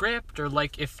the script, or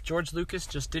like if George Lucas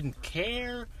just didn't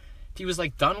care, if he was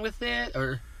like done with it,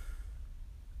 or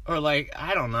like,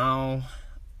 I don't know.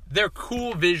 They're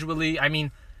cool visually. I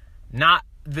mean, not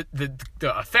the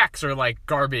effects are like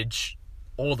garbage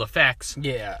old effects.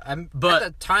 Yeah, but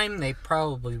at the time they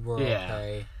probably were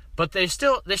okay. But they're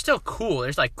still cool.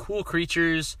 There's like cool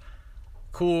creatures,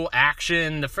 cool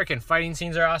action. The freaking fighting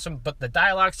scenes are awesome, but the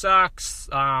dialogue sucks.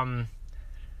 The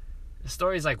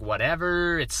story's like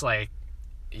whatever. It's like,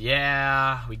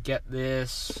 yeah, we get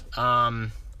this.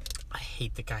 I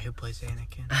hate the guy who plays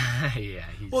Anakin. Yeah.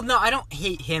 Well, no, I don't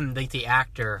hate him, like the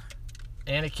actor.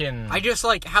 Anakin. I just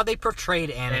like how they portrayed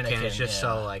Anakin. It's just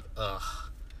yeah. so like, ugh.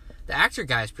 The actor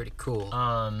guy's pretty cool.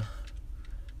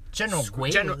 General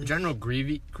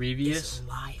Grievous. It's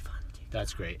alive on TikTok.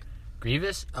 That's great.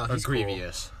 Grievous or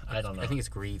Grievous? Cool. I don't know. I think it's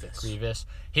Grievous. Grievous.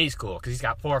 He's cool because he's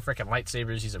got 4 freaking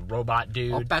lightsabers. He's a robot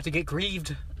dude. Oh, about to get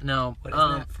grieved. No. What is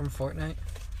that from Fortnite?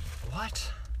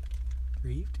 What?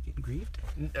 Grieved? Getting grieved?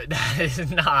 That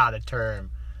is not a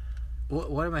term.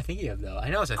 What am I thinking of, though? I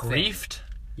know it's a Griefed? thing.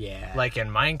 Yeah. Like in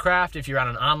Minecraft, if you're on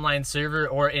an online server,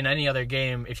 or in any other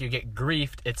game, if you get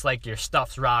griefed, it's like your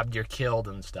stuff's robbed, you're killed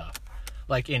and stuff.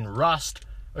 Like in Rust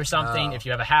or something, if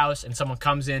you have a house and someone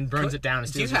comes in, burns it down, and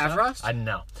steals Do you have stuff. Rust? I don't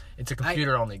know. It's a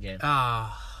computer-only game.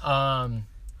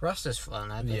 Rust is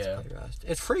fun. I'd like Yeah. to play Rust.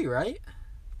 It's free, right?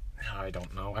 I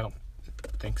don't know. I don't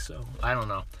think so. I don't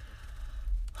know.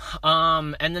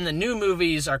 And then the new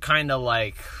movies are kind of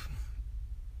like,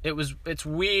 it's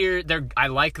weird. I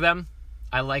like them.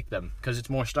 Because it's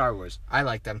more Star Wars. I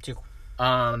like them too.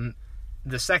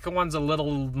 The second one's a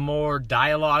little more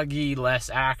dialogue-y, less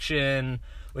action,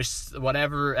 which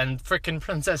whatever. And frickin'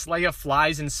 Princess Leia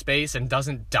flies in space and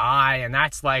doesn't die, and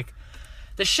that's like,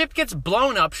 the ship gets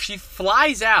blown up, she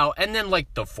flies out, and then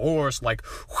like the Force like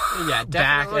Yeah, back,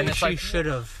 definitely. and it's like,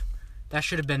 That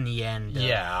should have been the end.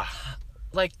 yeah,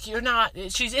 like you're not.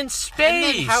 She's in space. And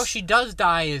then how she does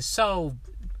die is so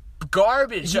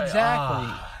garbage. exactly.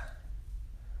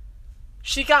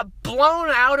 She got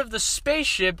blown out of the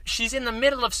spaceship. She's in the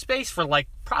middle of space for like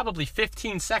probably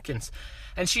 15 seconds.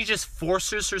 And she just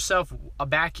forces herself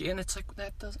back in. It's like,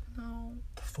 that doesn't... No.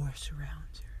 The Force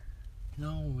surrounds her.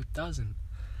 No, it doesn't.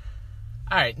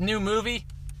 Alright, new movie.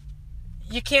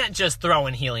 You can't just throw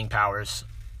in healing powers.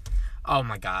 Oh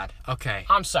my god. Okay.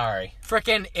 I'm sorry.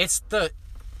 Frickin' it's the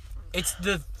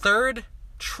third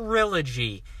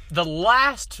trilogy. The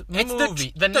last It's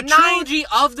movie. the ninth, trilogy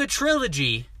of the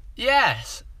trilogy.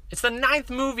 Yes. It's the 9th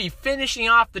movie finishing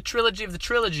off the trilogy of the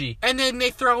trilogy. And then they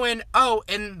throw in, oh,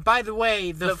 and by the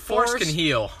way, the Force can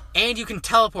heal. And you can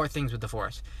teleport things with the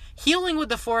Force. Healing with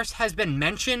the Force has been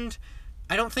mentioned,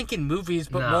 I don't think in movies,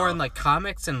 but more in like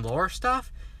comics and lore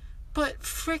stuff. But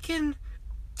frickin'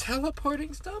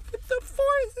 teleporting stuff with the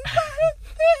Force is not a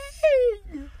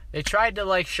thing! They tried to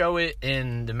like show it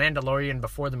in The Mandalorian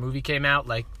before the movie came out,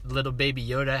 like little baby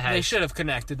Yoda has... They should have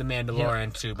connected The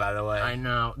Mandalorian too, by the way. I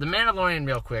know. The Mandalorian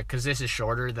real quick, because this is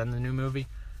shorter than the new movie.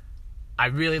 I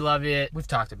really love it. We've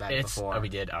talked about it before. Oh, we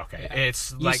did? Okay. Yeah.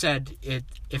 It's You like... said if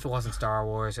it wasn't Star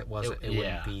Wars, it wouldn't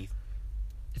be...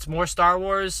 It's more Star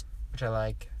Wars. Which I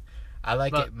like. I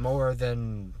like it more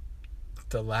than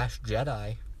The Last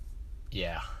Jedi.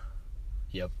 Yeah.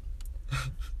 Yep.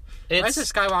 Rise of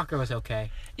Skywalker was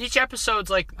okay. Each episode's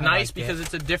like nice because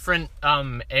it's a different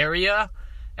area,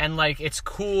 and like it's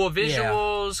cool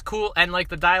visuals, cool, and like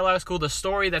the dialogue's cool. The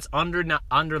story that's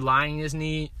underlying is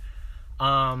neat.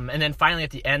 And then finally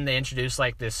at the end they introduce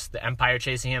like the Empire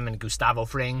chasing him and Gustavo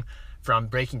Fring from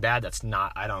Breaking Bad.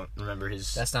 I don't remember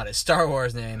his. That's not his Star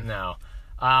Wars name. No.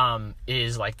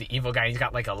 Is like the evil guy. He's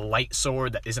got like a light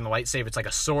sword that isn't a lightsaber. It's like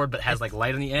a sword but has like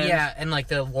light on the end. Yeah, and like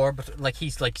the lore, like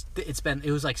he's like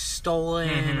it was like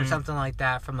stolen or something like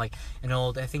that from like an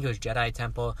old, I think it was Jedi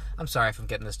temple. I'm sorry if I'm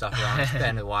getting this stuff wrong. It's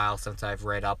been a while since I've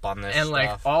read up on this. And stuff.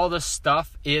 like all the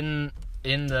stuff in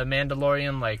the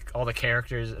Mandalorian, like all the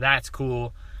characters, that's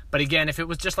cool. But again, if it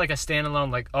was just like a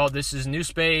standalone, like, oh, this is a new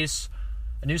space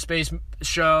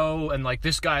show, and like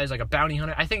this guy is like a bounty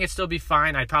hunter, I think it'd still be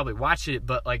fine. I'd probably watch it,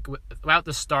 but like without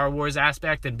the Star Wars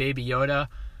aspect and Baby Yoda,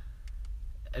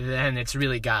 then it's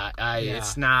really got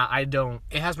it's not. I don't.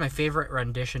 It has my favorite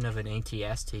rendition of an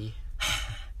ATST.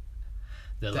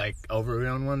 Like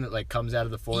overgrown one that like comes out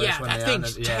of the forest. Yeah, when that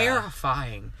thing's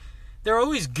terrifying. They're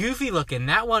always goofy looking.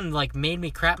 That one like made me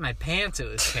crap my pants. It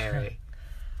was scary.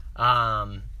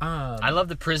 I love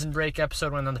the Prison Break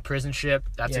episode when on the prison ship.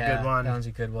 That's a good one. That one's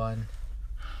a good one.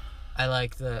 I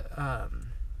like the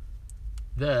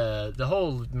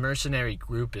whole mercenary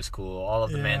group is cool. All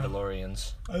of the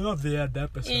Mandalorians. I love the end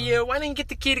episode. Yeah, why didn't you get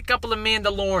the kid a couple of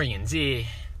Mandalorians? Yeah,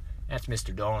 that's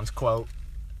Mr. Dolan's quote.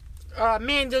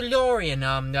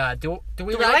 Mandalorian. Do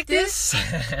we like this?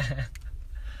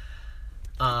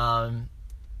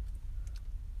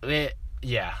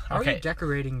 Yeah. How are you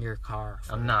decorating your car?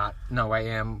 I'm not. No, I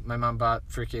am. My mom bought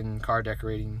freaking car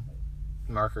decorating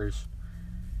markers,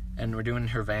 and we're doing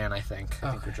her van. I think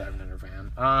we're driving in her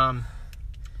van.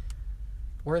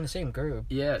 We're in the same group.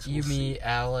 Yes. You, me,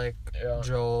 Alec,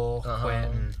 Joel,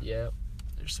 Quentin. Yeah.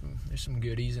 There's some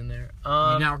goodies in there.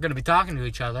 Now we're gonna be talking to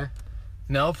each other.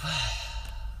 Nope.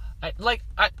 I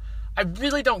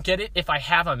really don't get it if I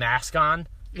have a mask on.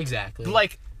 Exactly.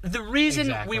 Like, the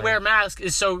reason we wear masks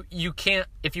is so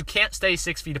if you can't stay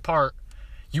 6 feet apart,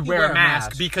 you wear a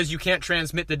mask because you can't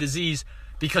transmit the disease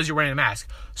because you're wearing a mask.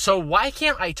 So why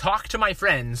can't I talk to my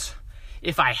friends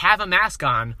if I have a mask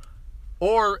on,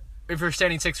 or if we're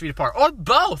standing 6 feet apart, or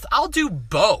both? I'll do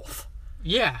both.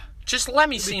 Yeah. Just let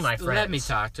me see my friends. Let me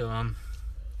talk to them.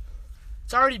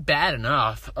 It's already bad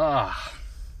enough. Ugh.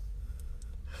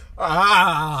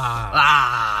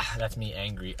 That's me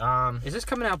angry. Is this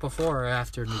coming out before or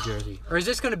after New Jersey? Or is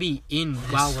this going to be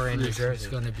while we're in New Jersey? It's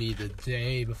going to be the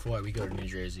day before we go to New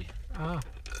Jersey. Oh.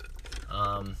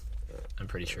 I'm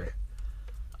pretty sure.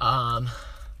 I'd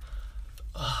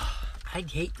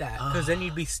hate that, because then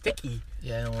you'd be sticky.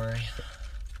 Yeah, don't worry.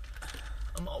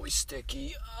 I'm always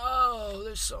sticky. Oh,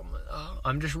 there's some... Oh.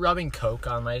 I'm just rubbing Coke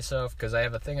on myself, because I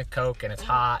have a thing of Coke, and it's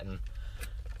hot, and...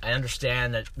 I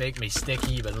understand that make me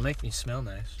sticky, but it'll make me smell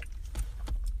nice.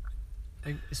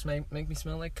 It's make me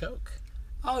smell like Coke.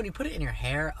 Oh, and you put it in your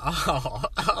hair? Oh,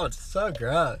 it's so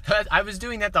gross. I was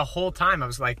doing that the whole time. I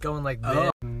was like going like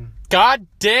this. God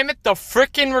damn it, the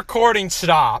frickin' recording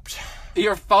stopped.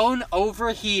 Your phone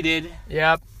overheated.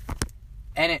 Yep.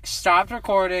 And it stopped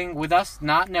recording with us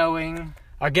not knowing.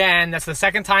 Again, that's the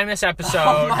second time this episode.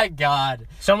 Oh my god.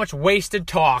 So much wasted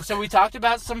talk. So we talked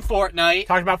about some Fortnite.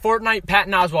 Talked about Fortnite,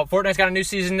 Patton Oswalt. Fortnite's got a new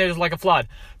season, there's like a flood.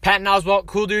 Patton Oswalt,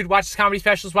 cool dude, watch his comedy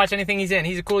specials, watch anything he's in.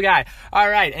 He's a cool guy.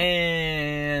 Alright,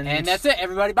 and that's it,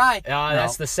 everybody bye.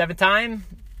 That's the 7th time.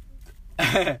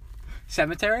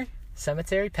 Cemetery?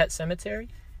 Pet cemetery?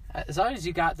 As long as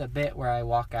you got the bit where I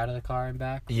walk out of the car and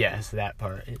back. Yes, that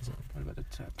part is. What about the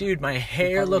top? Dude, my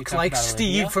hair looks like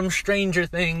Steve from Stranger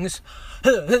Things.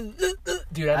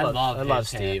 Dude, I love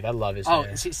Steve. I love his hair.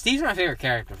 Oh, Steve's my favorite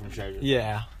character from Stranger Things.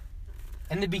 Yeah.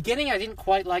 In the beginning, I didn't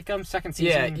quite like him. Second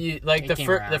season,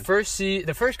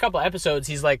 the first couple episodes,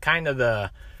 he's like kind of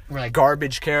the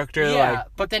garbage character. Yeah,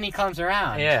 but then he comes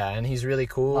around. Yeah, and he's really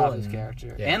cool. Love his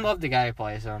character. Yeah. And love the guy who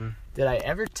plays him. Did I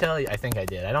ever tell you? I think I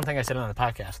did. I don't think I said it on the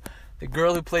podcast. The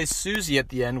girl who plays Susie at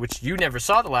the end, which you never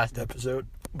saw the last episode,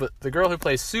 but the girl who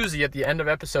plays Susie at the end of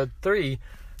episode 3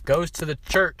 goes to the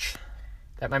church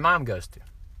that my mom goes to.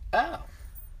 Oh.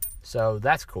 So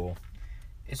that's cool.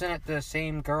 Isn't it the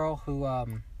same girl who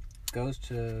goes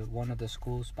to one of the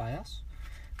schools by us?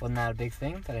 Wasn't that a big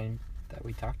thing that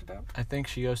we talked about? I think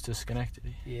she goes to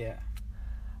Schenectady. Yeah.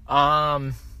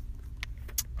 Let's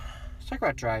talk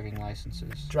about driving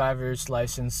licenses. Driver's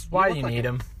license. Why do you need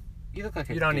them? You look like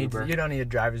a You don't need a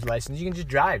driver's license. You can just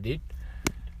drive, dude.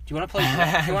 Do you want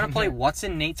to play What's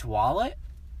in Nate's Wallet?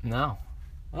 No.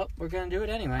 Well, we're gonna do it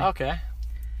anyway. Okay.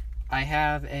 I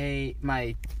have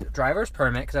my driver's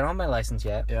permit because I don't have my license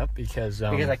yet. Yep, because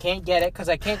I can't get it because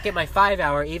I can't get my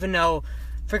 5-hour, even though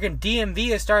freaking DMV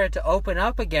has started to open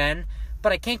up again.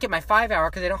 But I can't get my 5-hour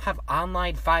because they don't have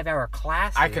online 5-hour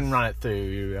classes. I can run it through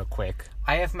you real quick.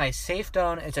 I have my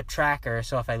SafeZone. It's a tracker,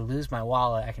 so if I lose my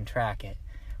wallet, I can track it.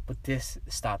 But this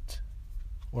stopped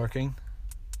working.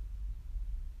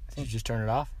 Did you just turn it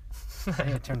off? I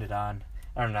think I turned it on.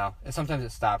 I don't know. Sometimes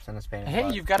it stops in the Spanish.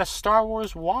 Hey, you've got a Star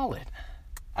Wars wallet.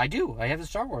 I do. I have a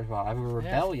Star Wars wallet. I have a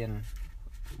Rebellion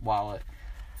wallet.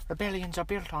 Rebellions are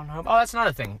built on hope. Oh, that's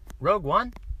another thing. Rogue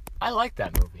One? I like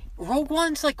that movie. Rogue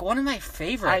One's like one of my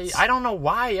favorites. I don't know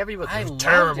why everybody was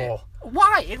terrible.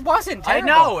 Why? It wasn't terrible.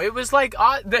 I know. It was like...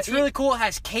 It's really cool. It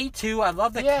has K2. I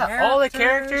love the characters. Yeah, all the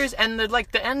characters. And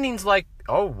the ending's like,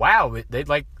 oh, wow. They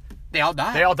all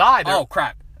died. They all died. Oh,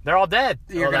 crap. They're all dead.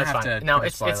 You're gonna have to. No,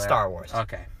 it's Star Wars.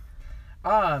 Okay.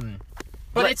 But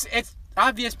it's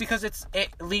obvious because it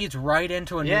leads right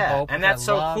into a New Hope. And that's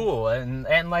so cool.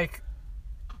 And like,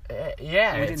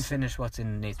 yeah. We didn't finish what's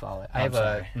in Nate's wallet. I have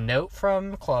a note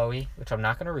from Chloe, which I'm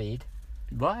not going to read.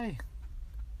 Why?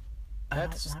 I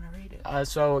don't want to read it.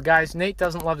 So, guys, Nate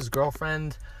doesn't love his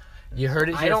girlfriend. You heard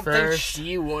it here I don't first. think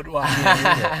she would want me to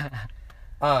read it.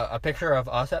 A picture of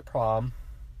us at prom.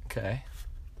 Okay.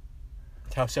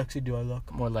 How sexy do I look?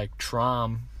 More like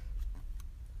Trom.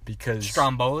 Because...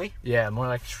 Stromboli? Yeah, more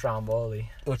like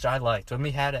Stromboli. Which I liked. When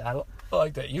we had it, I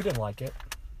liked it. You didn't like it.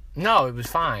 No, it was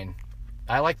fine.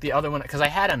 I liked the other one, because I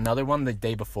had another one the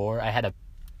day before. I had a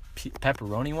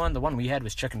pepperoni one. The one we had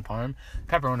was chicken parm.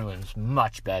 Pepperoni one was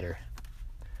much better.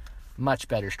 Much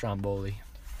better Stromboli.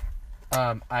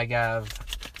 I have...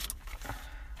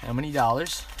 How many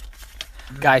dollars?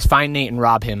 Guys, find Nate and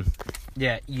rob him.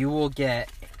 Yeah, you will get...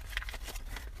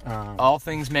 all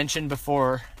things mentioned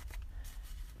before,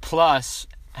 plus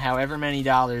however many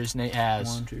dollars Nate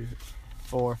has. 1, 2,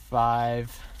 4,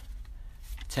 5,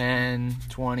 10,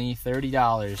 20,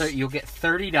 $30. So you'll get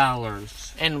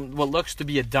 $30. And what looks to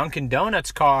be a Dunkin'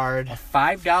 Donuts card. A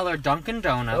 $5 Dunkin'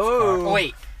 Donuts card. Oh,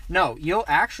 wait. No, you'll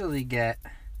actually get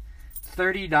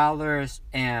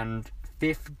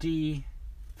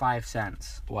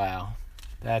 $30.55. Wow.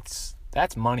 That's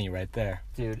money right there.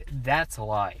 Dude, that's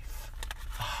life.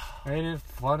 Ain't it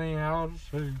funny how to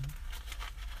see?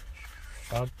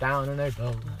 Shut down in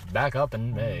April, back up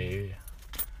in May.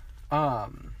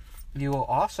 You will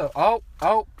also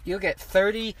you'll get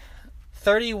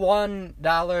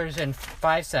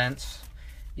 $31.05.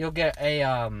 You'll get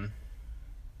a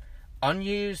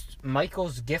unused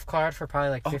Michael's gift card for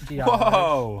probably like $50.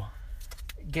 Whoa!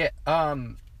 Get a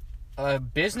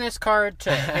business card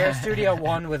to Hair Studio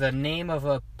One with a name of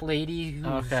a lady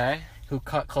who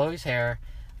cut Chloe's hair.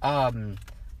 A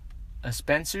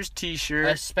Spencer's t-shirt.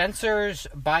 A Spencer's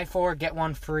buy 4 get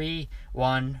 1 free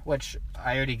one, which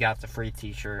I already got the free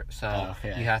t-shirt, so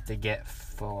you have to get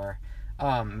 4.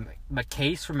 My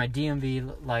case for my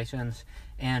DMV license,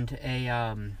 and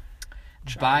a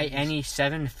buy any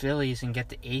 7 Phillies and get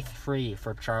the 8th free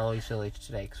for Charlie's Philly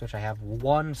Steaks, which I have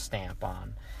 1 stamp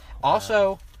on. Wow.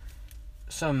 Also,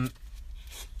 some...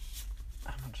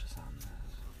 How much is on this?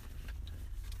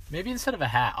 Maybe instead of a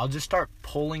hat, I'll just start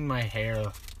pulling my hair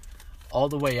all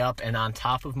the way up and on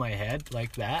top of my head,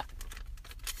 like that.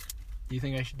 Do you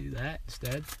think I should do that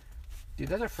instead? Dude,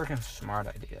 that's a freaking smart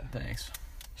idea. Thanks.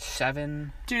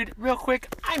 7. Dude, real quick,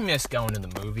 I miss going to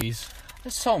the movies.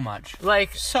 There's so much.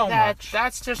 Like, so much.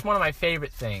 That's just one of my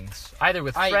favorite things. Either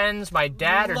with friends, my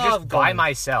dad, or just by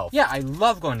myself. Yeah, I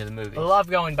love going to the movies. I love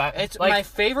going by... It's like, my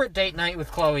favorite date night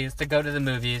with Chloe is to go to the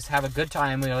movies, have a good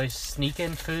time. We always sneak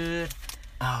in food,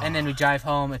 and then we drive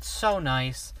home. It's so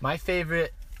nice. My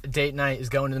favorite date night is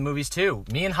going to the movies, too.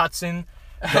 Me and Hudson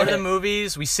go to the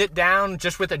movies. We sit down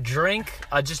just with a drink,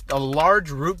 just a large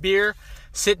root beer,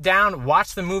 sit down,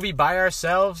 watch the movie by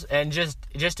ourselves, and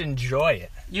just enjoy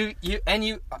it.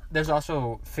 There's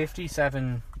also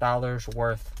 $57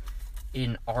 worth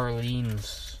in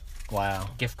Arlene's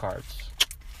gift cards,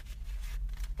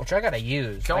 which I gotta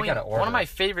use. I gotta order. One of my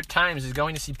favorite times is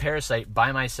going to see Parasite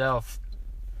by myself.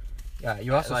 Yeah,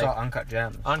 you also saw Uncut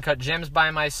Gems. Uncut Gems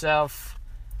by myself.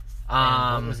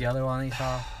 What was the other one you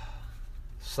saw?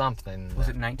 Something. Was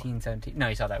it 1917? No,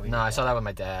 you saw that with I saw that with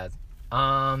my dad.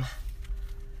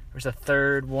 There's a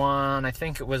third one. I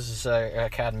think it was an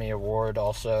Academy Award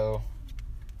also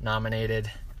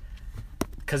nominated.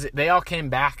 Because they all came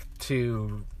back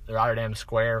to Rotterdam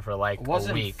Square for like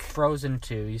a week. Frozen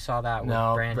 2. You saw that with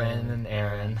Brandon and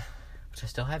Aaron. Which I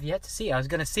still have yet to see. I was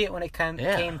going to see it when it came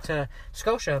to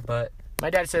Scotia, but... My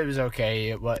dad said it was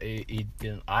okay. He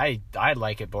didn't. I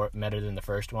like it better than the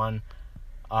first one.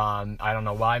 I don't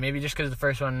know why. Maybe just because the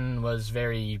first one was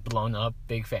very blown up,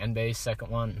 big fan base. Second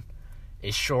one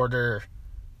is shorter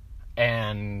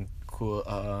and cool.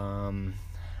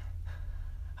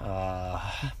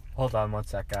 Hold on one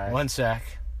sec, guys. One sec.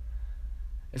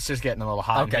 It's just getting a little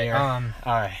hot in Okay, here. All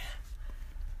right.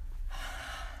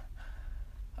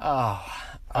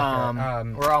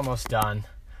 We're almost done.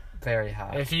 Very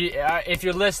hot. If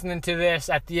you're listening to this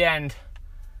at the end,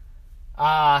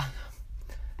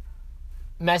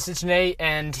 message Nate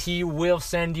and he will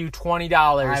send you $20.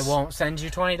 I won't send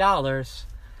you $20.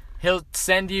 He'll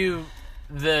send you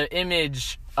the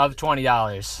image of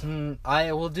 $20.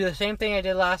 I will do the same thing I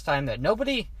did last time. That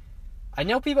nobody, I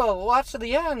know people watched to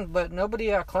the end, but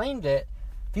nobody claimed it.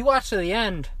 If you watch to the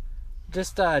end,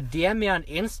 just DM me on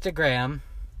Instagram,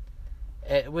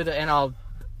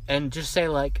 and just say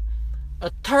like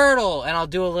a turtle, and I'll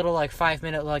do a little like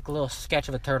 5-minute like little sketch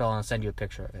of a turtle, and I'll send you a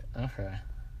picture of it. Okay.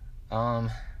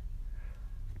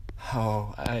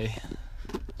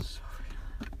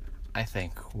 I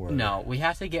think we're... No, we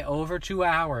have to get over 2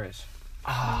 hours.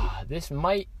 This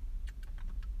might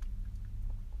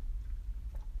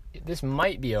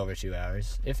be over 2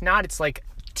 hours. If not, it's like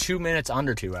 2 minutes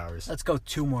under 2 hours. Let's go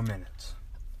 2 more minutes.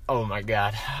 Oh my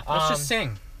god. Let's just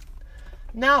sing.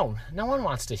 No one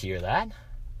wants to hear that.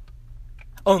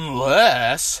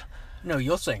 Unless... No,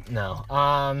 you'll sing. No.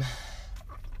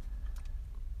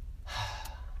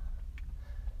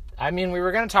 I mean, we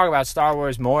were going to talk about Star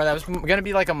Wars more. That was going to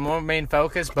be like a more main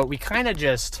focus, but we kind of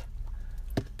just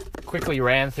quickly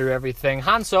ran through everything.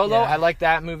 Han Solo, Yeah. I like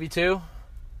that movie too.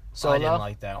 Solo. I didn't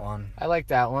like that one. I like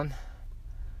that one.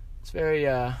 It's very,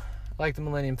 I like the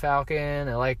Millennium Falcon.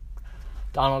 I like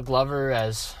Donald Glover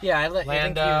as Yeah, I think he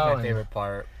Lando. was my favorite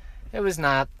part. It was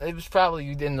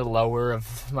probably in the lower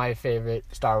of my favorite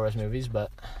Star Wars movies, but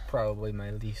Probably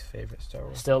my least favorite Star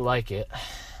Wars. still like it.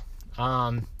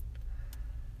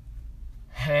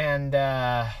 And,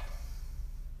 yeah.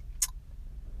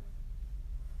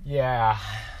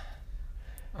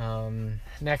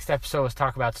 Next episode was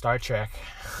talk about Star Trek.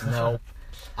 Nope.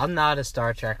 I'm not a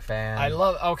Star Trek fan.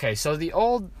 Okay, so the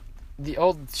old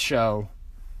show,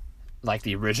 like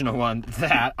the original one,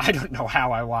 that, I don't know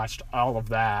how I watched all of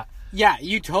that. Yeah,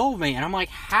 you told me, and I'm like,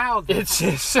 how? It's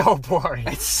just so boring.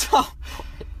 It's so...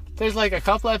 There's like a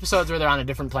couple episodes where they're on a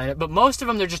different planet, but most of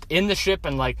them they're just in the ship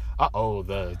and like, uh-oh,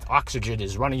 the oxygen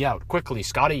is running out. Quickly,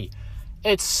 Scotty.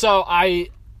 It's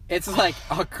like,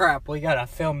 oh crap, we gotta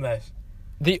film this.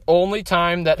 the only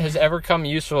time that has ever come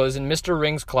useful is in Mr.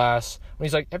 Ring's class when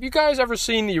he's like, have you guys ever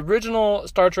seen the original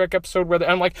Star Trek episode where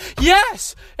I'm like,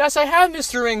 yes, I have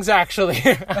Mr. Rings actually.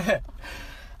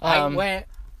 I went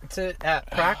to at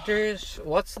Proctor's.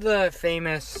 What's the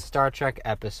famous Star Trek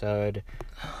episode?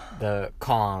 The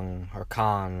Khan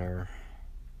or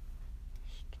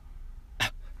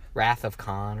Wrath of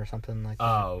Khan or something like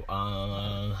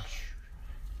that.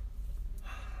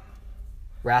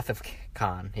 Wrath of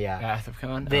Khan, yeah. Wrath of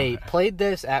Khan? They Okay. played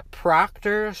this at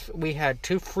Proctor's. We had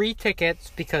 2 free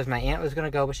tickets because my aunt was going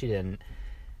to go, but she didn't.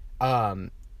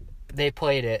 They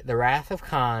played it, The Wrath of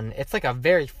Khan. It's like a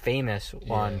very famous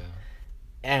one. Yeah.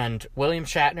 And William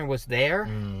Shatner was there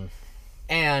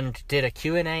and did a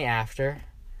Q&A after.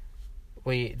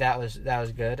 That was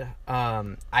good.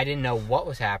 I didn't know what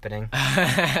was happening.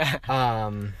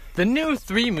 The new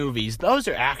 3 movies, those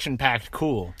are action-packed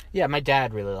cool. Yeah, my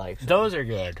dad really likes them. Those are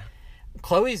good.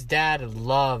 Chloe's dad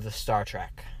loved Star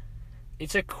Trek.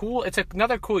 It's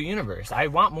another cool universe. I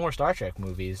want more Star Trek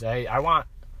movies. I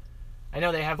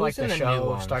know they have Who's like the in the new show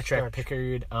one? Star Trek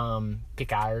Picard.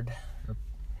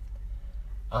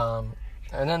 And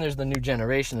then there's the new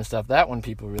generation and stuff. That one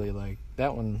people really like.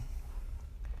 That one.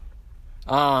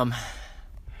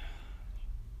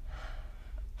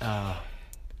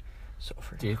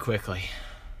 Dude, quickly.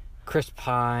 Chris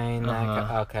Pine.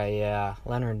 Uh-huh. Okay, yeah.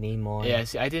 Leonard Nimoy. Yeah,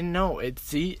 see, I didn't know.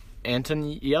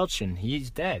 Anton Yelchin. He's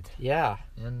dead. Yeah.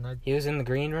 And He was in the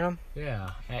green room.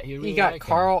 yeah, You got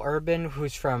Carl Urban,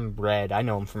 who's from Red. I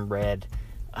know him from Red.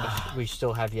 Which we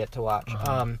still have yet to watch.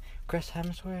 Chris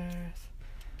Hemsworth,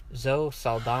 Zoe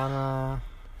Saldana,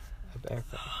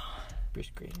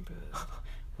 Bruce Greenwood.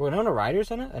 Winona Ryder's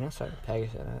in it? I know Simon Pegg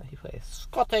is in it. He plays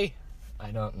Scotty. I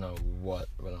don't know what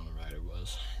Winona Ryder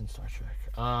was in Star Trek.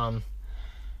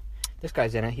 This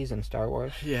guy's in it. He's in Star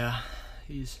Wars. Yeah,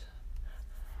 he's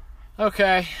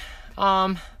okay.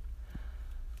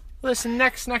 Listen,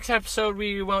 next episode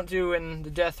we won't do in the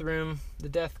death room, the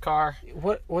death car.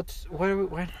 When are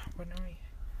we?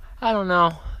 I don't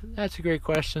know. That's a great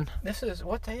question.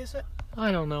 What day is it?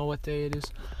 I don't know what day it is.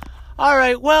 All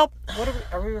right. Well,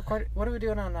 Are we recording? What are we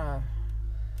doing on?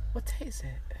 What day is it?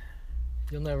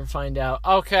 You'll never find out.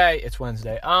 Okay, it's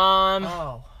Wednesday.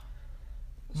 Oh.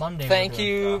 Monday. Thank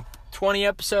you. 20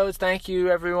 episodes. Thank you,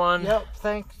 everyone. Yep,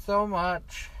 thanks so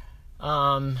much.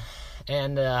 And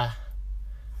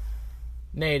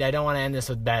Nate, I don't want to end this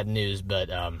with bad news, but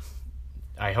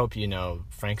I hope you know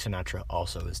Frank Sinatra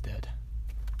also is dead.